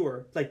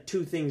viewer, like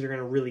 2 things are going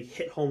to really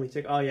hit home. It's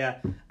like, oh yeah,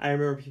 I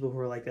remember people who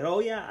were like that. Oh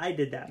yeah, I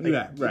did that. Like,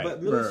 yeah, right.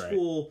 But middle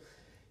school,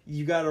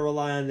 you got to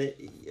rely on the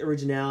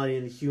originality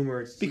and the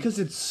humor. Because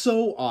it's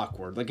so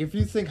awkward. Like, if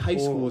you think high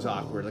school is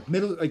awkward, like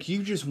middle, like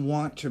you just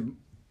want to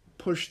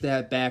push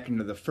that back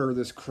into the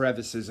furthest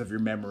crevices of your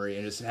memory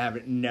and just have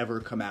it never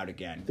come out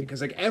again. Because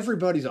like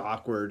everybody's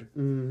awkward.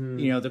 Mm-hmm.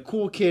 You know, the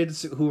cool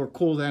kids who are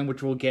cool then,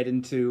 which we'll get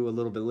into a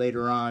little bit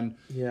later on.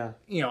 Yeah.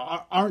 You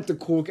know, aren't the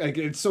cool. Like,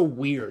 it's so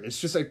weird.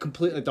 It's just like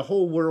complete. Like the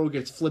whole world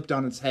gets flipped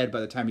on its head by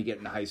the time you get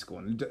into high school.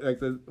 And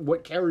like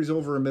what carries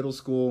over in middle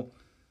school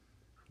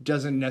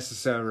doesn't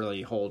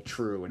necessarily hold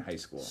true in high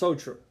school. So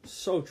true.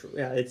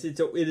 Yeah, it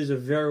is a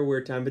very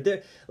weird time. But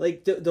there,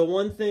 like the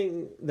one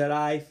thing that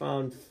I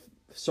found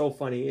so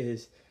funny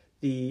is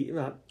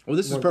well,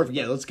 this is perfect.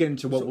 Yeah, let's get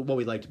into what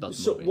we liked about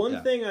the movie. So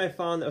one thing I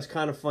found that was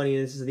kind of funny,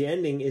 and this is the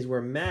ending, is where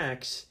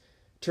Max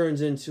turns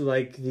into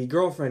like the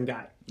girlfriend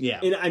guy. Yeah,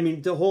 and I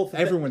mean the whole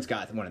thing. Everyone's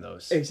got one of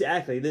those.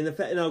 Exactly. Then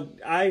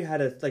I had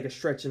a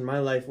stretch in my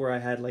life where I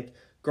had like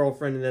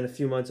girlfriend and then a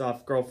few months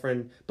off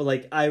girlfriend, but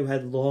like I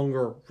had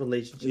longer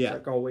relationships,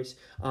 like always.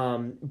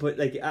 But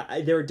like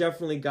there were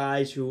definitely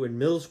guys who in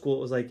middle school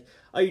it was like,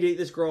 oh, you date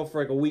this girl for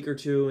like a week or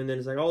two, and then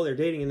it's like, oh, they're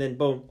dating, and then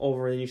boom,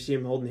 over, and then you see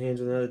him holding hands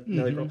with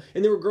another girl.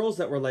 And there were girls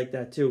that were like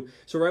that too.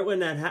 So right when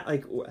that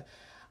like,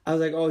 I was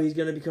like, oh, he's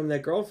gonna become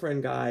that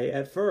girlfriend guy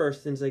at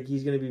first, and it's like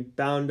he's gonna be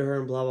bound to her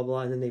and blah blah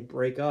blah, and then they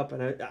break up,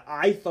 and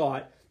I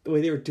thought the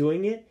way they were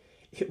doing it,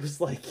 it was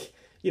like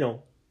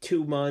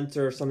 2 months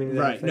or something.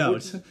 Right? No,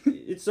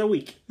 it's a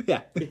week.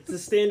 Yeah, it's a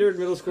standard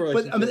middle school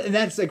relationship. But and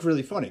that's like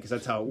really funny because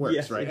that's how it works,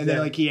 right? Exactly. And then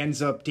like he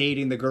ends up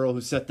dating the girl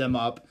who set them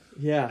up.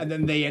 Yeah. And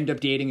then they end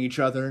up dating each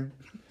other.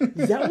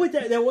 Is that what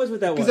that was? What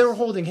that was? Because they were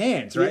holding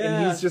hands, right?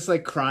 Yeah. And he's just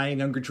like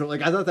crying uncontrollably.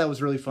 Like I thought that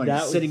was really funny.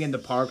 Sitting in the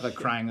park, like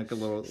crying like a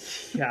little.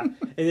 Yeah. And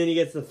then he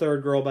gets the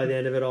third girl by the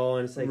end of it all,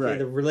 and it's like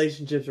the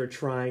relationships are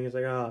trying. It's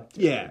like, oh.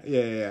 Yeah.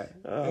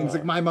 And it's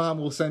like my mom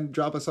will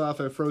drop us off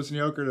at Frozen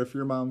Yogurt if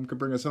your mom could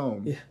bring us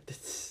home. Yeah.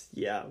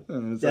 Yeah.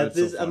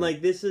 So I'm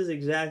like, this is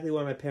exactly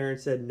why my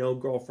parents said no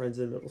girlfriends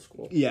in middle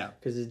school. Yeah.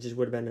 Because it just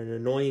would have been an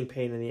annoying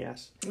pain in the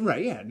ass.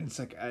 Right. Yeah. And it's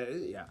like,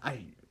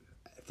 I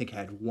think I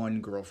had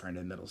one girlfriend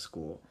in middle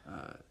school.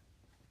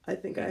 I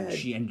think I had.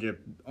 She ended up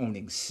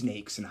owning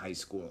snakes in high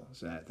school,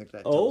 so I think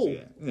that tells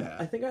you. Yeah.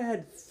 I think I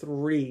had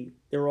 3.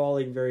 They were all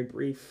like very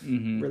brief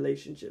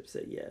relationships.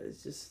 That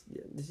it's just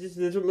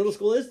that's what middle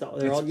school is though.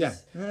 They're all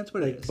just that's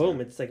what like it is.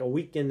 Boom, it's like a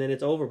weekend, then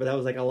it's over. But that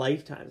was like a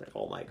lifetime. Like,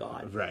 oh my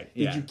god, right?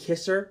 Did you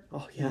kiss her?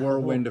 Oh yeah,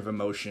 whirlwind of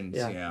emotions.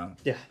 Yeah,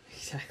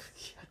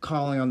 exactly.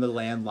 Calling on the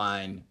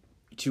landline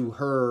to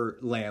her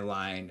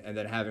landline, and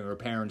then having her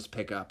parents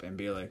pick up and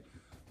be like,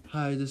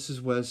 hi, this is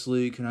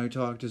Wesley. Can I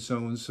talk to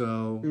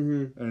so-and-so?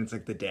 And it's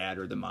like the dad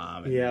or the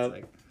mom. And it's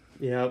like,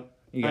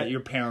 you got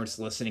your parents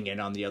listening in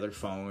on the other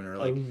phone, or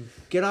like,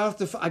 get off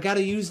the I got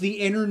to use the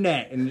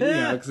internet. And,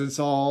 because it's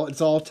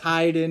all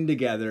tied in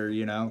together,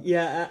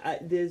 Yeah,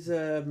 there's,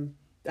 I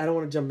don't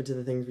want to jump into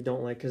the things we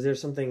don't like, because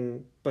there's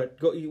something, but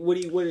what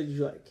did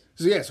you like?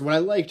 So what I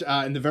liked,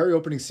 in the very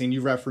opening scene,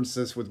 you referenced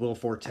this with Will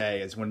Forte,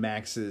 is when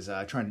Max is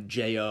trying to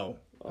J.O.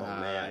 Oh,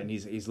 man. And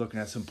he's looking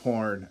at some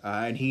porn,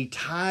 and he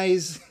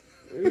ties...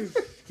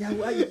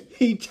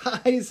 He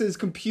ties his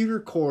computer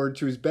cord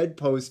to his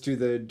bedpost to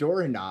the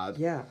doorknob.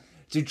 Yeah.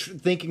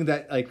 Thinking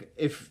that like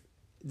if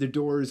the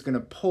door is gonna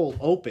pull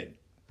open,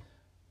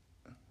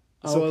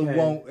 so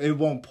it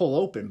won't pull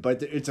open,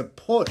 but it's a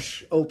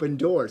push open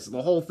door, so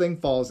the whole thing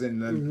falls in.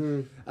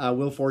 And then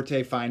Will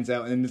Forte finds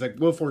out, and it's like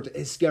Will Forte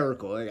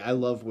hysterical. Like, I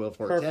love Will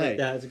Forte. Perfect.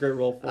 Yeah, it's a great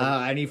role for him.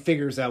 And he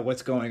figures out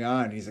what's going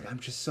on. He's like, I'm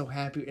just so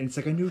happy, and it's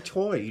like a new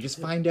toy. You just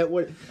find out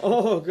what.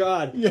 Oh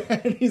God. Yeah,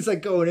 and he's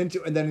like going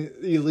into, and then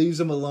he leaves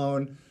him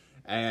alone.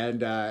 And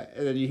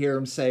then you hear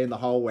him say in the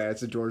hallway as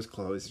the door's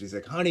closed, he's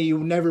like, "Honey, you'll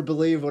never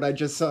believe what I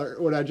just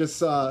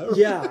saw."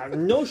 Yeah,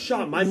 no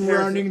shot. My parents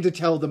running to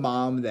tell the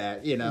mom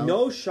that,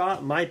 No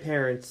shot. My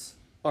parents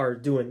are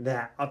doing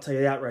that. I'll tell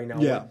you that right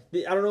now. Yeah.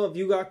 I don't know if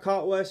you got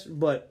caught, Wes,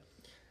 but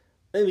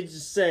let me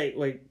just say,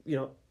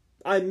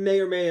 I may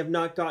or may have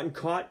not gotten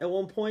caught at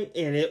one point,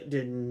 and it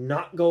did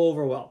not go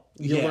over well.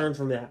 You learn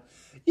from that.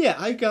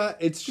 Yeah,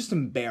 it's just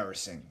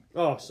embarrassing.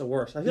 Oh, it's the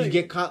worst. I feel You like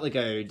get caught like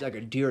a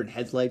deer in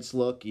headlights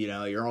look,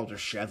 you're all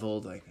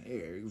disheveled, like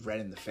you're red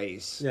in the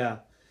face. yeah.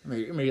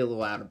 Maybe a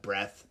little out of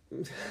breath.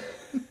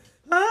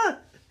 Ah!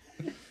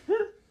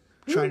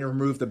 Trying to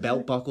remove the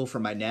belt buckle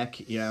from my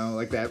neck,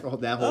 like that whole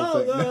Oh,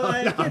 thing. no,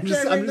 I can't I'm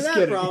just that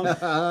kidding. problem.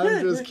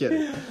 I'm just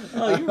kidding.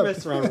 Oh, you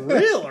messed around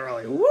real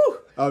early. Woo!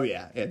 Oh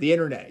yeah. The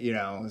internet,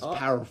 is a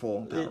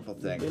powerful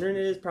thing. The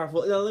internet is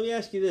powerful. Now, let me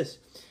ask you this: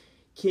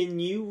 can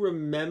you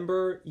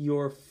remember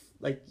your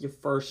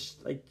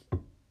first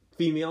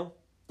female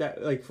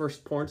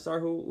first porn star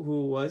who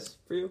it was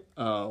for you?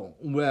 Oh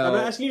well. I'm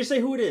not asking you to say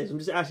who it is. I'm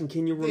just asking,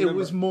 can you remember? It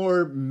was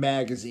more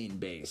magazine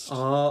based.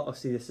 Oh,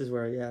 see, this is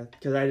where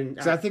because I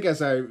didn't. I think, as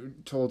I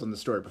told in the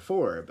story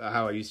before, about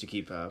how I used to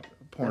keep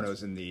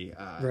pornos in the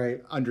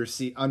right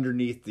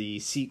underneath the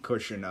seat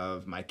cushion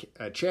of my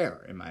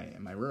chair in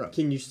my room.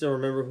 Can you still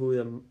remember who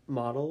the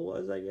model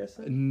was? I guess.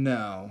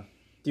 No.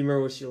 Do you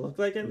remember what she looked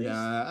like at least?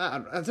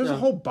 Yeah, there's a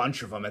whole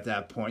bunch of them at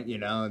that point,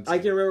 I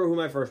can remember who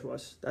my first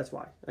was. That's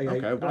why. I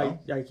can.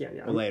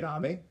 Yeah. Well, lay it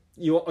on me.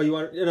 You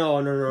want? No.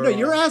 No,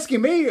 you're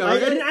asking me. I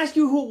didn't ask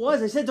you who it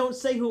was. I said don't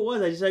say who it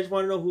was. I just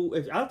want to know who.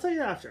 I'll tell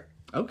you after.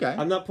 Okay.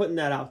 I'm not putting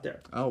that out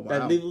there. Oh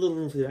wow. Leave a little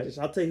room for that.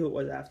 I'll tell you who it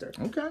was after.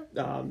 Okay.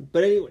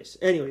 But anyways,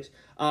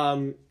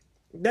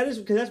 that is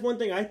because that's one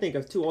thing I think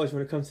of too. Always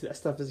when it comes to that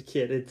stuff as a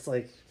kid, it's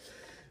like,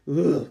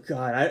 oh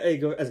god. I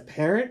go as a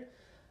parent.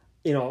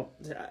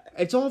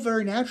 It's all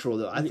very natural,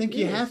 though. I think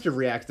you have to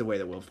react the way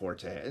that Will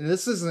Forte. And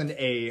this isn't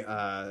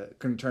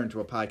going to turn to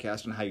a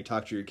podcast on how you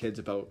talk to your kids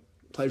about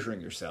pleasuring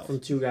yourself.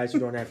 From two guys who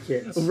don't have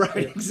kids. Right,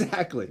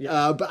 exactly.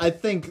 Yeah. But I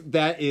think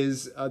that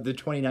is the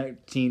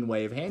 2019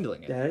 way of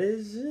handling it. That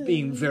is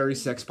being very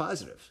sex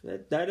positive.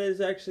 That is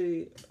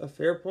actually a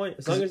fair point.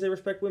 As long as they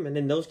respect women,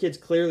 and those kids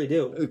clearly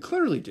do.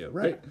 Clearly do,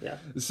 right? Yeah.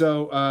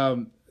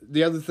 So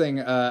the other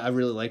thing I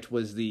really liked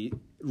was the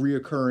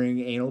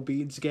reoccurring anal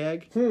beads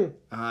gag.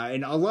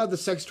 And a lot of the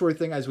sex toy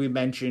thing, as we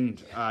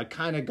mentioned,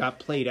 kind of got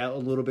played out a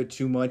little bit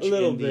too much in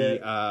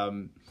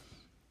the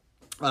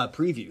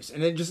previews,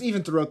 and then just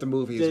even throughout the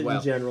movie as well.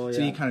 In general, yeah.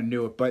 So you kind of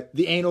knew it. But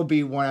the anal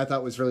bead one I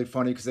thought was really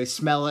funny because they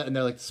smell it and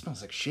they're like, "This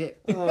smells like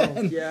shit."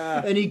 Oh,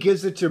 yeah. And he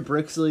gives it to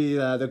Brixley,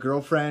 the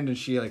girlfriend, and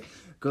she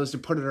goes to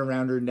put it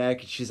around her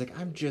neck, and she's like,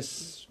 "I'm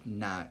just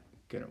not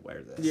gonna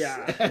wear this."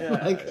 Yeah.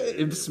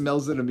 It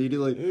smells it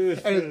immediately.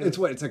 And it's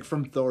like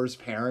from Thor's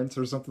parents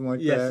or something like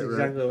that. Yes,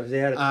 exactly. Right? They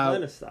had a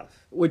ton of stuff.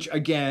 Which,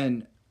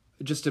 again,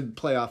 just to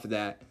play off of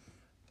that,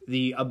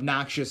 the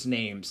obnoxious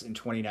names in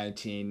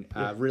 2019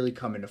 really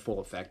come into full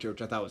effect here,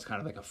 which I thought was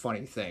kind of like a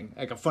funny thing,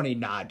 like a funny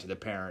nod to the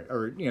parent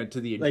or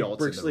to the adults.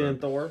 Like Brixley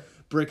and Thor.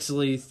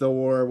 Brixley,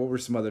 Thor. What were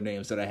some other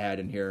names that I had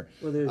in here?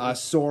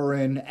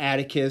 Soren,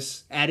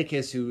 Atticus,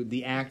 who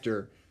the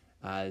actor,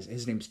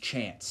 his name's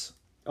Chance.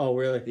 Oh,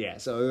 really? Yeah.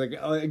 So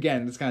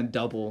again, it's kind of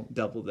double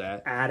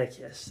that.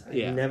 Atticus.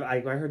 I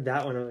heard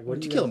that one. I'm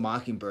like, To Kill a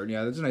Mockingbird.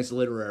 Yeah, that's a nice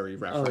literary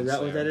reference. Oh, is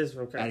that what that is?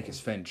 Okay. Atticus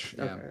Finch.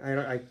 Yeah.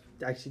 Okay.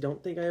 I actually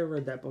don't think I ever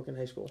read that book in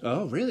high school.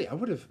 Oh, really? I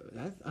would have.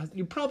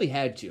 You probably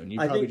had to, and you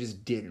probably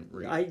just didn't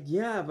read.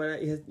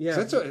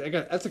 So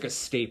that's like a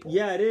staple.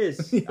 Yeah, it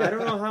is. I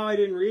don't know how I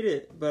didn't read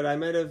it, but I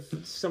might have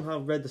somehow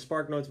read the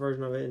Spark Notes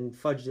version of it and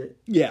fudged it.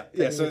 Yeah.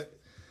 So.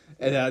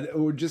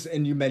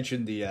 And you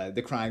mentioned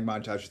the crying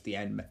montage at the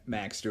end,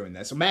 Max doing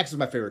that. So Max is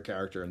my favorite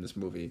character in this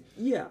movie.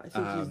 Yeah, I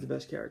think he's the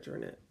best character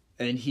in it.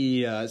 And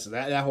he, so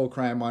that whole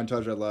crying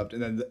montage I loved,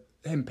 and then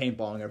him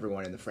paintballing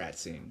everyone in the frat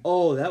scene.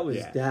 Oh, that was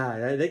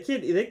that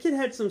kid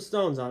had some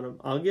stones on him.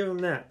 I'll give him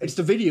that. It's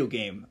the video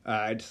game.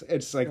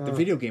 It's like the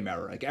video game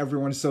era. Like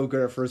everyone's so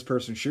good at first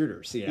person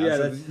shooters. Yeah,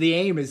 so the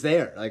aim is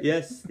there. Like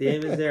yes, the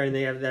aim is there,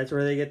 and that's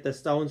where they get the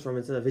stones from.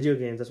 It's in the video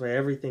games. That's why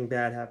everything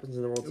bad happens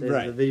in the world today.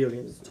 Right. The video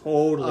games. It's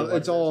totally.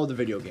 It's all the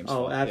video games.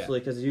 Oh, absolutely.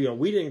 Because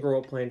we didn't grow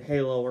up playing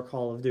Halo or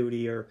Call of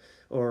Duty or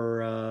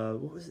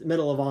what was it?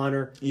 Medal of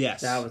Honor.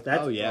 Yes. That's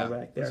back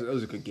there.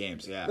 Those are good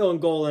games. Yeah. Oh, and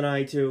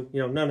GoldenEye too.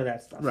 None of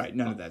that stuff. Right.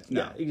 None of that.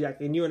 No. Yeah,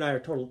 exactly. And you and I are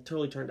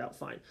totally turned out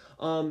fine.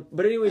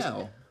 But anyways,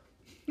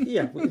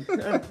 yeah,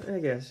 I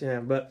guess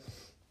yeah. But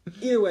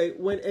either way,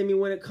 when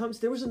it comes,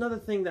 there was another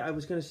thing that I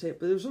was going to say,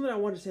 but there was something I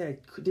wanted to say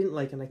I didn't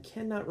like, and I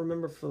cannot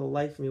remember for the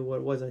life of me what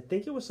it was. I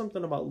think it was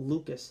something about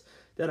Lucas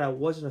that I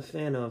wasn't a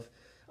fan of.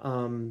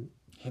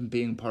 Him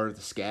being part of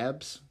the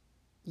Scabs.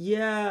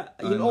 Yeah,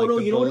 no,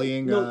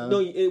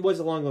 it was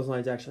along those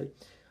lines actually,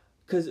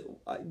 because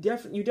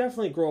you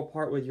definitely grow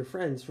apart with your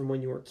friends from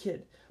when you were a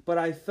kid. But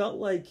I felt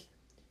like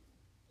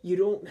you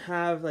don't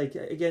have like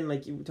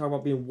you talk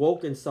about being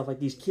woke and stuff. Like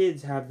these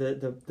kids have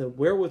the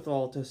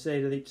wherewithal to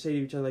say to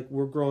each other like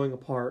we're growing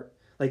apart.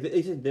 Like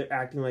they're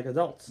acting like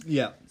adults.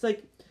 Yeah, it's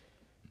like.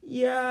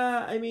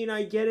 Yeah, I mean,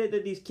 I get it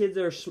that these kids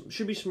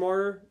should be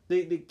smarter.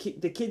 The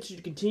kids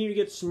should continue to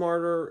get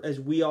smarter as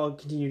we all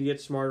continue to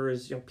get smarter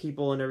as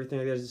people and everything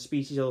like that as a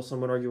species. Although some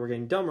would argue we're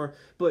getting dumber,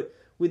 but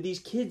with these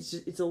kids,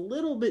 it's a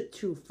little bit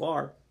too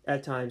far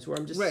at times where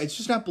I'm just right. It's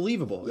just not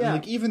believable. Yeah. And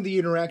like even the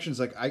interactions,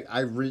 like I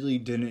really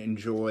didn't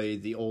enjoy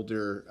the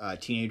older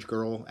teenage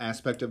girl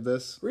aspect of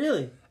this.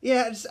 really.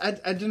 Yeah,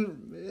 I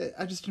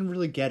just didn't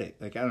really get it.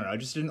 Like I don't know, I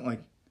just didn't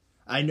like.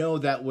 I know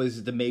that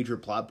was the major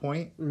plot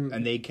point,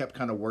 and they kept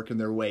kind of working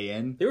their way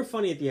in. They were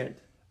funny at the end.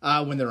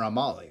 When they're on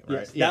Molly, right?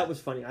 Yes, that was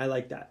funny. I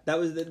like that. That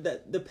was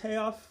the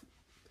payoff.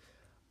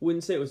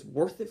 Wouldn't say it was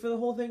worth it for the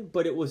whole thing,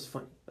 but it was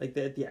funny. Like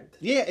at the end.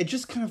 Yeah, it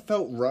just kind of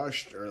felt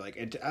rushed, or like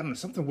I don't know,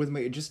 something with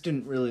me. It just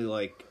didn't really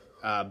like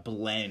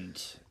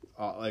blend.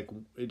 I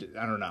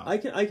don't know. I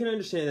can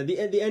understand that.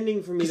 The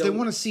ending for me. Because they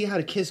want to see how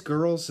to kiss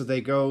girls, so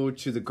they go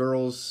to the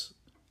girl's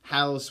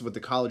house with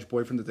the college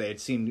boyfriend that they had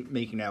seen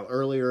making out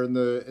earlier in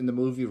the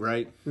movie,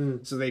 right?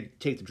 So they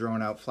take the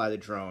drone out, fly the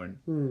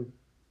drone.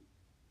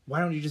 Why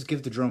don't you just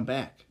give the drone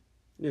back?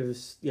 It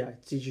was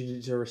teach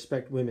you to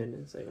respect women.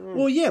 It's like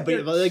Well, yeah,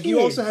 but like you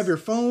also have your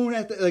phone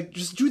at like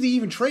just do the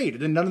even trade,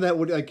 and then none of that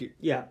would like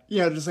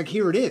just like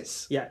here it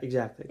is. Yeah,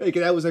 exactly. Like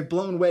that was like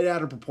blown way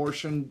out of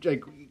proportion,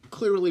 like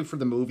clearly for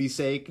the movie's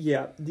sake.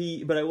 Yeah,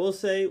 but I will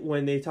say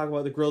when they talk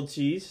about the grilled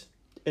cheese,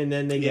 and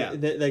then they get I'm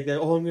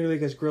going to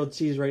make us grilled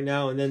cheese right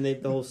now, and then the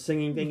whole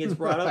singing thing gets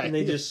brought up, and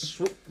they just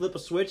flip a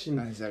switch, and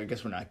I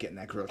guess we're not getting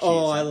that grilled cheese.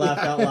 Oh, I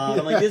laughed out loud.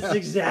 I'm like, this is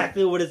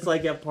exactly what it's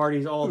like at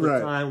parties all the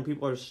time when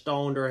people are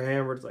stoned or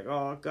hammered. It's like,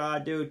 oh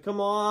god, dude,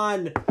 come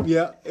on.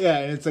 Yeah,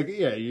 and it's like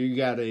you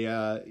got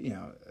a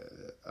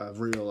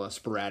real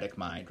sporadic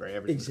mind, right?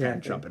 Everything's kind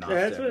of jumping off.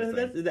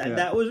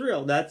 That was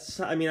real.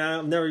 I mean,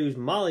 I've never used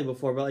Molly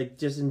before, but like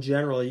just in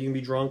general, you can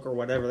be drunk or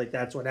whatever. Like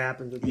that's what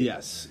happens with people.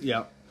 Yes,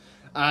 yeah.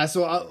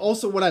 So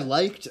also what I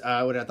liked,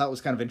 what I thought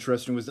was kind of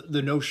interesting was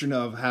the notion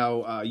of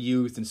how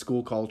youth and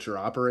school culture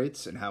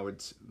operates and how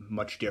it's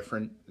much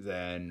different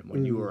than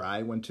when you or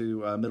I went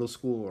to middle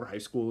school or high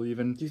school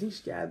even. Do you think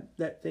scab,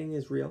 that thing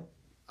is real?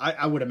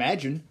 I would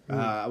imagine.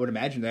 I would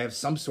imagine they have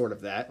some sort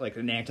of that, like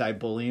an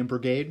anti-bullying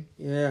brigade.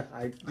 Yeah,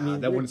 I mean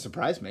that wouldn't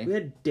surprise me. We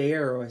had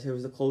DARE. I said it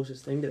was the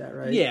closest thing to that,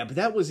 right? Yeah, but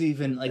that was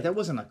even like that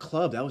wasn't a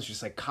club. That was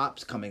just like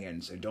cops coming in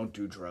and saying, "Don't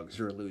do drugs,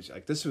 you're a loser."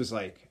 Like this was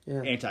like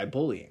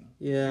anti-bullying.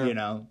 Yeah, you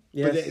know.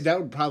 Yes. But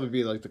that would probably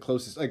be like the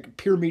closest, like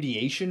peer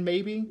mediation,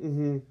 maybe.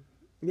 Mm-hmm.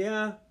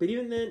 Yeah, but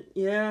even then,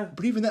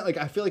 But even that, like,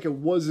 I feel like it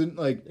wasn't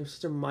like it was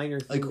such a minor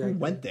thing. Like who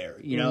went there?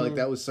 You know, like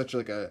that was such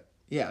like a.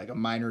 Yeah, like a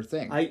minor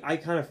thing. I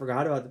kind of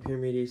forgot about the peer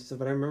mediation stuff,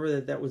 but I remember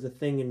that was a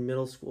thing in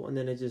middle school, and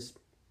then it just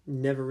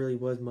never really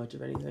was much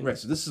of anything. Right,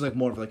 so this is like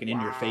more of like an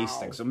in-your-face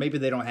thing. So maybe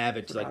they don't have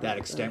it to like that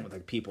extent with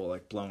like people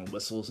like blowing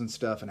whistles and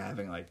stuff and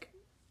having like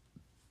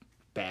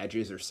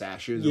badges or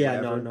sashes or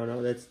whatever.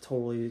 No, that's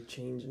totally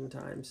changing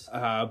times.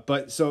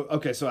 But so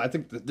I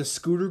think the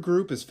scooter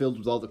group is filled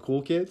with all the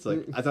cool kids.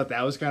 Like I thought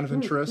that was kind of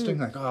interesting.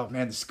 Like, oh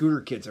man, the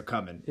scooter kids are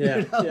coming. Yeah,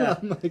 you know? yeah.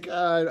 I'm like,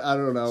 I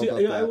don't know.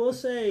 About that. I will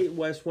say,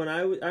 Wes, when I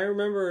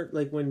remember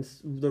like when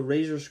the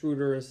Razor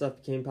scooter and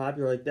stuff became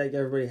popular, like that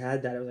everybody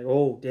had that. I was like,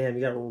 oh damn,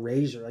 you got a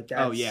Razor like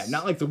that. Oh yeah,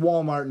 not like the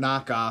Walmart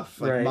knockoff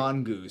like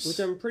Mongoose, which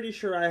I'm pretty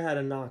sure I had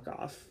a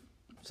knockoff.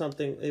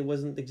 Something, it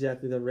wasn't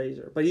exactly the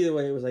Razor, but either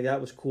way, it was like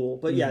that was cool.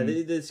 But yeah,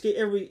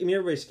 everybody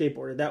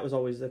skateboarded. That was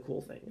always the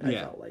cool thing. I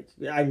felt like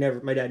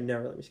my dad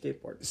never let me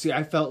skateboard. See,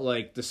 I felt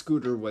like the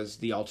scooter was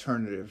the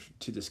alternative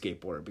to the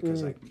skateboard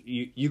because like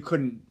you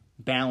couldn't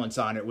balance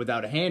on it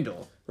without a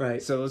handle.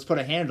 Right. So let's put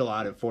a handle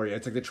on it for you.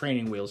 It's like the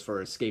training wheels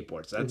for a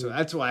skateboard. So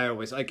that's why I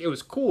always like it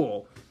was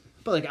cool.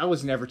 But like I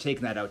was never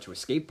taking that out to a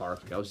skate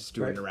park. Like, I was just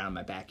doing it around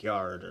my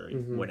backyard or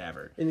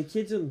whatever. And the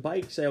kids on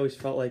bikes, I always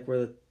felt like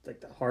were the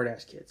hard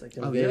ass kids. Like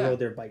they rode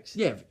their bikes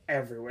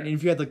everywhere. And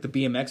if you had like the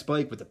BMX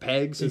bike with the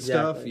pegs and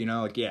stuff, you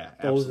know, like those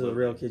absolutely. Are the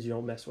real kids you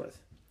don't mess with.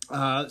 And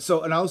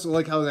I also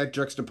like how that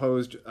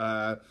juxtaposed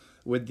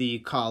with the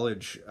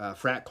college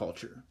frat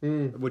culture,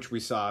 which we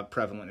saw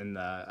prevalent in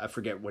the I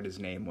forget what his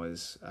name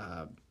was.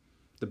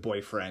 The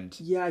boyfriend.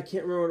 Yeah, I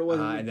can't remember what it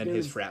was. And then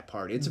his frat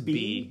party. It's a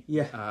B.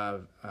 Yeah.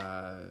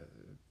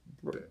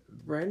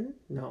 Bren?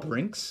 No.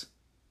 Brinks?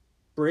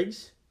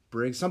 Briggs,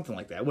 something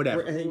like that.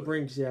 Whatever. I think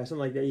Brinks, something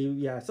like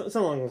that.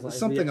 Something along those lines.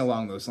 Something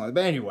along those lines.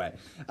 But anyway,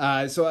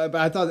 I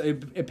thought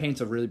it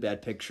paints a really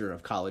bad picture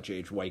of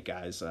college-age white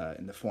guys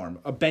in the form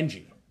of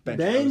Benji.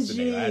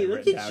 Benji,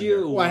 look at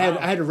you! Well, wow.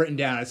 I had it written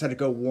down. I just had to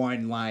go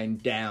one line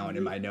down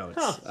in my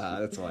notes.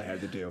 That's all I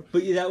had to do.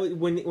 But that was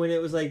when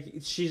it was like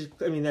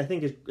I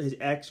think his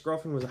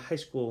ex-girlfriend was a high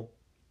school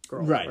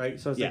girl, right?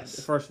 So it's like,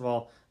 first of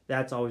all,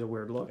 that's always a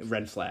weird look.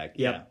 Red flag.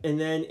 Yep. Yeah.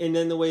 And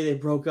then the way they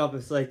broke up,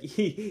 it's like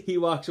he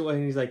walks away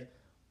and he's like,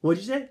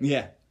 "What'd you say?"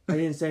 Yeah. I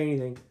didn't say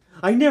anything.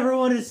 I never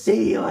want to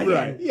see you again.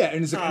 Right. Yeah,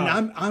 and it's like,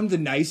 and I'm the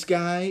nice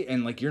guy,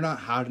 and like you're not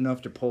hot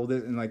enough to pull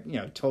this, and like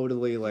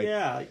totally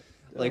like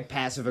like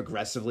passive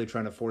aggressively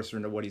trying to force her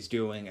into what he's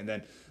doing, and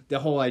then the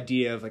whole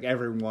idea of like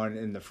everyone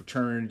in the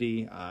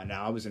fraternity.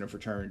 Now I was in a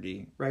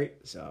fraternity, right?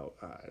 So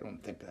I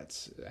don't think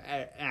that's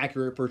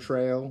accurate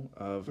portrayal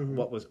of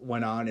what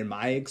went on in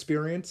my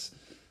experience.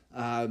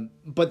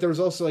 But there was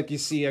also like you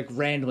see like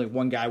randomly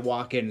one guy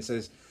walk in and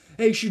says,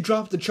 "Hey, she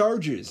dropped the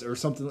charges," or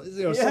something,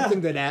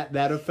 something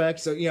that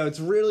effect. So it's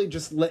really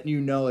just letting you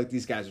know like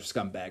these guys are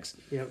scumbags.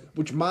 Yep.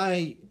 Which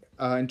my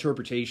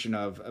interpretation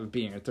of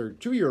being a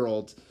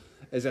 32-year-old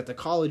is that the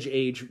college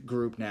age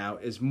group now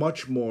is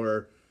much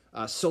more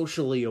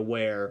socially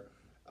aware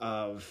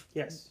of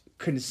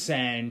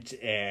consent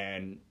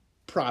and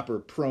proper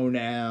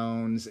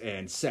pronouns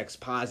and sex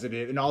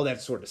positive and all that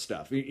sort of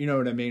stuff. You know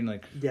what I mean?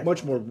 Like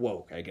much more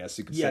woke, I guess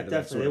you could say. Yeah,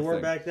 definitely. They were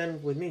back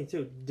then with me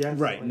too.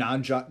 Definitely. Right,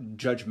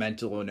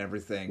 non-judgmental and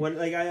everything. When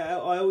I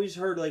always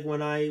heard like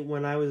when I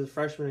was a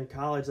freshman in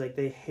college, like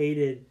they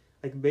hated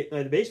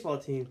the baseball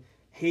team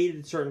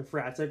hated certain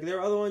frats. Like there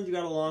were other ones you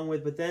got along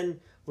with, but then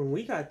when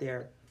we got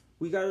there,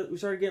 we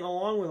started getting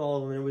along with all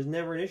of them, and it was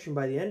never an issue.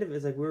 By the end of it,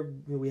 it's like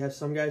we have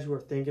some guys who are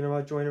thinking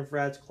about joining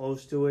frats,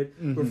 close to it.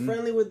 Mm-hmm. We're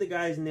friendly with the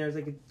guys in there. It's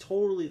like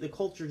the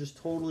culture just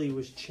totally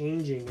was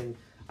changing, and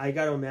I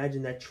got to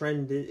imagine that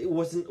trend. We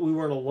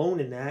weren't alone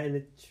in that, and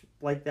it's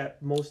like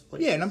that most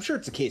places. Yeah, and I'm sure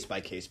it's a case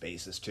by case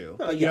basis too.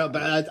 You know,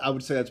 but I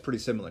would say that's pretty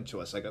similar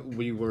to us. Like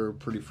we were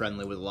pretty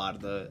friendly with a lot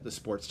of the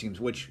sports teams,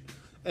 which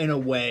in a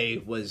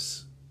way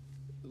was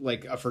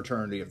like a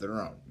fraternity of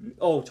their own.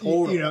 Oh,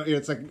 totally. You know,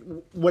 it's like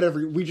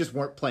whatever. We just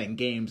weren't playing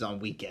games on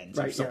weekends,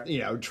 right? Or something,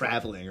 you know,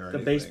 traveling or anything.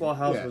 The baseball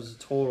house was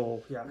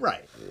total. Yeah,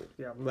 right.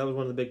 Yeah, that was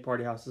one of the big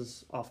party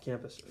houses off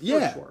campus. For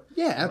sure.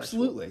 Yeah,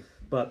 absolutely.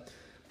 But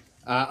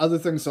other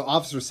things, so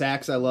Officer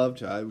Sachs, I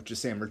loved, which is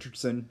Sam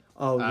Richardson.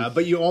 Oh,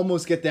 but you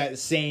almost get that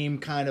same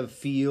kind of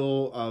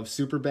feel of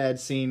Superbad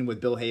scene with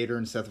Bill Hader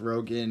and Seth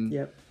Rogen.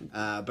 Yep.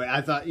 But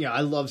I thought,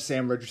 I love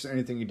Sam Richardson.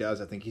 Anything he does,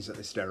 I think he's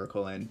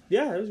hysterical in.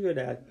 Yeah, it was a good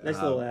ad.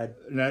 Nice little ad.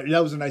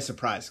 That was a nice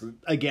surprise.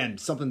 Again,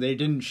 something they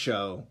didn't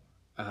show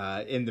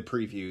in the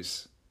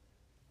previews.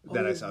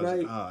 That I saw.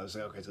 I was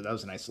like, okay, so that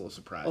was a nice little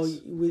surprise.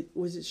 Oh,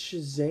 was it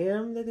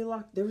Shazam that they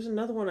locked? There was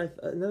another one,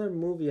 another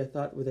movie I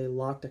thought where they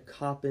locked a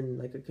cop in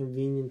like a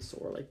convenience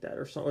store like that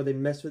or something, or they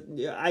messed with.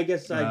 Yeah, I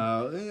guess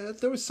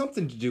there was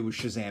something to do with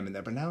Shazam in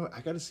there, but now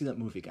I got to see that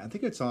movie again. I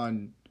think it's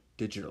on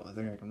digital. I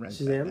think I can rent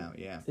that now.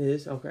 Yeah, it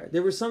is okay.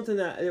 There was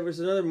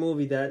another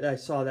movie that I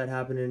saw that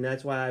happen, and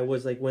that's why I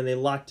was like, when they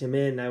locked him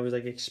in, I was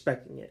like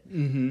expecting it.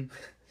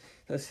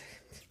 Mm-hmm.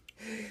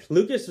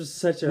 Lucas was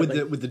such a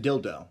with the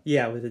dildo.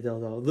 Yeah, with the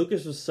dildo.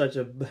 Lucas was such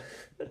a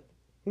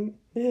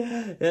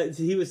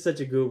he was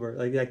such a goober.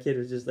 Like that kid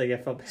was just like, I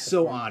felt bad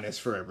so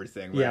honest for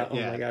everything. Right? Yeah.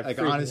 Oh my god. Like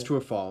honest to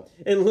a fault.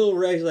 And little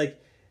Reg's like,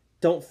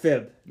 don't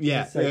fib.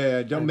 Yeah.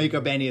 Like, don't make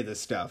up any of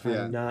this stuff.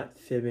 Yeah. I'm not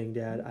fibbing,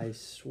 Dad. I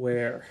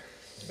swear.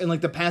 And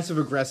like the passive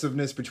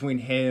aggressiveness between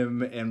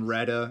him and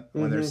Retta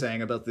when they're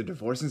saying about the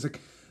divorce, and it's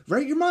like,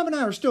 right, your mom and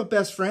I are still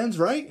best friends,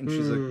 right? And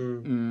she's like,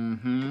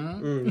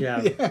 yeah,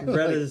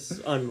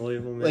 Retta's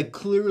unbelievable, man. Like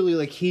clearly,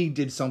 like he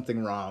did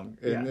something wrong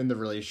in the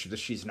relationship that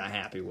she's not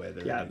happy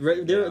with. Yeah,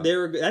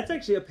 they're that's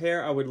actually a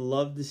pair I would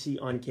love to see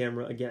on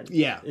camera again.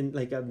 Yeah, in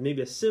like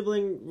maybe a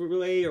sibling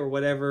way or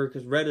whatever,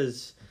 because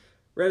Retta's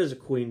a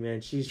queen,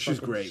 man. She's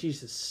great.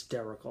 She's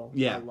hysterical.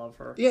 Yeah. I love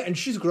her. Yeah, and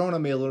she's grown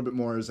on me a little bit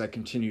more as I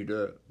continue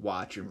to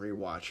watch and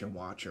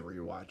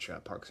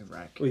rewatch Parks and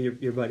Rec.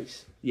 With your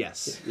buddies.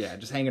 Yes. Yeah,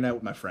 just hanging out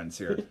with my friends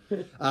here.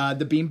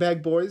 The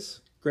Beanbag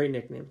Boys. Great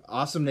nickname.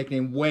 Awesome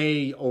nickname.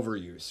 Way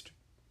overused.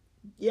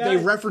 Yeah. They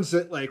reference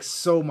it like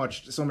so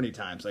many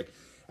times. Like,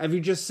 have you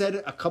just said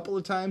it a couple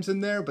of times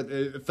in there? But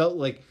it felt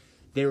like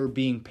they were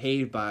being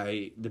paid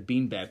by the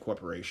Beanbag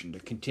Corporation to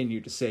continue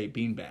to say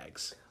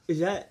beanbags. Is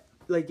that...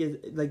 Like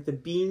the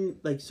bean,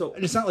 like so.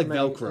 And it's not like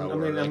Velcro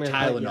or like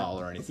Tylenol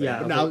or anything. Yeah,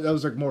 now that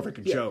was like more of like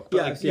a joke.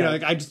 But like, you know,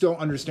 like I just don't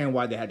understand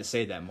why they had to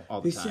say them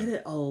all the time. They said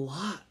it a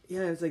lot.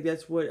 Yeah, it's like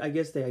that's what I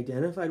guess they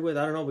identified with.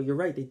 I don't know, but you're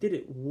right. They did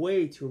it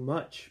way too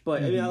much.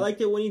 But I mean, I liked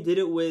it when he did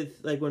it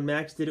with like when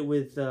Max did it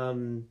with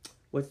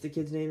what's the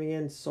kid's name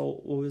again?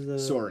 What was the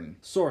Soren?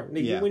 Soren.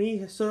 Like, when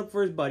he stood up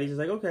for his buddies, he's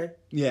like, okay,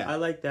 yeah, I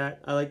like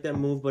that. I like that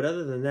move. But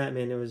other than that,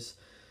 man, it was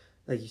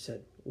like you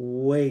said.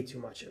 Way too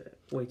much of it.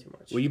 Way too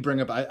much. Well, you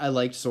bring up, I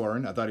liked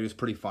Soren. I thought he was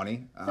pretty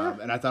funny.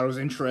 And I thought it was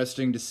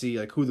interesting to see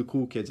like who the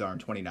cool kids are in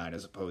 29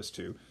 as opposed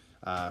to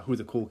who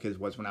the cool kids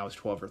was when I was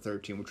 12 or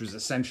 13, which was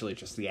essentially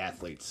just the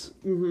athletes.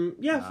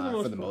 Mm-hmm. Yeah,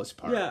 for the most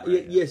part. Yeah,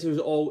 right, yes, it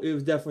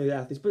was definitely the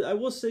athletes. But I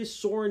will say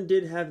Soren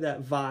did have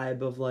that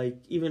vibe of like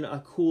even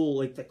the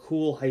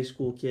cool high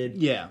school kid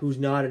who's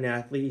not an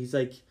athlete. He's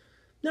like,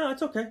 no,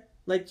 it's okay.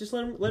 Like just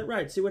let it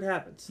ride, see what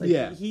happens. Like,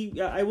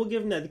 I will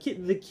give him that.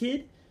 The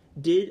kid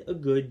did a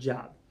good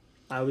job.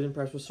 I was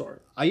impressed with Soren.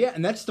 Yeah,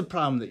 and that's the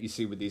problem that you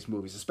see with these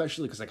movies,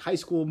 especially because like high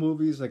school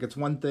movies, like it's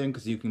one thing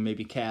because you can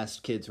maybe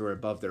cast kids who are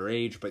above their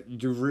age, but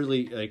you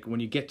really like when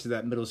you get to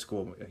that middle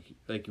school,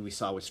 like we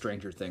saw with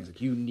Stranger Things,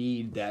 like you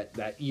need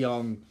that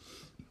young,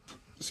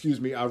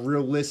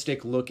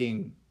 realistic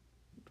looking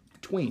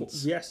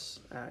tweens. Yes,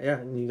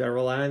 and you got to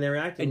rely on their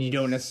acting, and you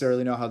don't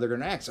necessarily know how they're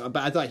going to act. So,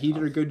 but I thought he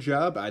did a good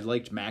job. I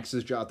liked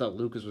Max's job. I thought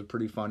Lucas was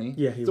pretty funny.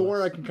 Yeah,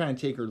 Thor, I can kind of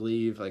take or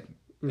leave. Like.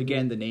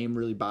 Again, the name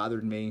really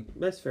bothered me.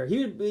 That's fair.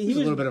 He was a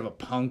little bit of a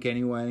punk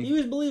anyway. He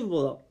was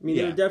believable, though. I mean,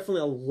 there are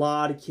definitely a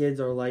lot of kids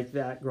are like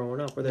that growing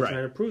up, where they're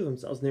trying to prove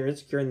themselves, and they're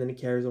insecure, and then it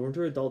carries over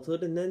into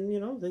adulthood, and then,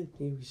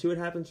 you see what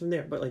happens from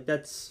there. But, like,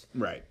 that's...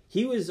 Right.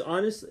 He was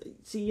honest...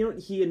 See,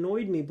 he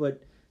annoyed me,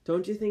 but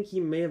Don't you think he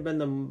may have been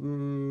the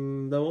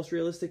most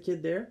realistic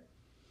kid there?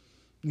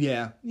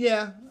 Yeah,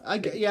 I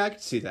could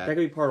see that. That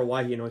could be part of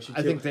why he annoys you too.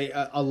 I think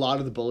a lot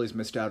of the bullies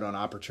missed out on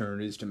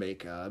opportunities to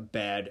make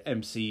bad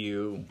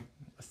MCU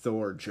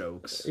Thor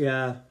jokes.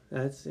 Yeah,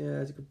 that's a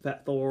good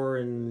Fat Thor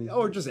and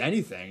or just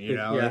anything, you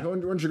know. Yeah. Like, why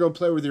don't you go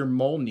play with your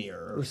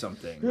Mjolnir or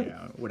something, you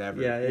know,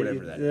 whatever. yeah,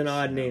 whatever that it's is. an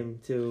odd name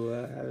to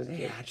have as a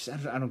kid. Yeah,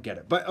 I don't get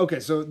it. But okay,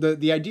 so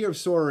the idea of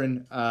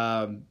Soren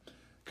kind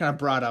of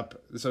brought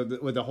up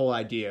with the whole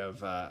idea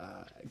of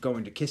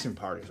going to kissing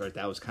parties, right?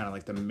 That was kind of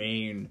like the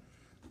main.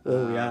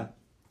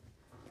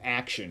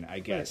 Action, I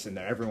guess, and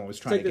that everyone was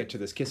trying to get to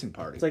this kissing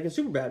party. It's like in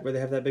Superbad where they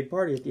have that big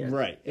party at the end.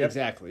 Right,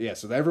 exactly. Yeah,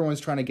 so everyone's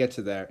trying to get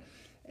to there.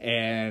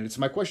 And so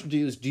my question to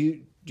you is,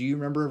 do you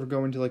remember ever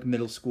going to like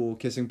middle school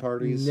kissing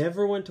parties?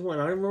 Never went to one.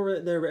 I don't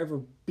remember there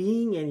ever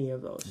being any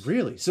of those.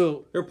 Really?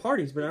 So there were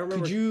parties, but I don't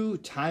remember. Could you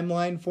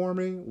timeline for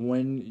me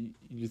when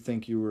you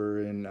think you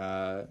were in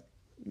 6th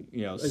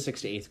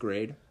to 8th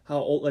grade? How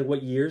old? Like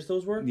what years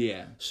those were?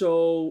 Yeah.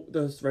 So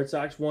the Red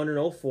Sox won in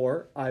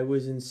 2004. I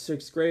was in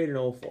 6th grade in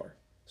 2004.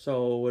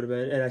 So it would have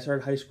been, and I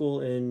started high school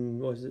in,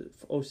 what was it,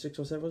 06,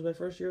 07 was my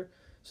first year.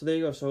 So there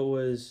you go. So it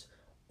was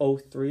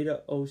 03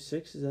 to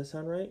 06. Does that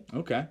sound right?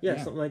 Okay. Yeah,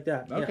 something like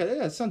that. Okay,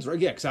 yeah, that sounds right.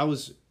 Yeah, because I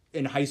was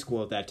in high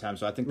school at that time,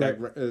 so I think that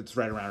it's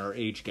right around our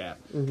age gap.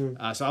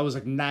 Mm-hmm. So I was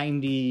like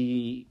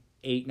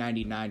 98,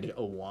 99 to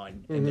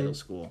 01 in middle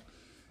school.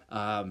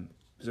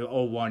 So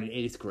 01 in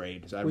 8th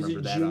grade. So I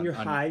remember that. Was it junior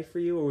high for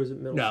you, or was it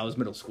middle school? No, it was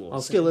middle school. Okay.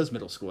 It still is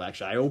middle school,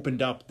 actually. I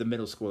opened up the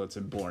middle school that's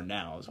in Bourne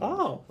now. It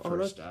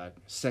was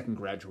second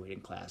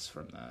graduating class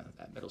from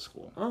that middle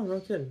school. Oh, no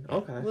kidding.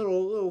 Okay.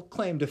 Little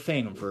claim to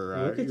fame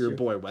for your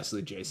boy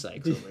Wesley J.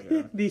 Sykes over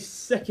here. The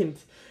second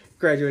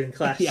graduating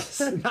class.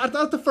 Yes, not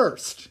the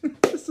first.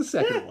 Just the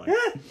second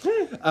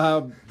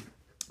one.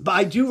 But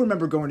I do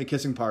remember going to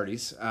kissing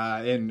parties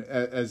in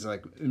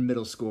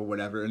middle school,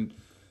 whatever, and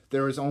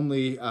there was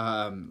only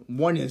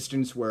one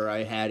instance where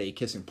I had a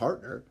kissing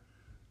partner,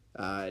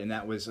 and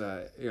that was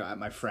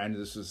my friend.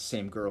 This was the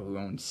same girl who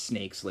owned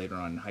Snakes later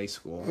on in high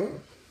school.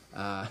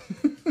 And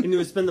it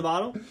was Spin the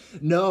Bottle?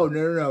 No.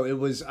 It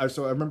was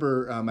so I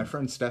remember my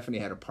friend Stephanie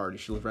had a party.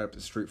 She lived right up the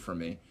street from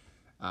me.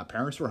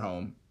 Parents were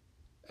home,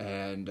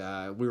 and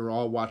we were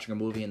all watching a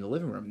movie in the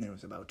living room. And there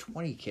was about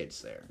 20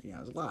 kids there. You know,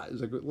 it was a lot. It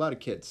was like a lot of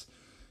kids.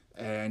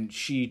 And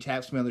she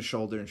taps me on the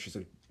shoulder, and she's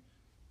like,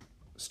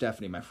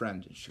 Stephanie, my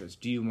friend, and she goes,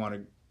 "Do you want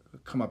to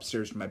come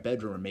upstairs to my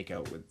bedroom and make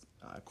out with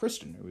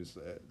Kristen, who was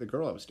the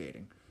girl I was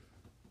dating?"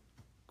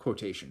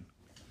 Quotation.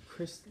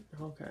 Kristen,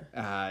 okay.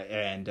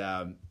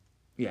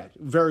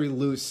 Very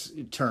loose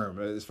term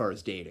as far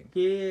as dating.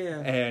 Yeah.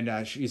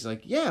 And she's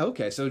like, "Yeah,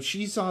 okay." So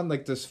she's on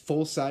like this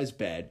full size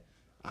bed.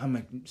 I'm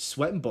like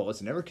sweating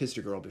bullets. Never kissed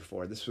a girl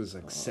before. This was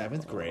like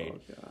 7th grade.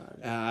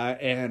 God.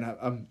 And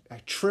I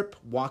trip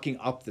walking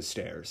up the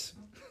stairs.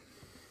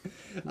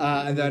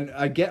 And then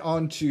I get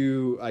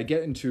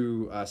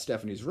into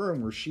Stephanie's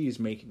room where she's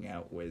making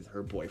out with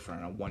her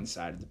boyfriend on one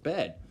side of the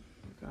bed.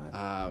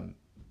 And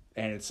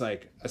it's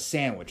like a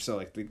sandwich. So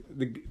like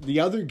the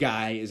other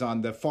guy is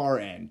on the far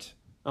end.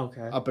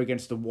 Okay. Up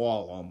against the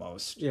wall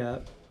almost. Yeah.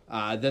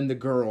 Then the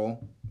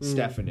girl,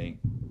 Stephanie,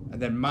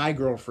 and then my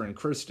girlfriend,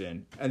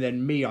 Kristen, and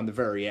then me on the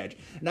very edge.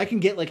 And I can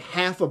get like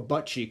half a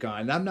butt cheek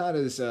on. I'm not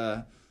as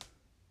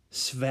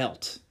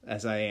svelte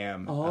as I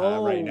am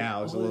right now.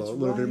 I was a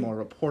little bit more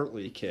of a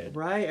portly kid.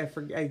 Right, I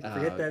forget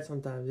that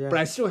sometimes, yeah. But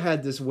I still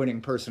had this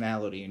winning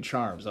personality and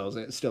charms. I was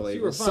still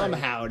able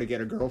somehow to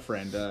get a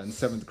girlfriend in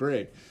 7th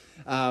grade.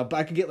 But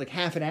I could get like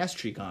half an ass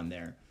cheek on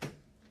there.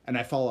 And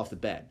I fall off the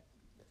bed.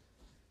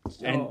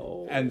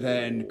 And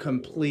then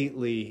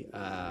completely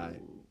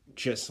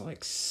just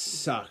like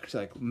sucked,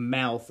 like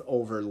mouth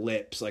over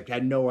lips, like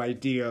had no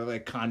idea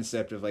like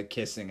concept of like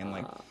kissing, and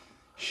like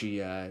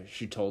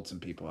she told some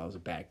people I was a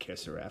bad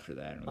kisser after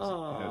that, and it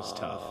was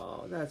tough.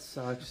 Oh, that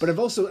sucks. But I've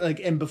also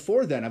and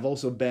before then I've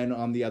also been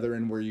on the other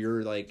end where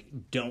you're like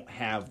don't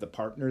have the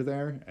partner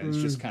there, and it's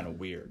just kind of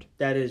weird.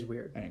 That is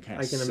weird. And it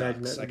kind of sucks.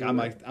 Imagine that. Like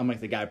I'm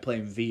like the guy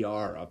playing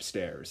VR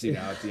upstairs, you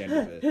know, at the end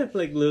of it.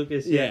 Like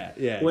Lucas. Yeah.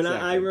 When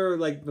exactly. I remember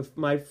like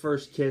my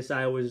first kiss,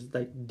 I was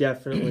like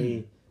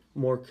definitely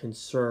more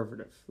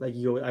conservative. Like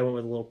I went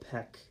with a little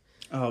peck.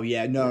 Oh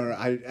yeah, no,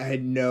 I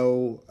had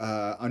no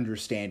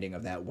understanding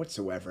of that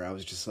whatsoever. I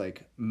was just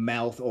like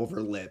mouth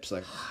over lips,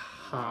 like.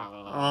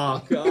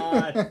 Oh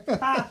God.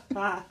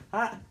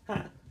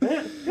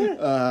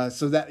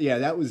 So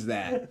that was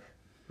that.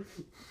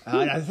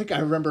 I think I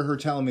remember her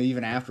telling me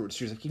even afterwards.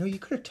 She was like, "You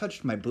could have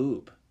touched my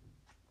boob,"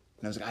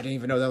 and I was like, "I didn't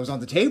even know that was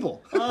on the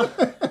table."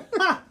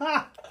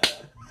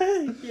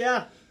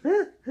 Yeah.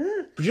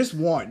 But just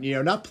one,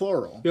 not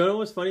plural. You know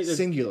what's funny?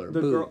 Singular.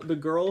 The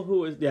girl who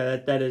was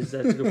that's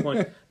a good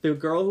point. The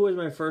girl who was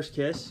my first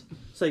kiss.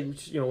 It's like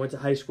went to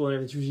high school and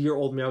everything. She was a year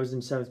older than me. I was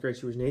in 7th grade.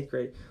 She was in 8th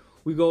grade.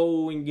 We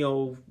go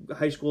and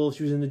high school.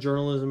 She was in the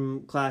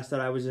journalism class that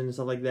I was in and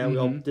stuff like that. Mm-hmm. We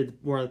all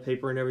did more on the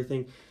paper and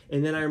everything.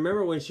 And then I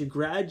remember when she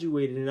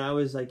graduated, and I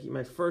was like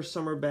my first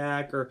summer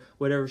back or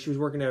whatever. She was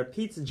working at a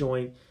pizza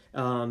joint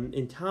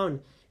in town.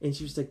 And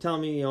she was like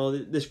telling me,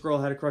 this girl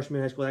had a crush on me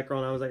in high school, that girl,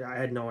 and I was like, I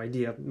had no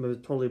idea. I was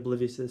totally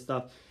oblivious to this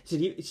stuff.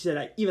 She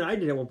said, even I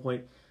did at one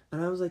point.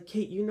 And I was like,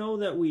 Kate, you know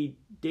that we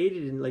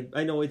dated in, like,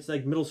 I know it's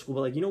like middle school,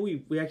 but like, you know,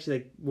 we actually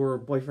like were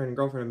boyfriend and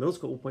girlfriend in middle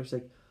school at one point. She's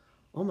like,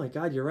 oh my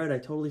God, you're right. I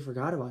totally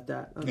forgot about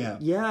that. I was like,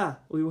 yeah,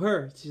 we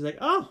were. She's like,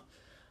 oh,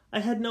 I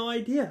had no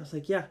idea. I was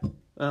like, yeah,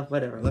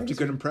 whatever. Left a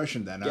good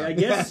impression then. Yeah, I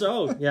guess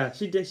so. Yeah,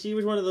 she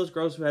was one of those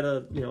girls who had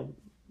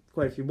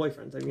quite a few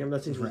boyfriends. I mean, I'm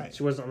not saying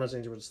she wasn't. I'm not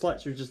saying she was a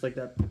slut. She was just like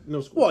that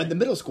middle school. Well, in the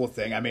middle school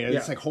thing, I mean,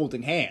 it's like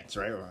holding hands,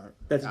 right?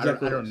 That's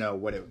exactly. I don't know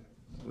what it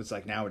was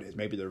like nowadays.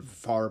 Maybe they're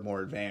far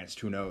more advanced.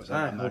 Who knows?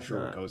 I'm not sure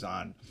what goes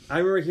on. I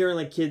remember hearing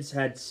like kids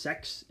had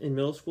sex in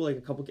middle school, like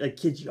a couple like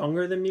kids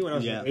younger than me when I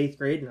was in 8th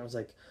grade, and I was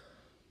like,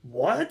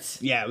 what?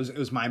 Yeah, it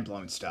was mind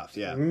blowing stuff.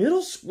 Yeah,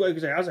 middle school. I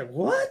was like,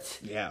 what?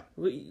 Yeah,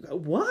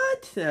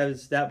 what?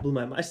 That blew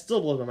my mind. I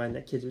still blows my mind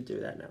that kids would do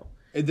that now.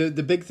 The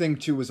big thing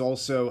too was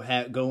also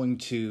going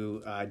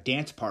to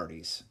dance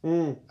parties.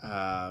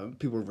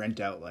 People would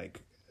rent out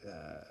like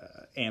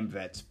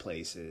AmVets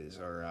places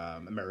or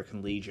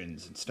American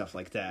Legions and stuff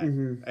like that,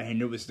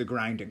 and it was the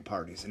grinding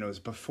parties, and it was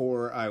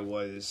before I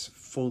was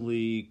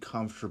fully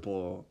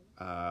comfortable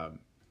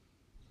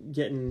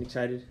getting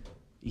excited.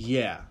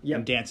 Yeah,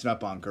 and dancing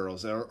up on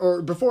girls,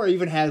 or before I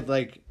even had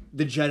like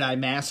the Jedi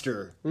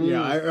Master.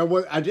 Yeah,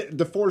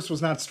 the Force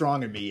was not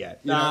strong in me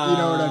yet. You know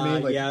what I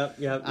mean? Like,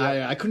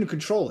 yeah. I couldn't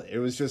control it. It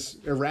was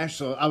just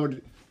irrational. I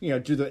would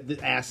do the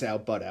ass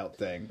out, butt out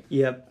thing.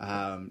 Yep.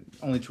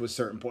 Only to a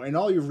certain point, and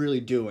all you're really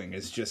doing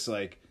is just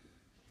like,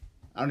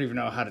 I don't even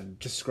know how to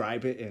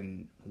describe it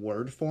in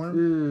word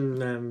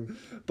form.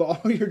 But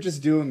all you're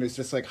just doing is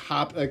just like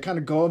kind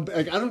of going.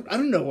 Like, I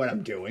don't know what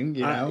I'm doing.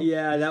 You know?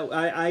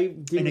 I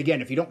didn't. And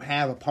again, if you don't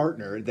have a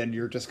partner, then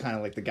you're just kind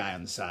of like the guy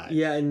on the side.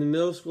 Yeah, in the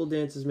middle school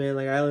dances, man.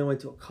 Like I only went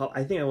to a couple.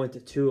 I think I went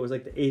to 2. It was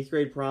like the 8th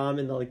grade prom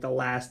and the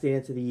last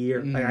dance of the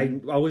year. Like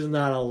I was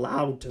not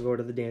allowed to go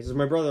to the dances.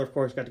 My brother, of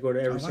course, got to go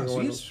to every single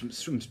one. So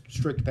some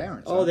strict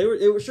parents. Oh, they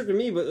were strict with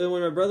me. But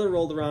when my brother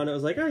rolled around, it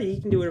was like, he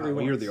can do whatever he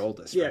wants. You're the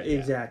oldest. Yeah, right?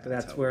 exactly.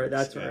 That's where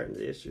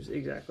the issues.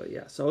 Exactly.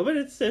 Yeah. So, but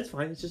it's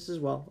fine. It's just as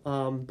well.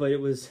 But it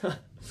was.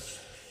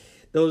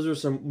 Those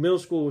were middle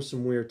school was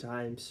some weird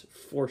times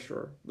for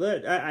sure.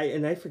 But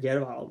I forget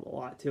about them a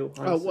lot too.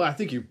 Honestly. Oh well, I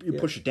think you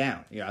push it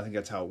down. Yeah, I think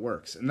that's how it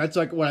works. And that's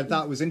like what I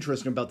thought was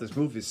interesting about this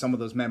movie. Is some of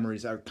those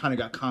memories I kind of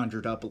got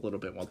conjured up a little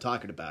bit while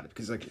talking about it,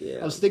 because I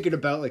was thinking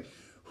about like,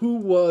 who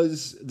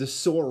was the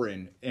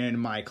Soren in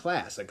my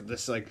class? Like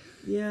this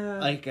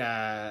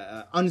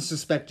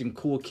unsuspecting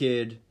cool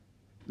kid.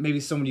 Maybe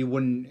somebody you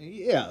wouldn't.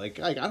 Yeah, like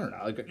I don't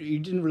know. Like you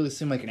didn't really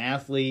seem like an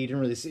athlete. You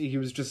didn't really see. He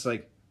was just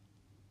like.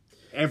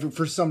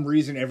 For some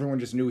reason, everyone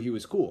just knew he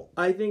was cool.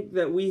 I think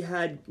that we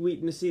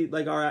see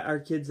like our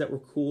kids that were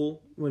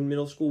cool when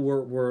middle school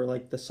were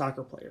like the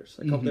soccer players.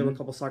 There were a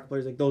couple soccer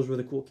players, like those were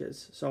the cool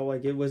kids. So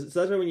like it was.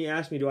 So that's why when you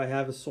asked me, do I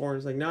have a Soren?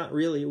 It's like not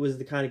really. It was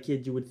the kind of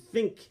kid you would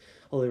think,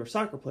 although they were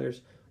soccer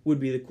players, would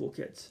be the cool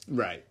kids.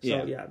 Right.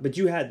 So but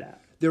you had that.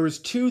 There was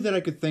 2 that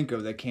I could think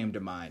of that came to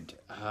mind,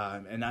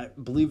 and I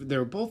believe they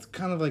were both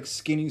kind of like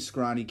skinny,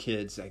 scrawny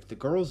kids. Like the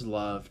girls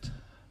loved.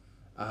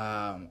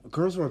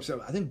 Girls were upset.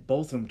 I think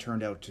both of them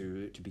turned out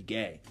to be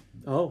gay.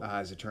 Oh,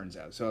 as it turns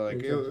out. So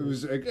like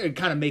it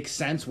kind of makes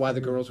sense why the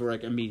girls were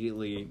like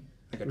immediately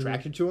like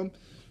attracted to him.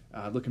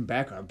 Looking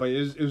back on it, but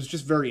it was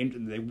just very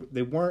interesting.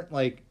 They weren't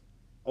like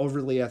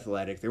overly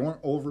athletic. They weren't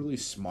overly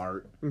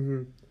smart.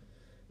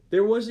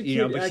 There was a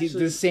kid, but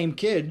the same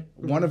kid,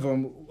 one of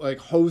them like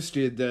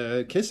hosted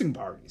the kissing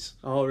parties.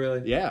 Oh,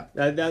 really? Yeah.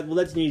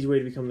 That's an easy way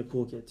to become the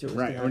cool kid too.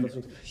 Right.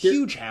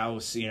 Huge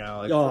house,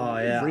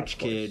 rich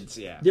kids.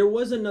 Yeah.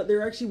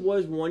 There actually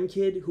was one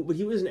kid but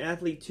he was an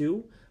athlete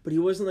too. But he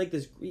wasn't like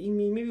this. I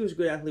mean, maybe he was a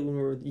good athlete when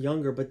we were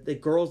younger. But the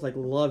girls like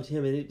loved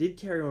him, and it did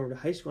carry on over to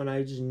high school. And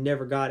I just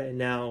never got it. And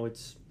now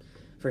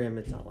for him,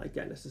 it's not like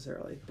that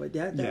necessarily. But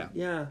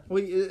yeah.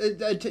 Well,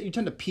 you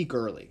tend to peak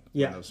early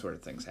when those sort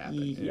of things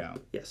happen. Yeah.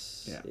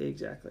 Yes. Yeah.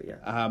 Exactly.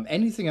 Yeah.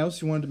 Anything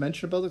else you wanted to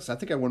mention about this? I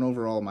think I went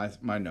over all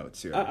my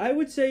notes here. I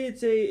would say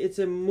it's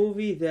a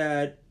movie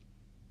that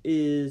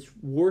is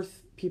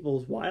worth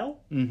people's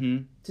while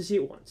to see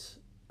it once.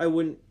 I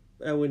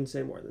wouldn't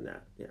say more than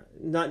that. Yeah,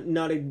 not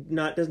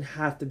doesn't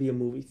have to be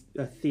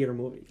a theater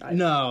movie.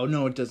 No,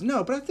 it doesn't.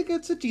 No, but I think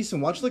it's a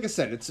decent watch. Like I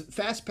said, it's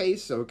fast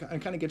paced, so it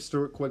kind of gets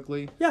through it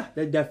quickly. Yeah,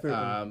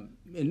 definitely.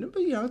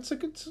 But it's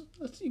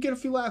like you get a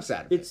few laughs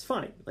out of it. It's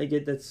fine. Like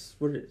that's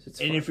what it is. It's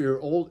fine. If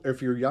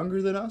you're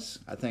younger than us,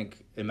 I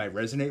think it might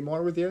resonate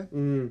more with you.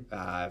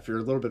 If you're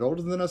a little bit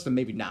older than us, then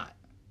maybe not.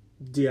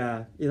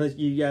 Yeah,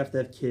 you have to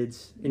have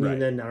kids, and even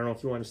then, I don't know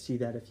if you want to see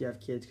that if you have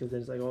kids, because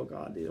then it's like, oh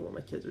god, these are what my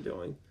kids are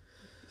doing.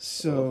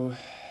 So,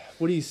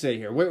 what do you say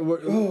here?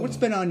 What's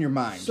been on your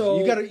mind? So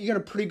you got a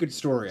pretty good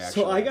story,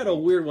 actually. So I got a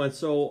weird one.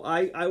 So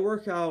I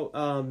work out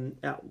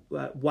at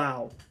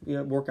WOW,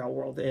 Workout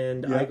World,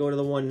 and I go to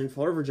the one in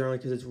Fall River generally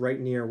because it's right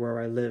near where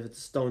I live. It's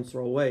a stone's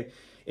throw away.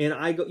 And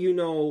I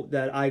go,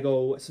 that I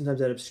go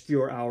sometimes at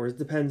obscure hours.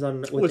 Depends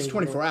on what. Well, it's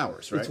 24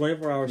 hours, right? It's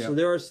 24 hours. Yeah. So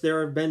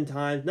there have been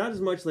times, not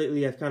as much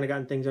lately. I've kind of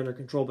gotten things under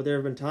control, but there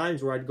have been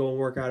times where I'd go and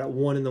work out at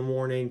 1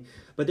 a.m.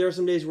 But there are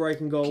some days where I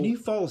can go. Can you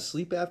fall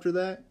asleep after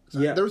that?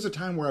 Yeah. There was a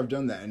time where I've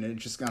done that, and it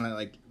just kind of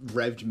like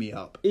revved me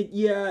up.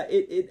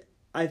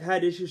 I've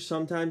had issues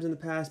sometimes in the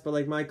past, but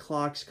like my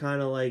clock's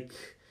kind of like,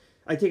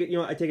 I take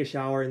a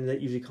shower and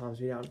that usually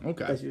calms me down.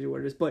 Okay. That's usually what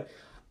it is. But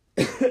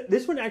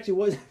this one actually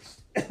was,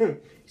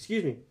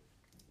 excuse me.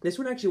 This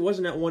one actually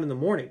wasn't at 1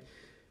 a.m.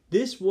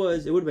 It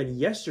would have been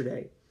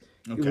yesterday.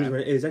 Okay.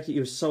 It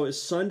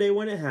was Sunday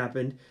when it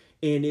happened,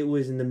 and it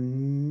was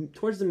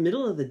towards the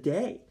middle of the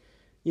day.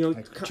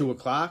 Like 2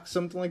 o'clock,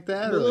 something like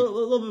that? A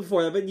little bit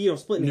before that, but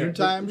split noon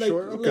time,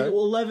 sure. Okay. Like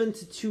 11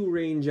 to 2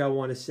 range, I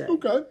want to say.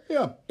 Okay,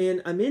 yeah.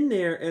 And I'm in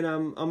there, and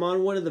I'm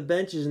on one of the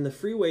benches in the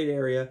free weight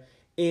area,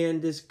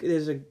 and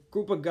there's a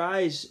group of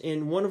guys,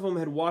 and one of them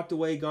had walked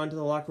away, gone to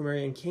the locker room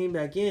area, and came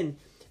back in,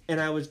 and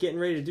I was getting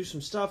ready to do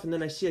some stuff, and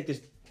then I see like this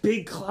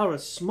big cloud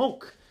of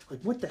smoke. Like,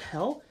 what the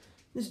hell?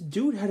 This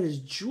dude had his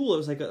Juul. It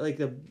was like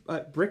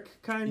a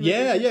brick kind of.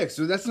 Yeah.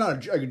 So that's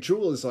not a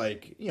Juul is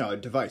like, a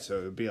device. So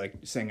it would be like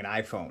saying an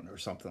iPhone or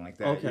something like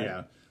that. Okay.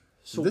 Yeah.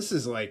 So this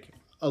is like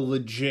a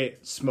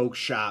legit smoke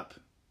shop.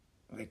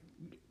 Like,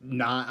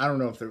 I don't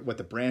know what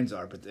the brands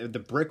are, but the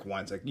brick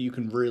ones, like you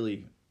can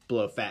really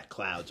blow fat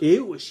clouds.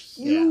 It was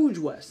huge,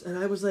 Wes. And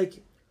I was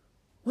like,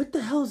 what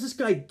the hell is this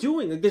guy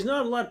doing? Like, there's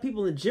not a lot of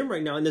people in the gym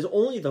right now, and there's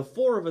only the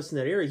 4 of us in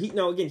that area.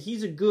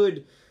 He's a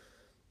good,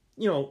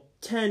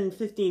 10,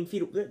 15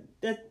 feet.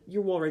 That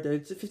your wall right there.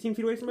 It's 15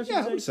 feet away from us.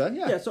 Yeah, I would say,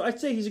 yeah. Yeah, so I'd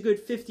say he's a good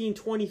 15,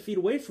 20 feet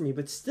away from me.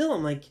 But still,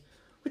 I'm like,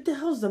 what the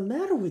hell's the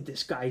matter with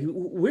this guy?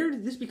 Where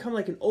did this become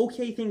like an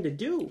okay thing to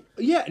do?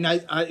 Yeah, and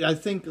I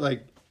think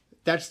like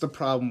that's the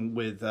problem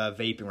with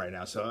vaping right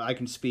now. So I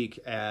can speak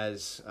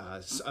as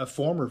a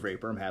former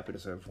vapor. I'm happy to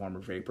say a former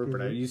vapor,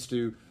 but I used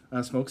to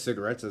smoke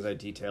cigarettes, as I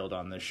detailed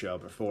on this show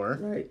before.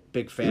 Right.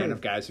 Big fan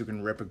of guys who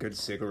can rip a good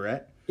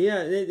cigarette.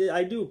 Yeah,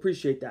 I do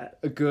appreciate that.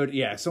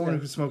 Someone who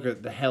can smoke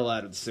the hell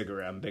out of the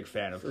cigarette, I'm a big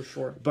fan of. For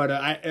sure. But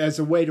as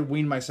a way to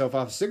wean myself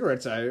off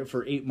cigarettes,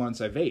 for 8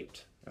 months I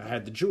vaped. I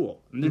had the Juul.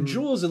 And the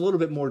Juul is a little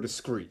bit more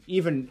discreet,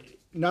 even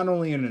not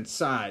only in its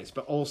size,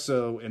 but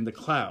also in the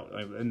cloud,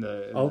 in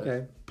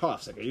the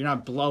puffs. Like, you're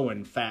not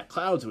blowing fat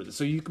clouds with it,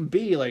 so you can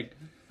be like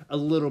a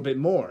little bit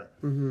more.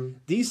 Mm-hmm.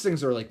 These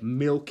things are like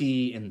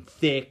milky and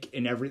thick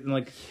and everything.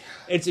 Like,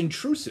 it's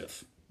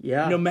intrusive.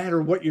 Yeah. No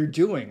matter what you're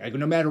doing, like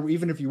no matter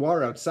even if you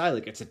are outside,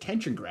 like it's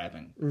attention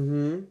grabbing.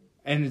 Mm-hmm.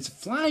 And it's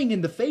flying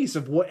in the face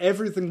of what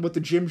the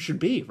gym should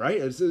be,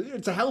 right?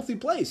 It's a healthy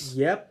place.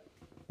 Yep.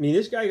 I mean,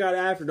 this guy got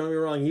after. Don't get me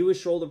wrong. He was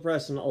shoulder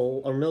pressing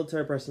or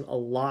military pressing a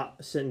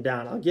lot sitting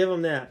down. I'll give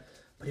him that.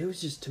 But it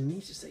was just, to me,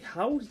 it's just like,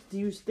 how do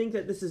you think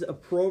that this is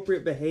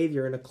appropriate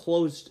behavior in a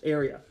closed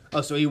area?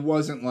 Oh, so he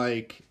wasn't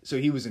like,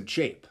 he was in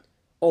shape.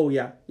 Oh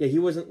yeah, he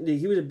wasn't.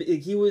 He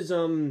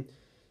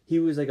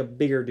was like a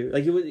bigger dude.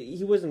 Like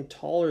he wasn't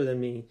taller than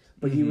me,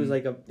 but he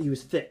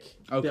was thick.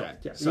 Okay.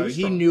 Yeah. So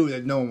he knew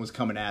that no one was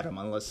coming at him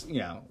unless,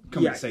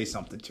 come and say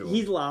something to him.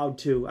 He's loud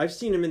too. I've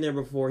seen him in there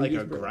before. Like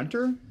a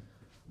grunter?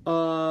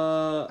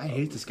 I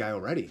hate this guy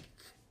already.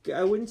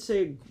 I wouldn't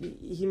say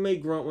he may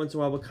grunt once in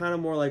a while, but kind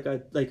of more like a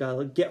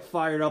get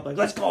fired up, like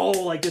let's go,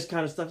 like this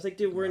kind of stuff. It's like,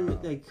 dude, we're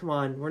in, like, come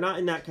on, we're not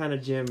in that kind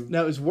of gym.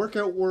 Now, is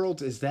Workout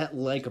World, is that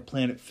like a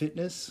Planet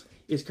Fitness?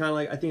 It's kind of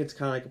like, I think it's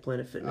kind of like a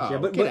Planet Fitness. Oh, yeah,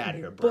 but get out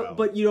of here, bro.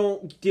 But you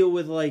don't deal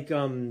with like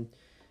well,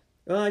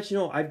 actually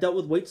no, I've dealt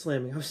with weight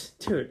slamming.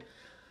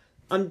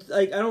 I'm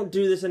like, I don't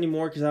do this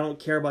anymore because I don't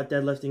care about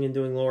deadlifting and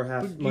doing lower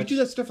half. You do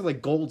that stuff at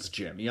like Gold's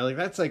Gym, like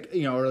that's like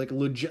or like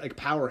legit like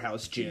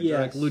powerhouse gym, yes.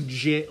 or like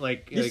legit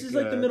like this is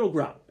like the middle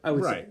ground, I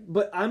would right. say.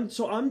 But I'm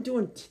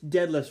doing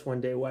deadlifts one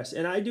day, Wes,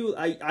 and I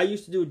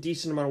used to do a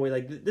decent amount of weight.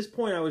 Like at this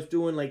point, I was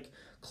doing like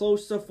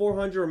close to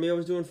 400, or maybe I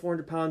was doing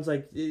 400 pounds.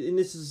 Like, and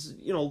this is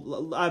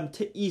I'm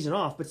easing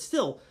off, but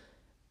still,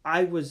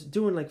 I was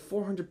doing like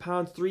 400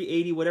 pounds,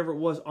 380, whatever it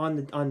was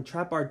on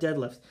trap bar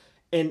deadlifts.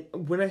 And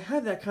when I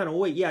have that kind of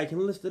weight, yeah, I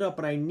can lift it up,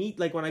 but I need,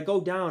 like, when I go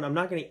down, I'm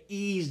not going to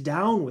ease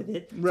down with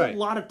it. It's right.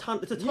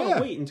 It's a ton of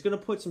weight, and it's going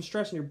to put some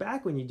stress on your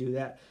back when you do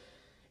that.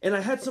 And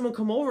I had someone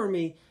come over to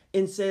me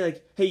and say,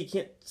 like, hey, you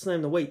can't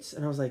slam the weights.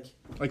 And I was like...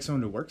 Like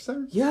someone who works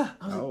there? Yeah.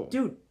 I was like,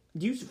 dude,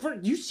 do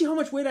you see how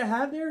much weight I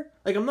have there?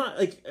 Like, I'm not,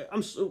 like,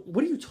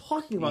 what are you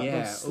talking about?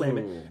 Yeah. I'm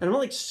slamming. And I'm not,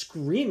 like,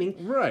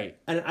 screaming. Right.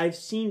 And I've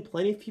seen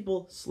plenty of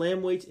people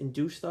slam weights and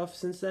do stuff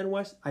since then,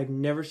 Wes. I've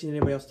never seen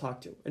anybody else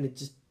talk to. And it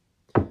just...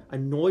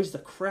 annoys the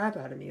crap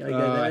out of me. Like,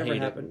 that never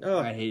happened.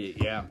 I hate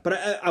it, yeah.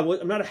 But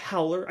I'm not a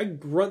howler. I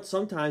grunt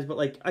sometimes, but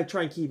like I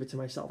try and keep it to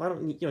myself. I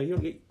don't,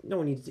 no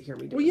one needs to hear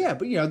me do it. Well, yeah,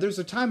 but there's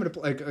a time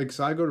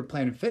so I go to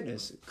Planet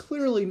Fitness.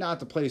 Clearly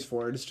not the place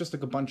for it. It's just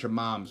like a bunch of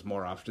moms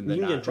more often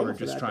than not who are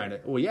just trying to.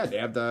 Well, yeah, they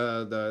have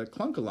the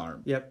clunk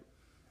alarm. Yep.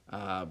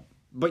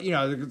 But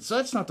so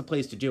that's not the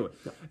place to do it.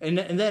 No. And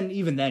then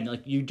even then,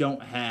 like, you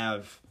don't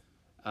have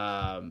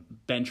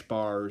bench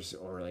bars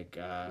or like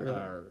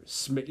or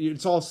Smith.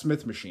 It's all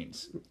Smith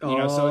machines, you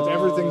know. So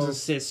everything's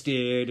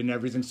assisted and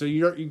everything. So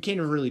you can't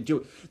even really do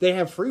it. They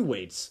have free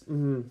weights,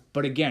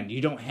 but again,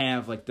 you don't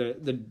have like the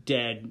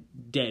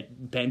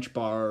dead bench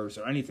bars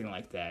or anything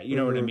like that. You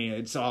know what I mean?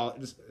 It's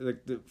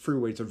like the free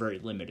weights are very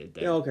limited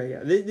there. Yeah, okay,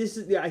 yeah. This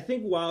is I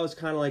think WoW is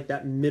kind of like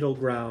that middle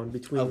ground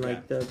between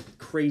like the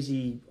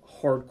crazy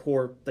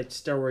hardcore like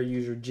steroid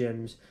user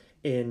gyms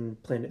in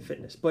Planet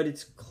Fitness, but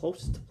it's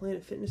close to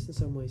Planet Fitness in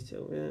some ways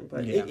too. Yeah,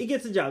 but it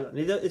gets the job done.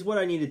 It's what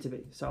I need it to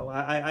be. So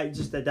I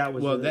just that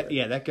was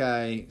that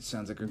guy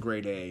sounds like a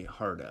grade A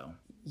hardo.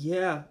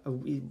 Yeah,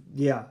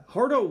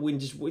 hardo one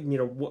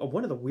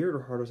of the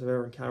weirder hardos I've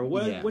ever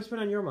encountered. What's been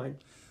on your mind?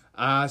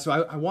 So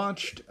I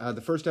watched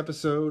the first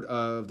episode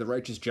of The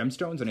Righteous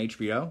Gemstones on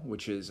HBO,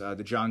 which is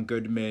the John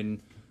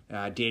Goodman,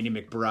 Danny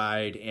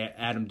McBride,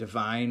 Adam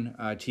Devine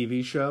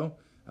TV show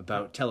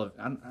about I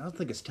don't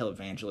think it's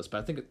televangelists, but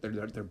I think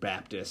they're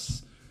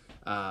Baptists.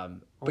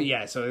 But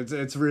yeah, so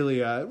it's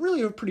really a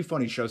pretty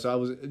funny show.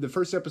 So the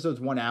first episode's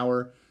 1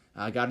 hour.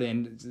 I got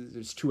in.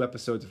 There's 2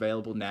 episodes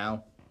available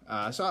now.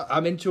 So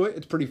I'm into it.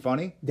 It's pretty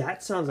funny.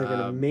 That sounds like an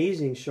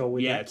amazing show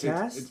with that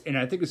cast. And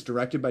I think it's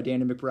directed by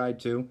Danny McBride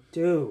too.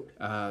 Dude,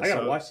 I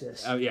gotta watch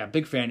this. Yeah,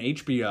 big fan.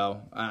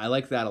 HBO. I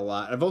like that a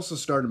lot. I've also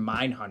started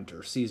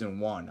Mindhunter season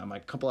 1. I'm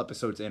like a couple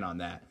episodes in on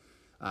that.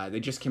 They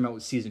just came out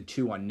with season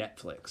 2 on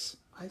Netflix.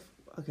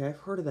 I've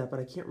heard of that, but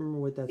I can't remember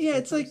what that's. Yeah,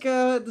 it's like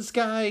this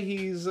guy.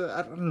 He's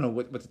I don't know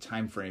what the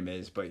time frame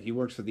is, but he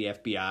works for the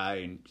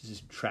FBI and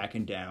just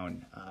tracking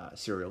down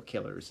serial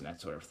killers and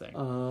that sort of thing.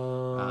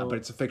 But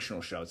it's a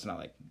fictional show. It's not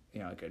like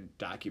like a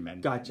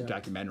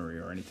documentary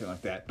or anything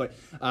like that. But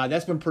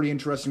that's been pretty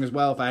interesting as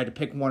well. If I had to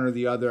pick one or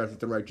the other, I think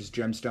The Righteous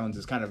Gemstones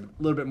is kind of a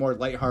little bit more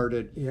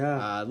lighthearted.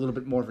 Yeah, a little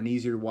bit more of an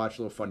easier to watch,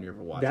 a little funnier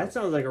to watch. That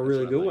sounds like a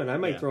really good one. I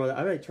might throw that.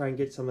 I might try and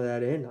get some of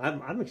that in.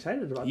 I'm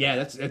excited about that. Yeah,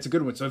 that's a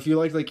good one. So if you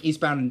like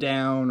Eastbound and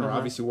Down, or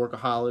obviously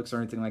Workaholics or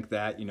anything like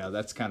that,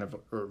 that's kind of,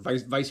 or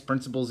Vice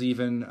Principals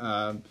even,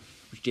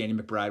 which Danny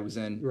McBride was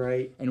in,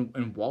 right?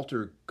 And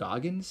Walter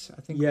Goggins,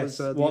 I think. Yes,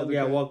 was,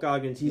 Walt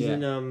Goggins. He's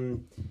in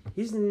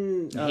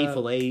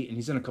Hateful Eight, and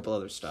he's in a couple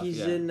other stuff. He's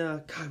in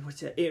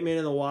what's that? Ant-Man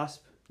and the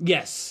Wasp.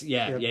 Yes,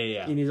 yeah.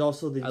 And he's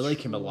also the I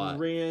like him a lot.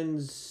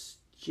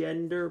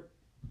 Transgender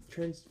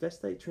person.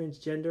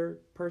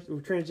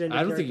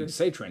 I don't think you can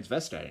say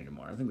transvestite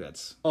anymore. I think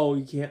that's. Oh,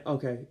 you can't.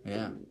 Okay.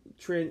 Yeah.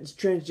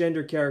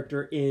 Transgender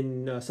character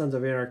in Sons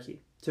of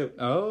Anarchy too.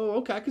 Oh,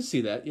 okay, I can see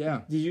that.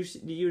 Yeah. You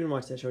didn't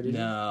watch that show, did you?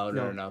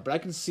 No. But I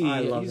can see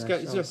he's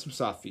got some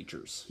soft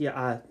features.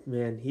 Yeah,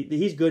 man,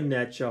 he's good in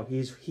that show.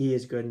 He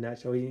is good in that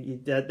show.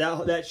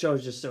 That show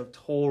is just a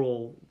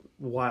total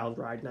wild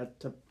ride. Not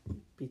to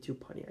be too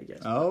punny, I guess.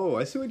 Oh,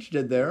 I see what you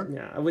did there.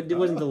 Yeah, it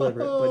wasn't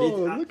deliberate, but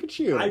look at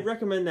you. I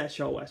recommend that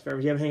show, Wes. If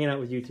I'm hanging out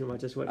with you too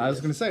much, that's what I was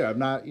going to say. I'm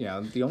not,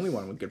 the only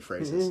one with good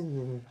phrases.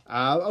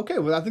 Okay,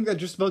 well, I think that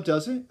just about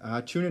does it.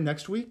 Tune in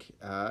next week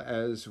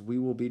as we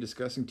will be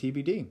discussing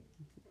TBD,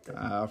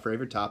 our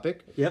favorite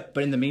topic. Yep.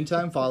 But in the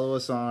meantime, follow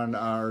us on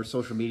our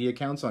social media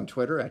accounts on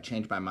Twitter at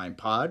Change My Mind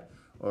Pod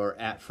or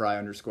at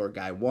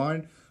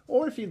Fry_Guy1,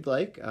 or if you'd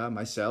like,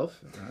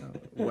 myself,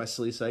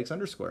 Wesley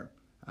Sykes_.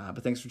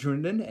 But thanks for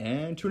tuning in,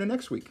 and tune in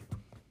next week.